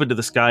look up into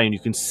the sky and you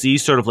can see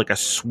sort of like a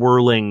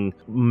swirling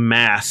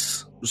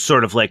mass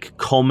sort of like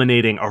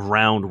culminating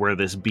around where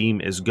this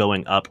beam is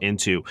going up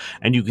into,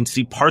 and you can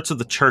see parts of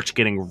the church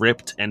getting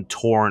ripped and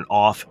torn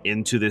off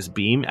into this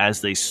beam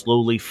as they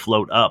slowly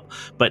float up.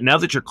 But now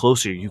that you're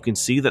closer, you can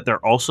see that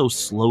they're also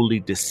slowly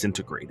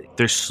disintegrating.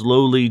 They're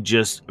slowly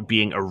just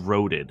being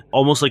eroded,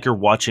 almost like you're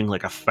watching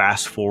like a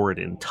fast forward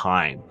in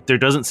time. There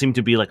doesn't seem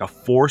to be like a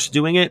force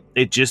doing it.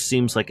 It just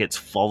seems like it's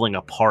falling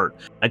apart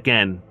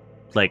again,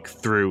 like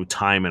through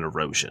time and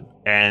erosion.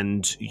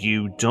 And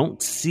you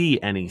don't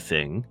see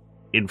anything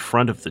in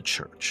front of the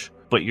church,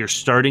 but you're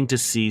starting to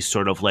see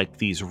sort of like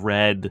these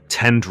red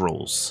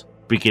tendrils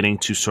beginning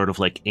to sort of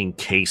like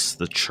encase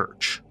the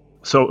church.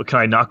 So can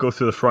I not go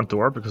through the front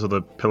door because of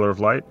the pillar of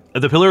light?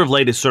 The pillar of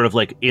light is sort of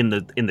like in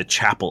the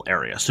chapel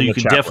area, so you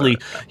can definitely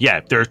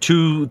there are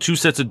two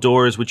sets of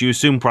doors which you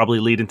assume probably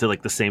lead into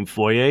like the same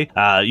foyer.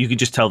 You can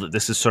just tell that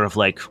this is sort of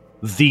like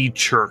the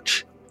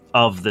church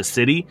of the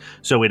city,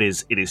 so it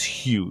is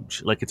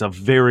huge. Like it's a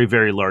very,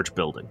 very large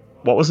building.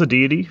 What was the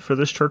deity for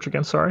this church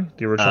again? Sorry,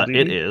 the original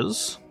deity? It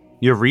is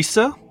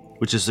Eurisa,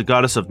 which is the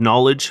goddess of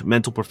knowledge,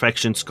 mental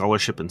perfection,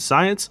 scholarship, and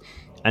science,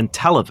 and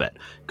Talavet,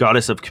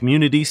 goddess of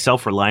community,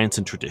 self-reliance,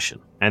 and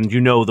tradition. And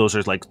you know those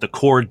are like the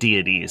core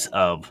deities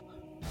of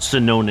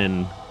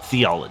Sonoran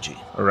theology.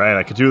 All right,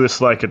 I could do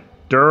this like a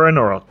Durin,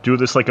 or I'll do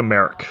this like a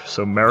Merrick.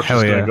 So Merrick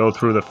is going to go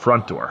through the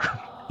front door.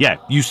 Yeah,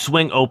 you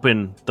swing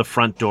open the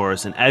front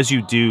doors, and as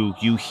you do,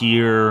 you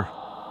hear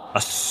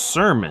a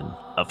sermon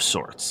of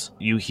sorts.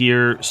 You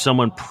hear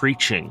someone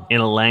preaching in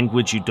a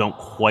language you don't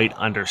quite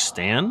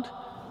understand.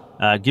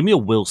 Give me a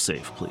will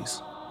save,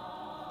 please.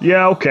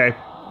 Yeah, okay.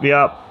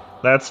 Yeah,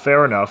 that's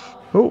fair enough.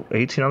 Oh,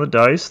 18 on the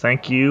dice.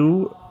 Thank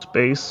you,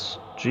 Space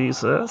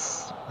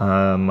Jesus.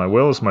 My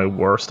will is my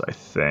worst, I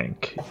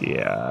think.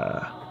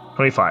 Yeah.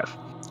 25.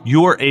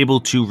 You are able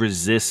to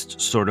resist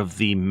sort of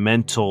the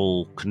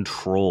mental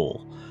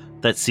control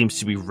that seems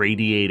to be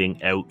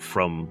radiating out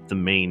from the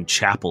main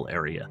chapel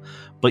area.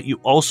 But you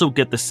also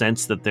get the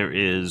sense that there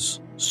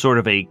is sort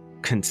of a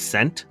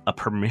consent, a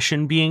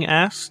permission being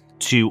asked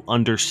to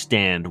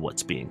understand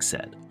what's being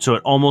said. So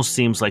it almost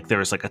seems like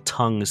there's like a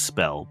tongue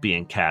spell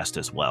being cast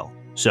as well.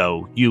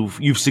 So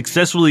you've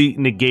successfully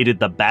negated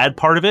the bad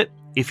part of it.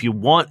 If you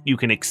want, you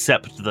can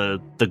accept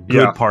the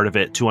good part of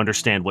it to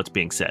understand what's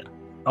being said.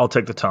 I'll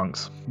take the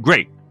tongues.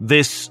 Great.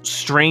 This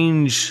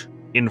strange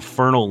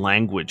infernal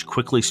language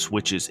quickly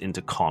switches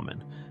into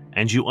common,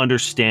 and you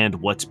understand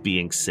what's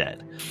being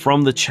said.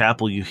 From the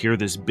chapel, you hear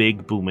this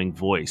big booming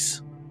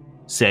voice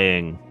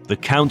saying, "The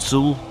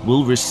council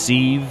will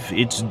receive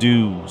its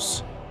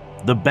dues.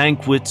 The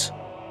banquet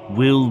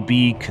will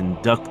be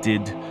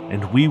conducted,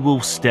 and we will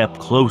step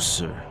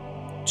closer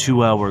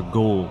to our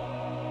goal,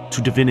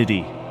 to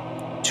divinity,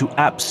 to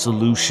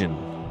absolution,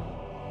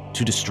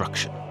 to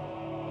destruction."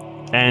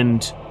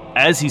 And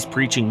as he's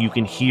preaching, you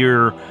can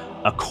hear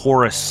a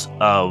chorus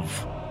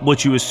of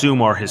what you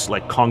assume are his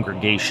like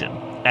congregation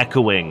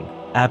echoing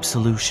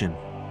absolution,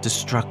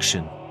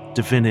 destruction,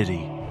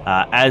 divinity.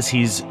 As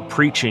he's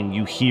preaching,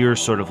 you hear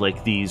sort of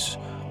like these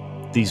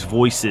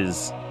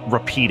voices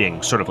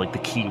repeating sort of like the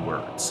key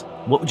words.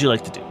 What would you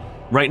like to do?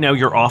 Right now,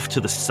 you're off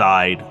to the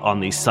side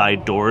on these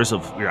side doors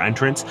of your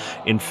entrance.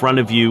 In front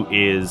of you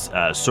is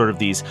sort of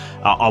these.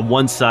 On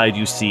one side,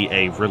 you see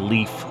a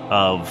relief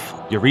of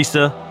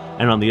Eurisa,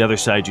 and on the other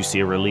side, you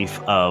see a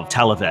relief of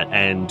Talavet,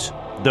 and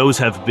those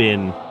have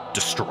been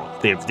destroyed.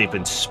 They've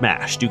been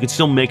smashed. You can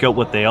still make out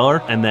what they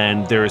are, and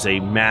then there is a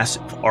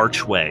massive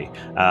archway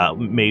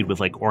made with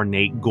like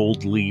ornate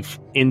gold leaf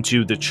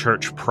into the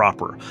church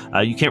proper.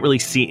 You can't really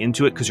see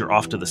into it because you're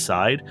off to the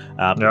side,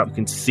 but you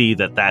can see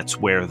that that's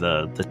where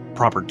the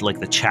proper like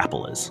the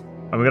chapel is.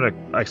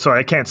 Sorry,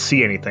 I can't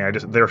see anything.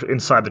 They're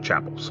inside the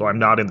chapel, so I'm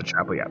not in the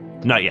chapel yet.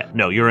 Not yet.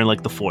 No, you're in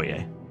like the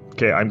foyer.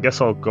 Okay, I guess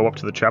I'll go up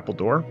to the chapel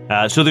door.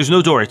 So there's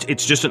no door.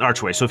 It's just an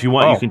archway. So if you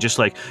want, you can just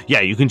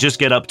you can just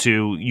get up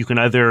to, you can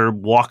either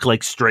walk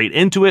like straight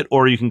into it,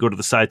 or you can go to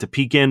the side to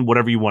peek in,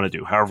 whatever you want to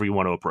do, however you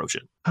want to approach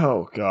it.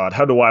 Oh, God.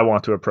 How do I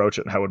want to approach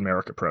it, and how would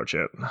Merrick approach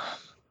it?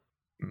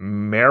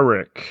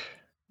 Merrick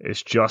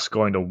is just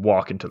going to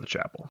walk into the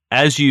chapel.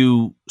 As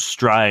you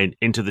stride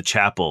into the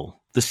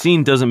chapel, the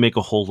scene doesn't make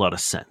a whole lot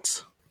of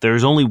sense.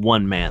 There's only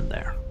one man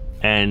there,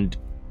 and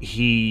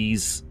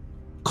he's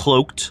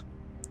cloaked,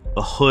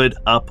 a hood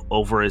up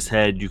over his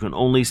head. You can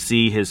only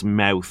see his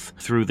mouth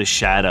through the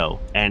shadow,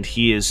 and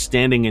he is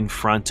standing in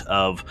front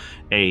of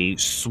a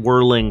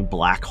swirling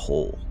black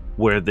hole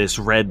where this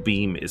red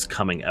beam is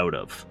coming out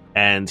of.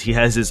 And he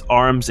has his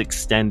arms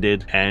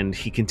extended, and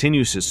he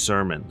continues his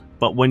sermon.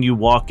 But when you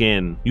walk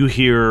in, you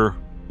hear,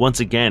 once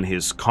again,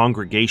 his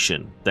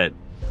congregation that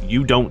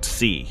you don't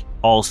see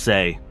all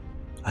say,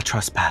 "A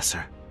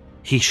trespasser.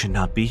 He should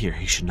not be here.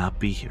 He should not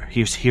be here.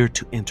 He's here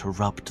to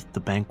interrupt the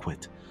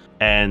banquet."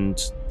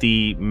 And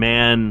the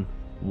man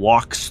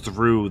walks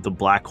through the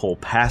black hole,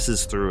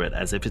 passes through it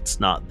as if it's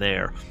not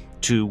there,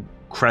 to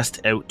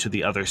crest out to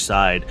the other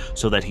side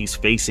so that he's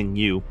facing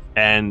you.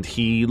 And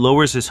he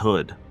lowers his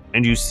hood,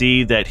 and you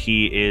see that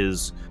he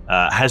is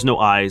has no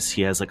eyes.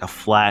 He has like a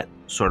flat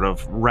sort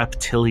of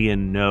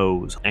reptilian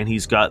nose, and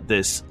he's got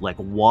this like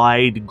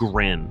wide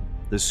grin,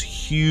 this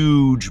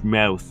huge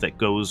mouth that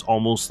goes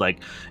almost like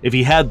if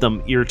he had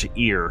them ear to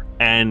ear,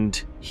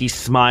 and he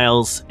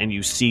smiles, and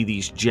you see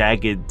these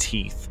jagged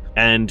teeth,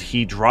 and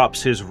he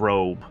drops his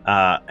robe,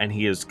 and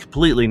he is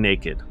completely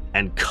naked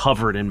and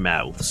covered in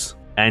mouths,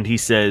 and he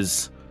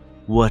says,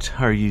 "What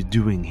are you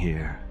doing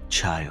here,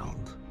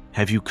 child?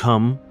 Have you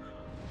come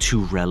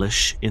to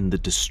relish in the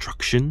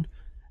destruction?"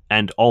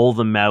 And all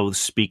the mouths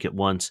speak at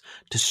once,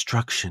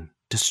 "Destruction,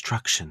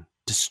 destruction,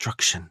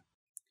 destruction."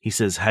 He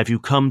says, "Have you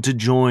come to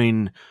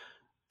join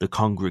the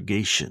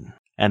congregation?"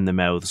 And the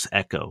mouths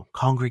echo,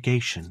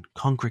 "Congregation,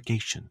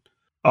 congregation."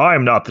 I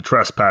am not the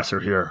trespasser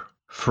here,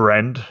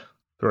 friend.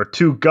 There are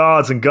two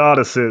gods and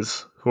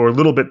goddesses who are a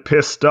little bit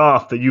pissed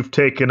off that you've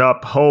taken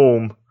up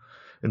home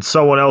in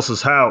someone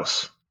else's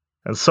house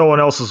and someone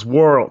else's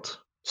world.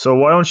 So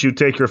why don't you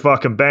take your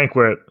fucking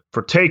banquet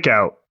for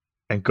takeout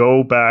and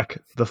go back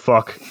the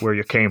fuck where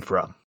you came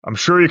from? I'm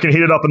sure you can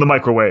heat it up in the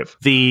microwave.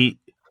 The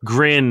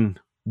grin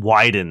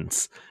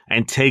widens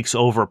and takes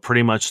over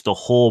pretty much the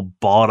whole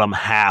bottom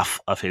half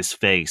of his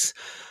face.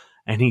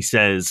 And he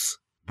says,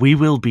 "We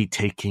will be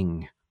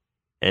taking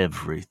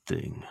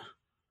everything."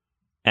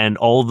 And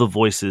all the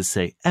voices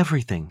say,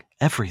 "Everything,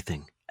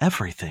 everything,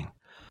 everything."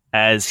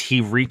 As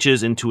he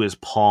reaches into his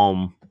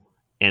palm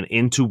and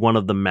into one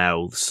of the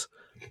mouths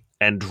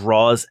and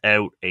draws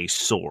out a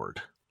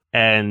sword.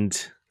 And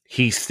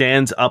he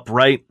stands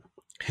upright.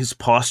 His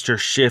posture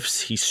shifts.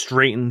 He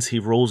straightens. He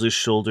rolls his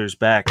shoulders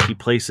back. He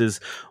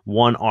places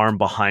one arm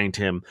behind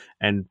him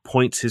and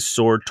points his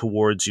sword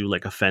towards you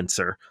like a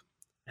fencer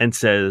and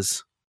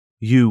says,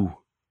 "You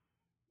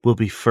will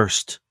be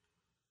first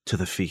to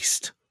the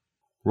feast."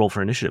 Roll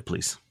for initiative,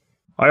 please.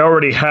 I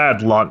already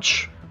had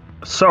lunch.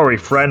 Sorry,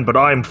 friend, but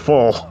I'm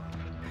full.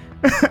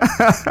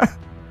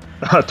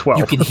 12.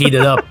 You can heat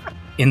it up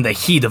in the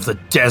heat of the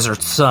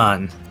desert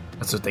sun.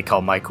 That's what they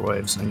call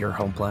microwaves on your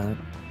home planet.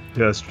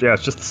 Yeah, it's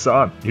just the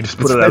sun. You just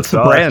put it It's outside.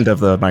 the brand of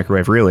the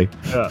microwave, really.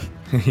 Yeah.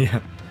 Yeah.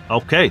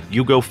 Okay,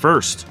 you go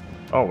first.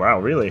 Oh,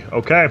 wow, really?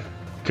 Okay.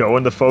 Go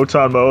into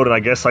photon mode, and I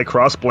guess I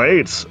cross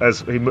blades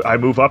as I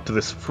move up to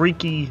this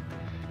freaky...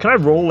 Can I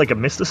roll like a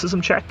mysticism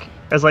check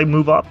as I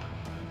move up?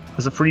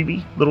 As a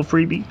freebie? Little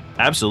freebie?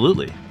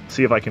 Absolutely.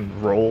 See if I can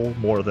roll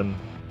more than...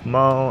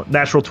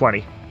 natural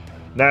 20.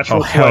 Natural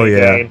 20, hell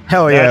yeah. Dane.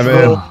 Hell yeah,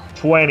 Natural man.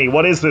 20.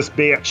 What is this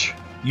bitch?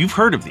 You've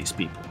heard of these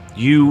people.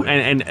 You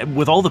and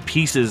with all the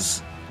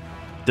pieces,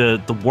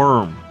 the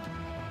worm,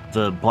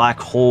 the black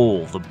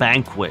hole, the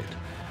banquet.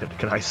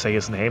 Can I say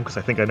his name? Because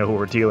I think I know who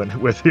we're dealing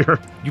with here.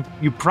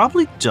 You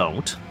probably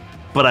don't,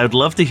 but I'd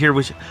love to hear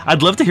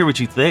what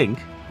you think.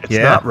 It's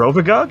Yeah. not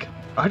Rovagug?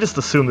 I just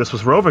assumed this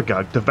was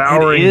Rovagug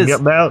devouring It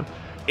is. Mount.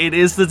 It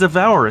is the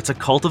Devourer. It's a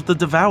cult of the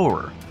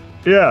Devourer.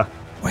 Yeah.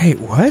 Wait,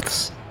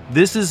 what?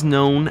 This is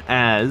known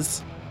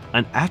as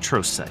an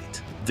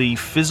atrocyte, the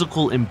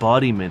physical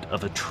embodiment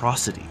of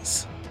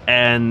atrocities.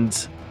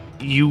 And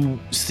you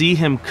see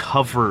him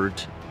covered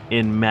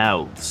in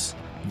mouths,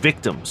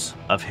 victims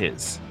of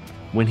his.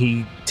 When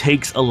he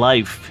takes a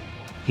life,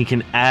 he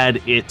can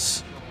add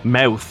its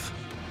mouth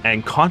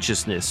and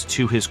consciousness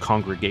to his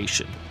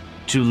congregation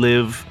to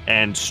live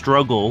and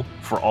struggle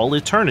for all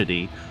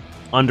eternity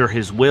under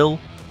his will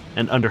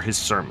and under his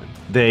sermon.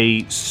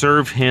 They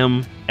serve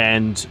him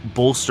and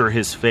bolster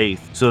his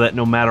faith so that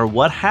no matter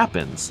what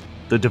happens,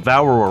 the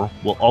Devourer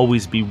will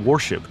always be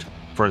worshipped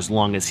for as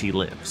long as he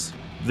lives.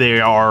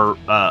 They are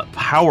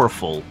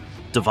powerful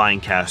divine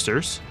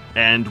casters,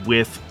 and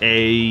with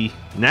a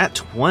nat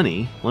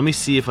 20, let me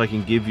see if I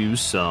can give you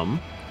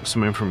some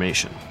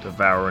information.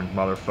 Devouring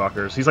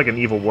motherfuckers. He's like an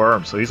evil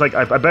worm, so he's like,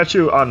 I bet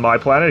you on my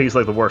planet, he's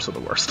like the worst of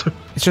the worst.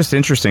 It's just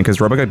interesting because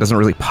Robogug doesn't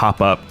really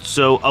pop up.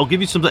 So I'll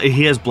give you some.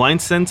 He has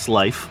blind sense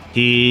life.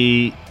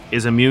 He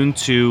is immune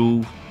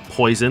to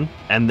poison,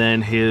 and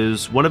then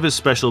one of his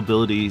special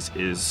abilities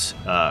is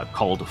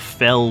called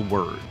Fell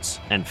Words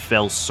and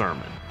Fell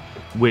Sermon,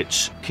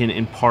 which can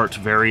impart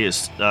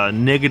various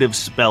negative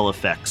spell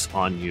effects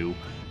on you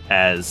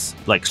as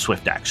like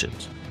swift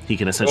actions. He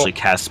can essentially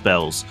cast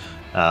spells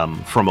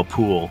from a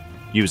pool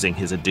using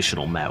his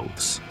additional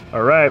mouths.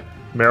 All right,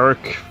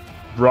 Merrick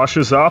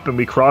rushes up and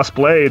we cross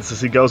blades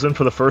as he goes in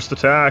for the first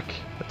attack.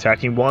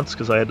 Attacking once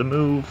because I had to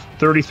move.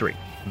 33.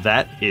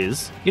 That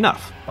is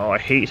enough. Oh, I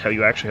hate how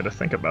you actually had to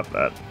think about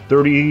that.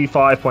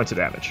 35 points of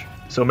damage.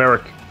 So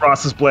Merrick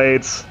crosses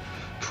blades,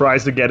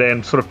 tries to get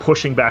in, sort of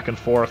pushing back and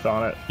forth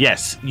on it.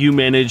 Yes, you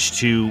manage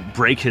to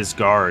break his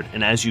guard,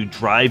 and as you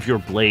drive your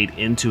blade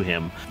into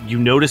him, you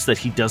notice that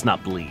he does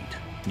not bleed.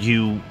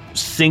 You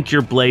sink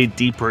your blade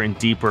deeper and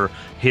deeper,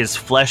 his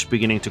flesh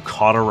beginning to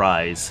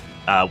cauterize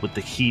with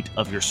the heat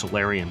of your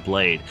Solarian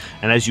blade.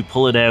 And as you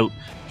pull it out,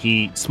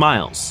 he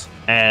smiles,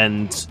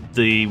 and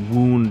the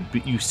wound,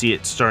 you see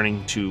it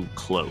starting to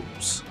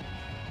close.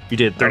 You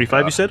did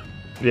 35, you said?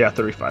 Yeah,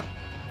 35.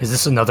 Is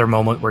this another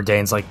moment where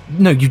Dane's like,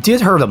 no, you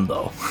did hurt him,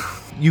 though?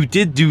 You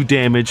did do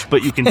damage,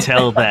 but you can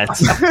tell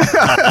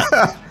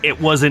that it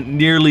wasn't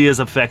nearly as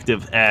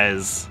effective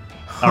as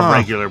a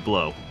regular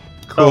blow.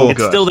 Cool.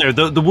 It's still there.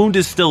 The wound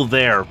is still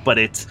there, but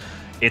it's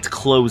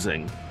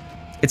closing.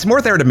 It's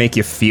more there to make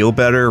you feel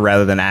better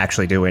rather than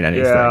actually doing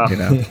anything. Yeah. You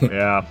know?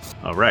 Yeah.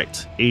 All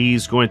right.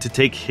 He's going to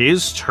take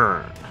his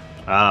turn.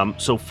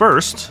 So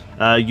first,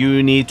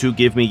 you need to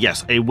give me,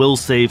 a will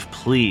save,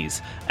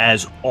 please,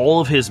 as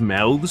all of his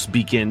mouths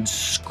begin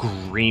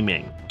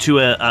screaming to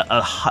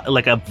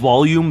a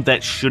volume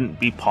that shouldn't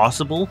be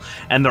possible,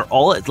 and they're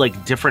all at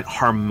like different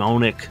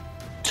harmonic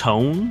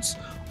tones,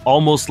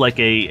 almost like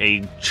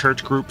a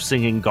church group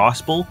singing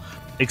gospel,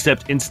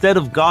 except instead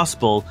of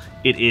gospel,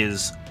 it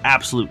is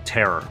absolute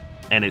terror,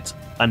 and it's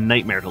a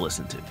nightmare to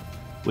listen to.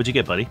 What'd you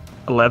get, buddy?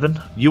 11.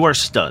 You are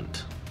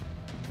stunned.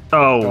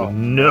 Oh,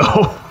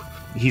 no.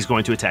 He's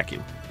going to attack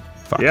you.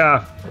 Fuck.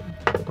 Yeah.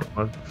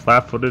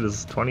 Flat-footed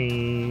is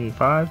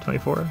 25,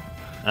 24.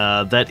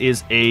 That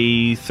is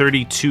a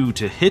 32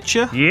 to hit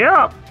you.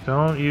 Yeah.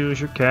 Don't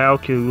use your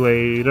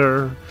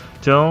calculator.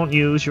 Don't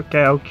use your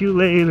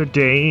calculator,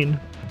 Dane.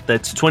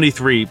 That's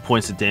 23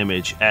 points of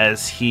damage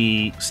as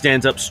he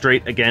stands up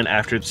straight again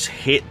after this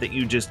hit that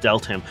you just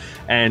dealt him,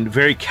 and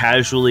very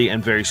casually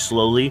and very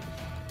slowly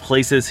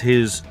places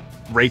his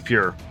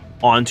rapier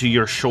onto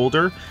your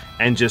shoulder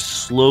and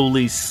just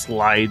slowly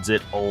slides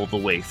it all the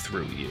way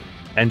through you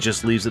and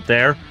just leaves it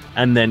there,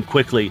 and then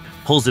quickly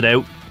pulls it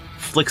out,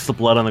 flicks the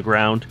blood on the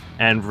ground,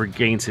 and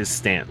regains his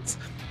stance.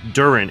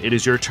 Durin, it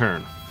is your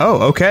turn.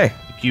 Oh, okay.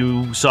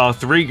 You saw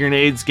 3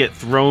 grenades get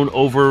thrown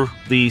over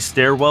the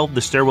stairwell.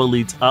 The stairwell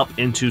leads up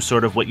into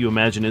sort of what you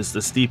imagine is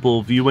the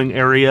steeple viewing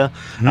area,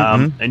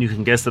 and you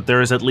can guess that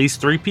there is at least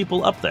 3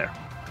 people up there.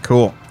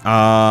 Cool.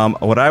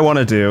 What I want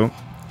to do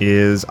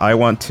is I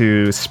want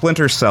to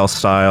Splinter Cell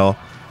style,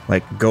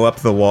 like go up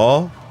the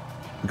wall,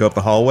 go up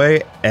the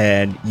hallway,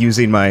 and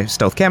using my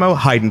stealth camo,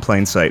 hide in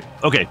plain sight.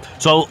 Okay,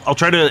 so I'll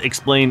try to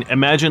explain.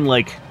 Imagine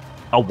like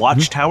a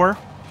watchtower.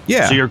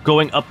 Yeah. So you're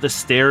going up the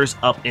stairs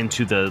up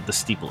into the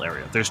steeple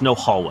area. There's no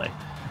hallway.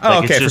 Oh,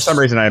 Like, okay. it's For just- some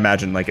reason, I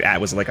imagined like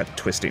it was like a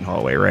twisting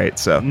hallway, right?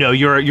 So No,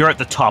 you're at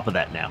the top of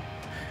that now.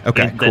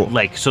 okay, cool.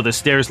 So the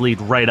stairs lead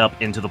right up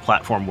into the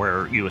platform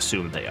where you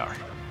assume they are.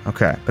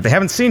 Okay, but they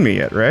haven't seen me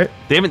yet, right?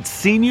 They haven't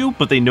seen you,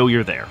 but they know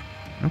you're there.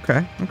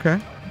 Okay.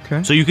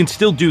 So you can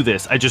still do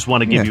this. I just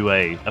want to give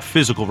Yeah. you a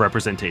physical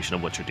representation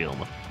of what you're dealing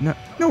with.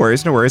 No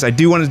worries. I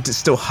do want to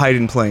still hide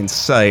in plain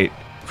sight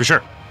For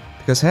sure.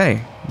 because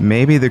hey,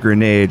 maybe the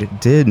grenade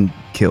did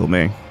kill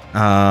me.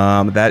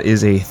 That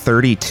is a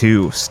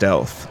 32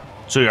 stealth.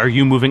 So are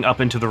you moving up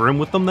into the room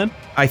with them then?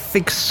 I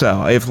think so.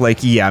 I'm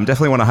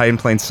definitely want to hide in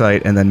plain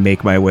sight and then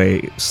make my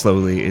way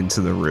slowly into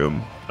the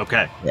room.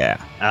 Okay.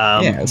 Yeah.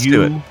 Let's you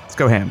do it. Let's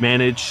go ham.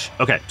 manage.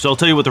 Okay, so I'll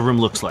tell you what the room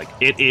looks like.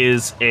 It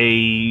is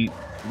a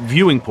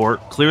viewing port,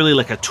 clearly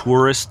like a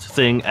tourist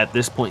thing at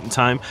this point in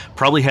time.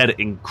 Probably had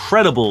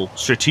incredible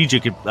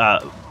strategic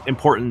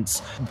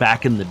importance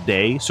back in the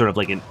day, sort of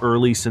like in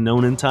early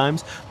Sonoran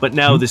times. But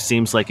now this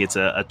seems like it's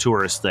a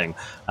tourist thing.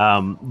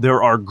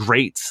 There are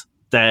grates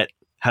that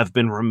have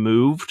been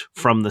removed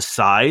from the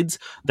sides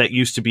that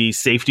used to be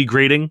safety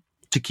grating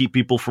to keep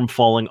people from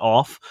falling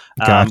off,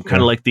 Gotcha.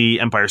 kind of like the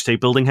Empire State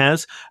Building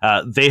has.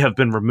 They have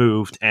been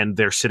removed and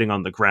they're sitting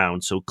on the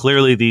ground. So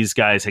clearly these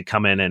guys had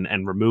come in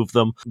and removed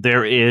them.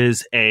 There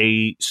is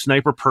a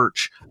sniper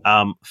perch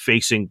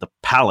facing the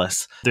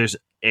palace. There's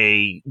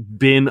a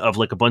bin of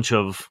like a bunch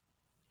of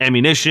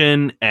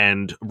ammunition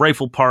and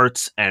rifle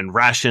parts and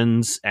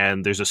rations,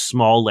 and there's a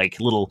small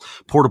like little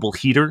portable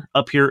heater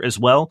up here as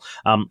well.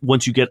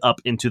 Once you get up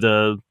onto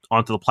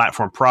the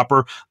platform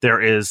proper,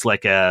 there is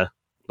like an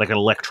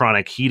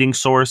electronic heating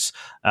source,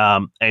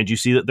 and you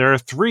see that there are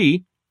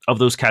 3 of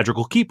those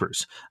Cadrigal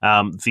keepers.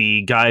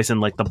 The guys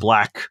in like the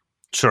black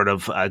sort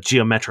of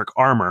geometric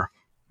armor.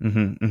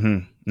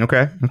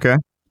 Okay.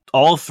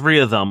 All 3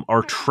 of them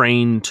are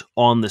trained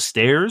on the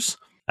stairs.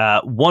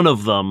 One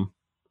of them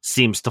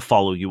seems to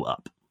follow you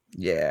up.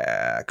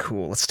 Yeah,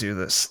 cool. Let's do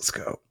this. Let's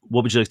go.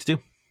 What would you like to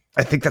do?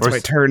 I think that's my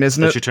turn,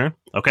 isn't That's it? your turn?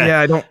 Okay. Yeah,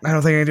 I don't think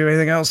I can do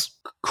anything else.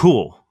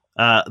 Cool.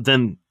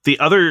 Then the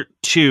other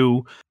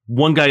two,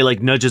 one guy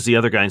like nudges the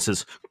other guy and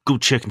says, "Go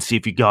check and see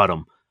if you got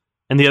him."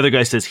 And the other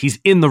guy says, "He's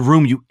in the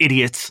room, you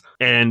idiots."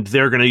 And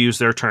they're going to use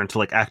their turn to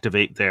like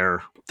activate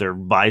their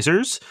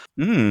visors.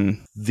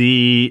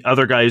 The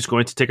other guy is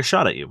going to take a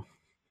shot at you.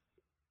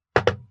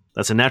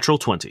 That's a natural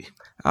 20.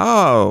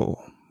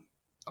 Oh.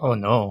 Oh,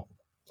 no.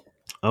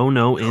 Oh,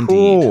 no, indeed.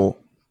 Cool.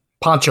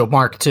 Poncho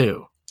Mark II.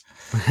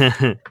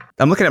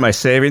 I'm looking at my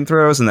saving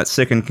throws and that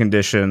sickened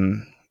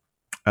condition.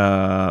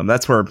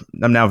 That's where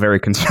I'm now very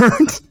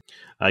concerned.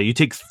 You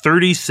take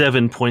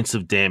 37 points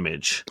of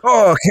damage.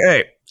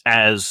 Okay.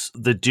 As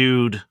the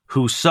dude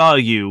who saw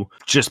you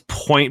just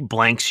point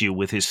blanks you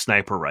with his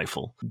sniper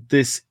rifle.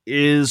 This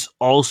is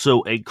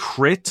also a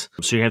crit,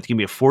 so you have to give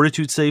me a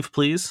fortitude save,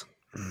 please.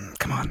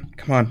 Come on.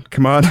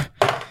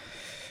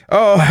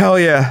 Oh, hell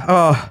yeah.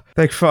 Oh,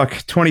 thank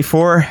fuck.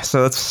 24,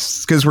 so that's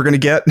as good as we're going to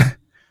get.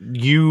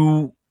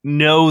 You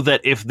know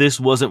that if this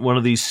wasn't one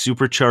of these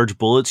supercharged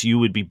bullets, you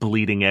would be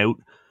bleeding out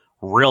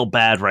real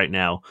bad right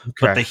now. Okay.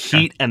 But the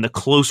heat and the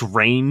close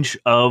range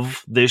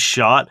of this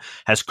shot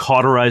has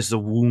cauterized the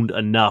wound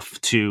enough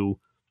to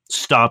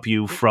stop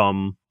you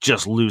from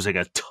just losing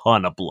a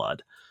ton of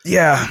blood.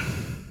 Yeah.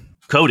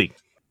 Cody,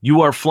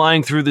 you are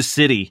flying through the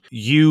city.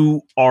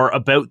 You are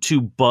about to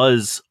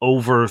buzz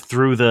over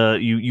through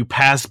you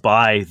pass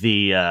by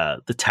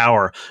the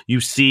tower.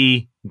 You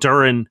see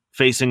Durin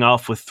facing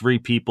off with 3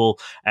 people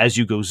as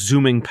you go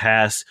zooming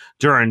past.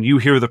 Durin, you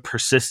hear the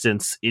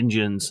Persistence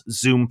engines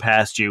zoom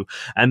past you,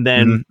 and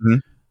then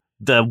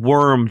the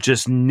worm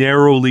just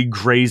narrowly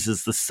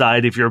grazes the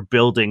side of your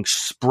building,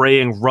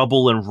 spraying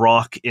rubble and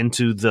rock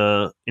into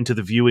the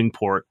viewing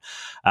port.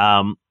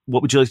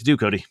 What would you like to do,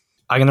 Cody?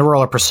 I'm going to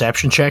roll a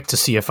perception check to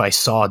see if I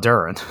saw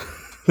Durin.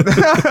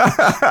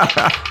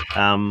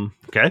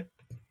 Okay.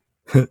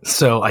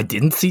 So I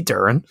didn't see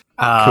Durin.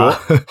 Cool.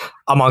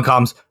 I'm on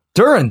comms.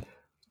 Durin,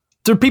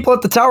 the people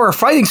at the tower are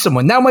fighting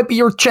someone. Now might be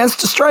your chance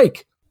to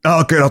strike.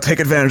 Oh, good. I'll take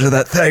advantage of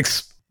that.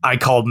 Thanks. I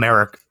called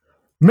Merrick.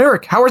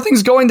 Merrick, how are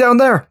things going down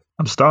there?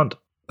 I'm stunned.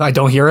 I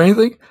don't hear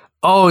anything.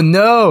 Oh,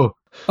 no.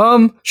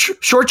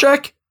 Short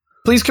check,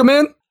 please come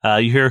in.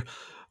 You hear,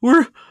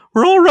 we're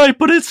all right,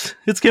 but it's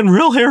getting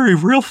real hairy,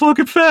 real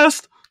fucking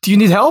fast. Do you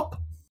need help?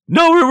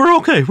 No, we're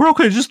okay. We're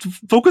okay. Just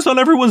focus on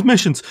everyone's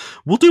missions.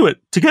 We'll do it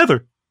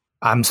together.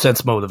 I'm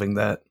sense motiving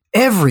that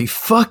every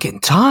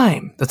fucking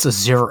time. That's a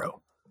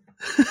 0.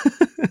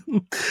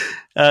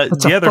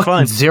 That's they're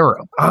fine.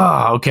 0.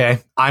 Ah, okay.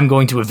 I'm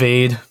going to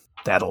evade.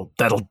 That'll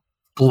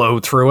blow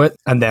through it,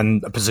 and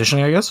then a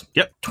positioning, I guess.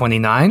 Yep.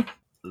 29.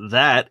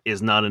 That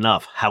is not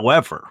enough.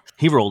 However,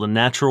 he rolled a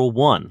natural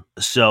 1,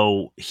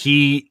 so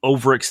he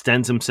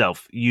overextends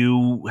himself.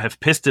 You have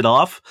pissed it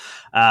off.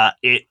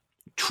 It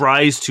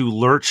tries to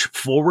lurch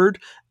forward,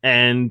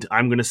 and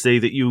I'm going to say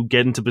that you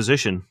get into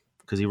position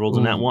because he rolled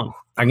a nat 1.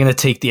 I'm going to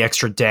take the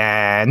extra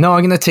No,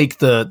 I'm going to take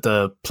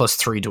the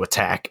 +3 to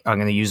attack. I'm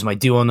going to use my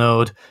duo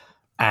node,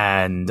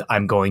 and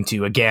I'm going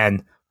to,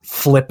 again,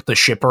 flip the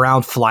ship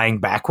around, flying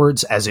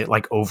backwards as it,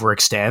 like,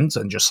 overextends,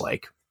 and just,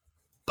 like,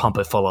 pump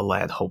it full of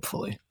lead,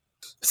 hopefully.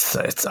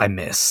 I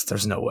miss.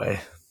 There's no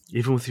way.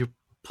 Even with your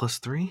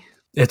 +3?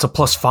 It's a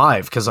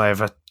 +5, because I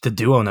have the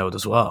duo node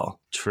as well.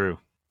 True.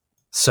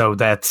 So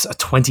that's a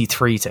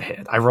 23 to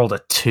hit. I rolled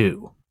a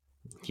 2.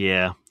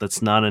 Yeah,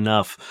 that's not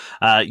enough.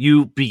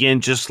 You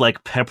begin just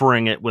like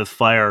peppering it with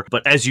fire,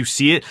 but as you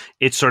see it,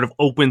 it sort of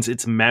opens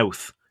its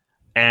mouth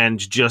and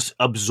just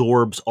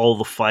absorbs all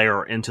the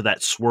fire into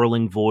that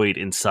swirling void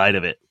inside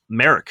of it.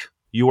 Merrick,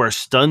 you are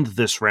stunned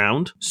this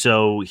round,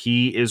 so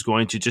he is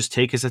going to just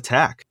take his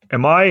attack.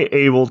 Am I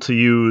able to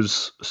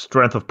use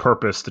Strength of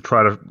Purpose to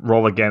try to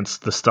roll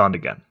against the stun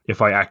again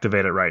if I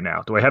activate it right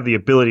now? Do I have the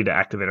ability to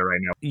activate it right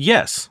now?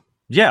 Yes.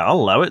 Yeah, I'll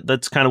allow it.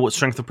 That's kind of what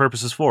Strength of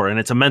Purpose is for. And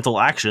it's a mental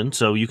action,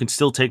 so you can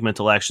still take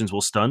mental actions while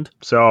stunned.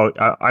 So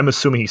I'm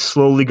assuming he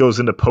slowly goes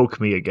into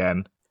poke me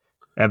again.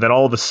 And then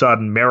all of a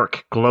sudden,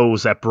 Merrick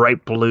glows that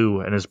bright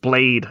blue, and his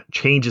blade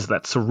changes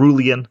that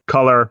cerulean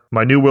color.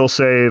 My new will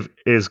save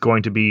is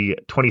going to be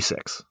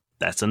 26.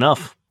 That's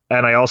enough.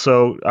 And I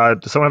also,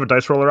 does someone have a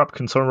dice roller up?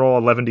 Can someone roll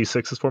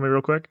 11d6s for me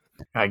real quick?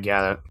 I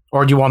got it.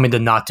 Or do you want me to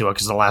not do it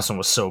because the last one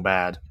was so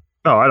bad?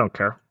 Oh, I don't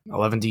care.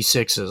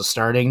 11d6s,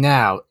 starting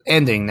now,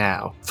 ending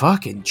now.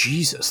 Fucking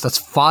Jesus, that's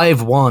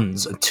 5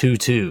 1s and 2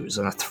 2s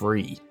and a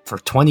 3 for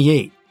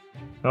 28.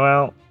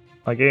 Well,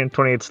 I gained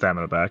 28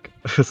 stamina back.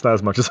 It's not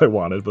as much as I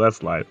wanted, but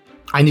that's life.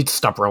 I need to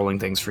stop rolling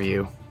things for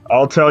you.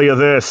 I'll tell you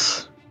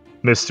this,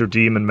 Mr.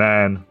 Demon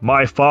Man.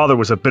 My father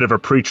was a bit of a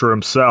preacher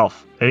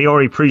himself, and he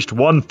only preached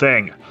one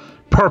thing.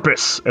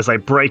 Purpose, as I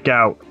break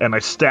out and I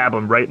stab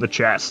him right in the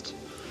chest.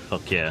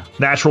 Fuck yeah.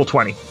 Natural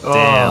 20.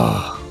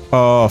 Damn.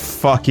 Oh,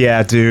 fuck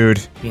yeah, dude.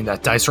 You mean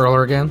that dice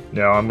roller again?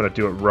 No, I'm going to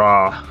do it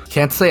raw.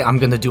 Can't say I'm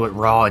going to do it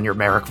raw in your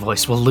Merrick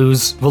voice. We'll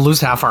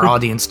lose half our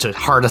audience to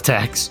heart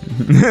attacks.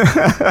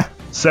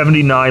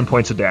 79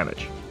 points of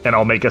damage, and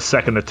I'll make a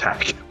second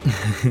attack.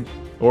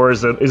 Or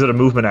is it a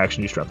movement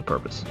action used throughout the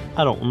purpose?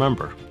 I don't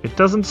remember. It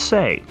doesn't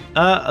say.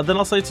 Then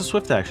I'll say it's a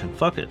swift action.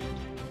 Fuck it.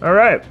 All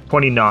right,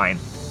 29.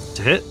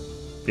 To hit?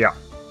 Yeah.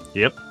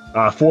 Yep.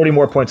 40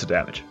 more points of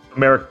damage.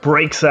 Merrick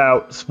breaks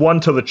out, one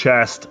to the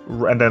chest,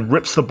 and then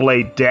rips the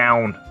blade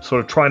down,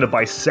 sort of trying to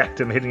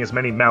bisect him, hitting as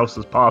many mouths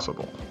as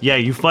possible. Yeah,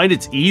 you find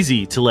it's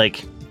easy to,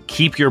 like,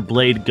 keep your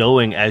blade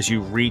going as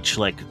you reach,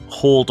 like,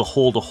 hole to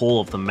hole to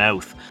hole of the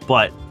mouth,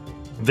 but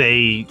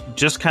they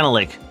just kind of,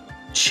 like,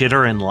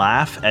 chitter and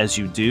laugh as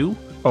you do.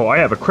 Oh, I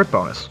have a crit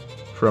bonus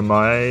from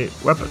my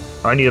weapon.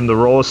 I need him to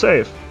roll a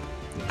save.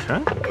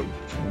 Okay.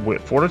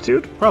 With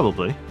fortitude?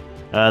 Probably.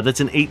 That's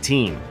an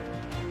 18.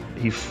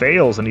 He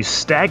fails and he's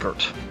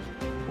staggered.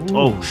 Ooh.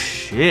 Oh,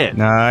 shit.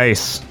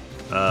 Nice.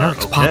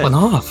 Merrick's popping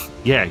off.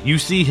 Yeah, you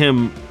see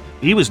him.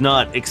 He was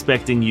not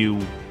expecting you,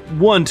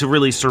 one, to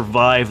really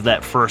survive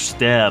that first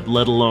stab,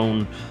 let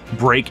alone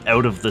break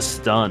out of the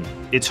stun.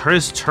 It's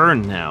his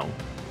turn now,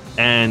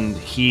 and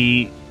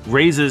he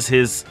raises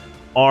his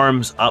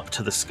arms up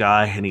to the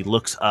sky, and he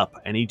looks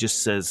up, and he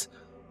just says,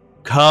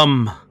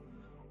 "Come,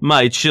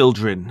 my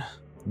children.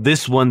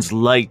 This one's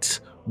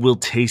light will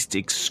taste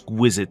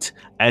exquisite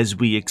as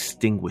we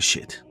extinguish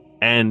it."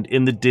 And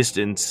in the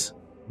distance,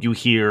 you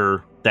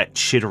hear that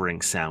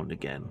chittering sound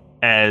again.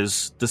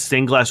 As the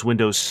stained glass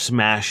windows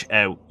smash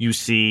out, you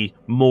see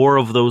more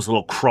of those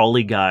little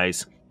crawly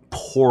guys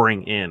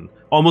pouring in.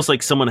 Almost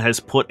like someone has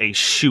put a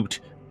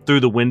chute through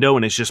the window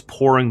and is just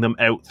pouring them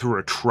out through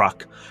a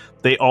truck.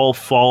 They all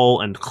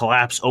fall and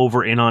collapse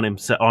over in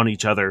on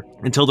each other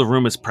until the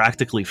room is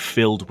practically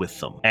filled with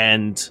them.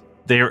 And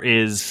there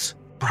is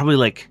probably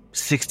like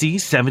 60,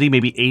 70,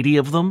 maybe 80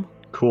 of them.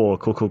 Cool.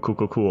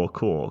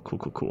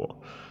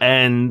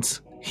 And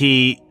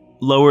he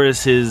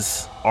lowers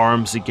his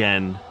arms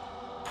again,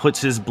 puts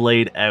his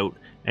blade out,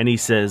 and he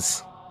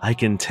says, "I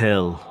can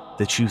tell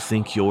that you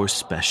think you're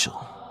special,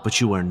 but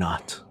you are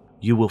not.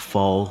 You will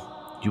fall,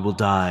 you will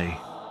die,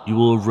 you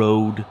will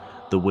erode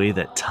the way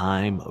that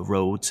time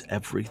erodes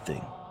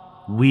everything.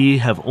 We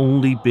have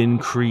only been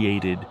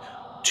created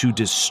to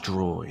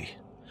destroy,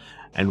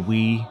 and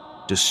we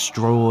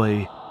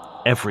destroy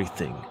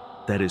everything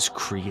that is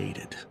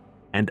created.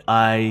 And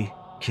I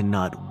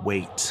cannot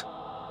wait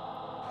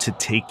to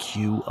take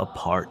you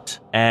apart.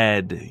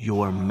 Add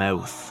your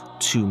mouth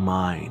to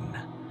mine.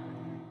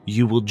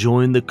 You will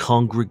join the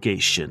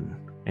congregation,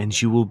 and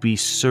you will be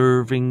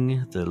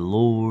serving the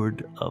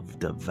Lord of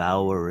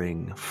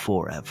Devouring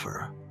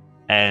forever."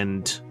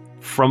 And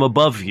from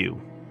above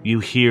you, you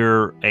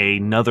hear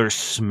another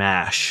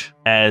smash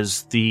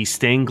as the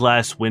stained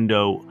glass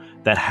window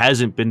that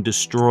hasn't been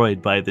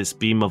destroyed by this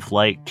beam of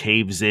light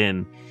caves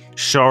in.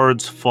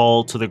 Shards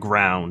fall to the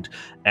ground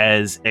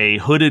as a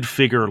hooded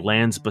figure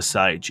lands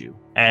beside you.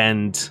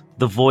 And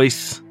the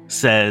voice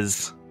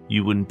says,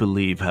 "You wouldn't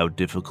believe how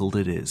difficult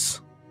it is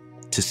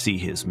to see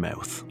his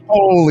mouth."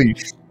 Holy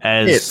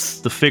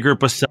As the figure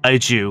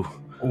beside you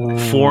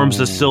forms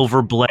a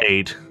silver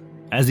blade,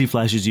 as he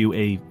flashes you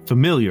a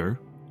familiar,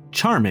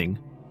 charming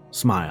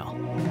smile.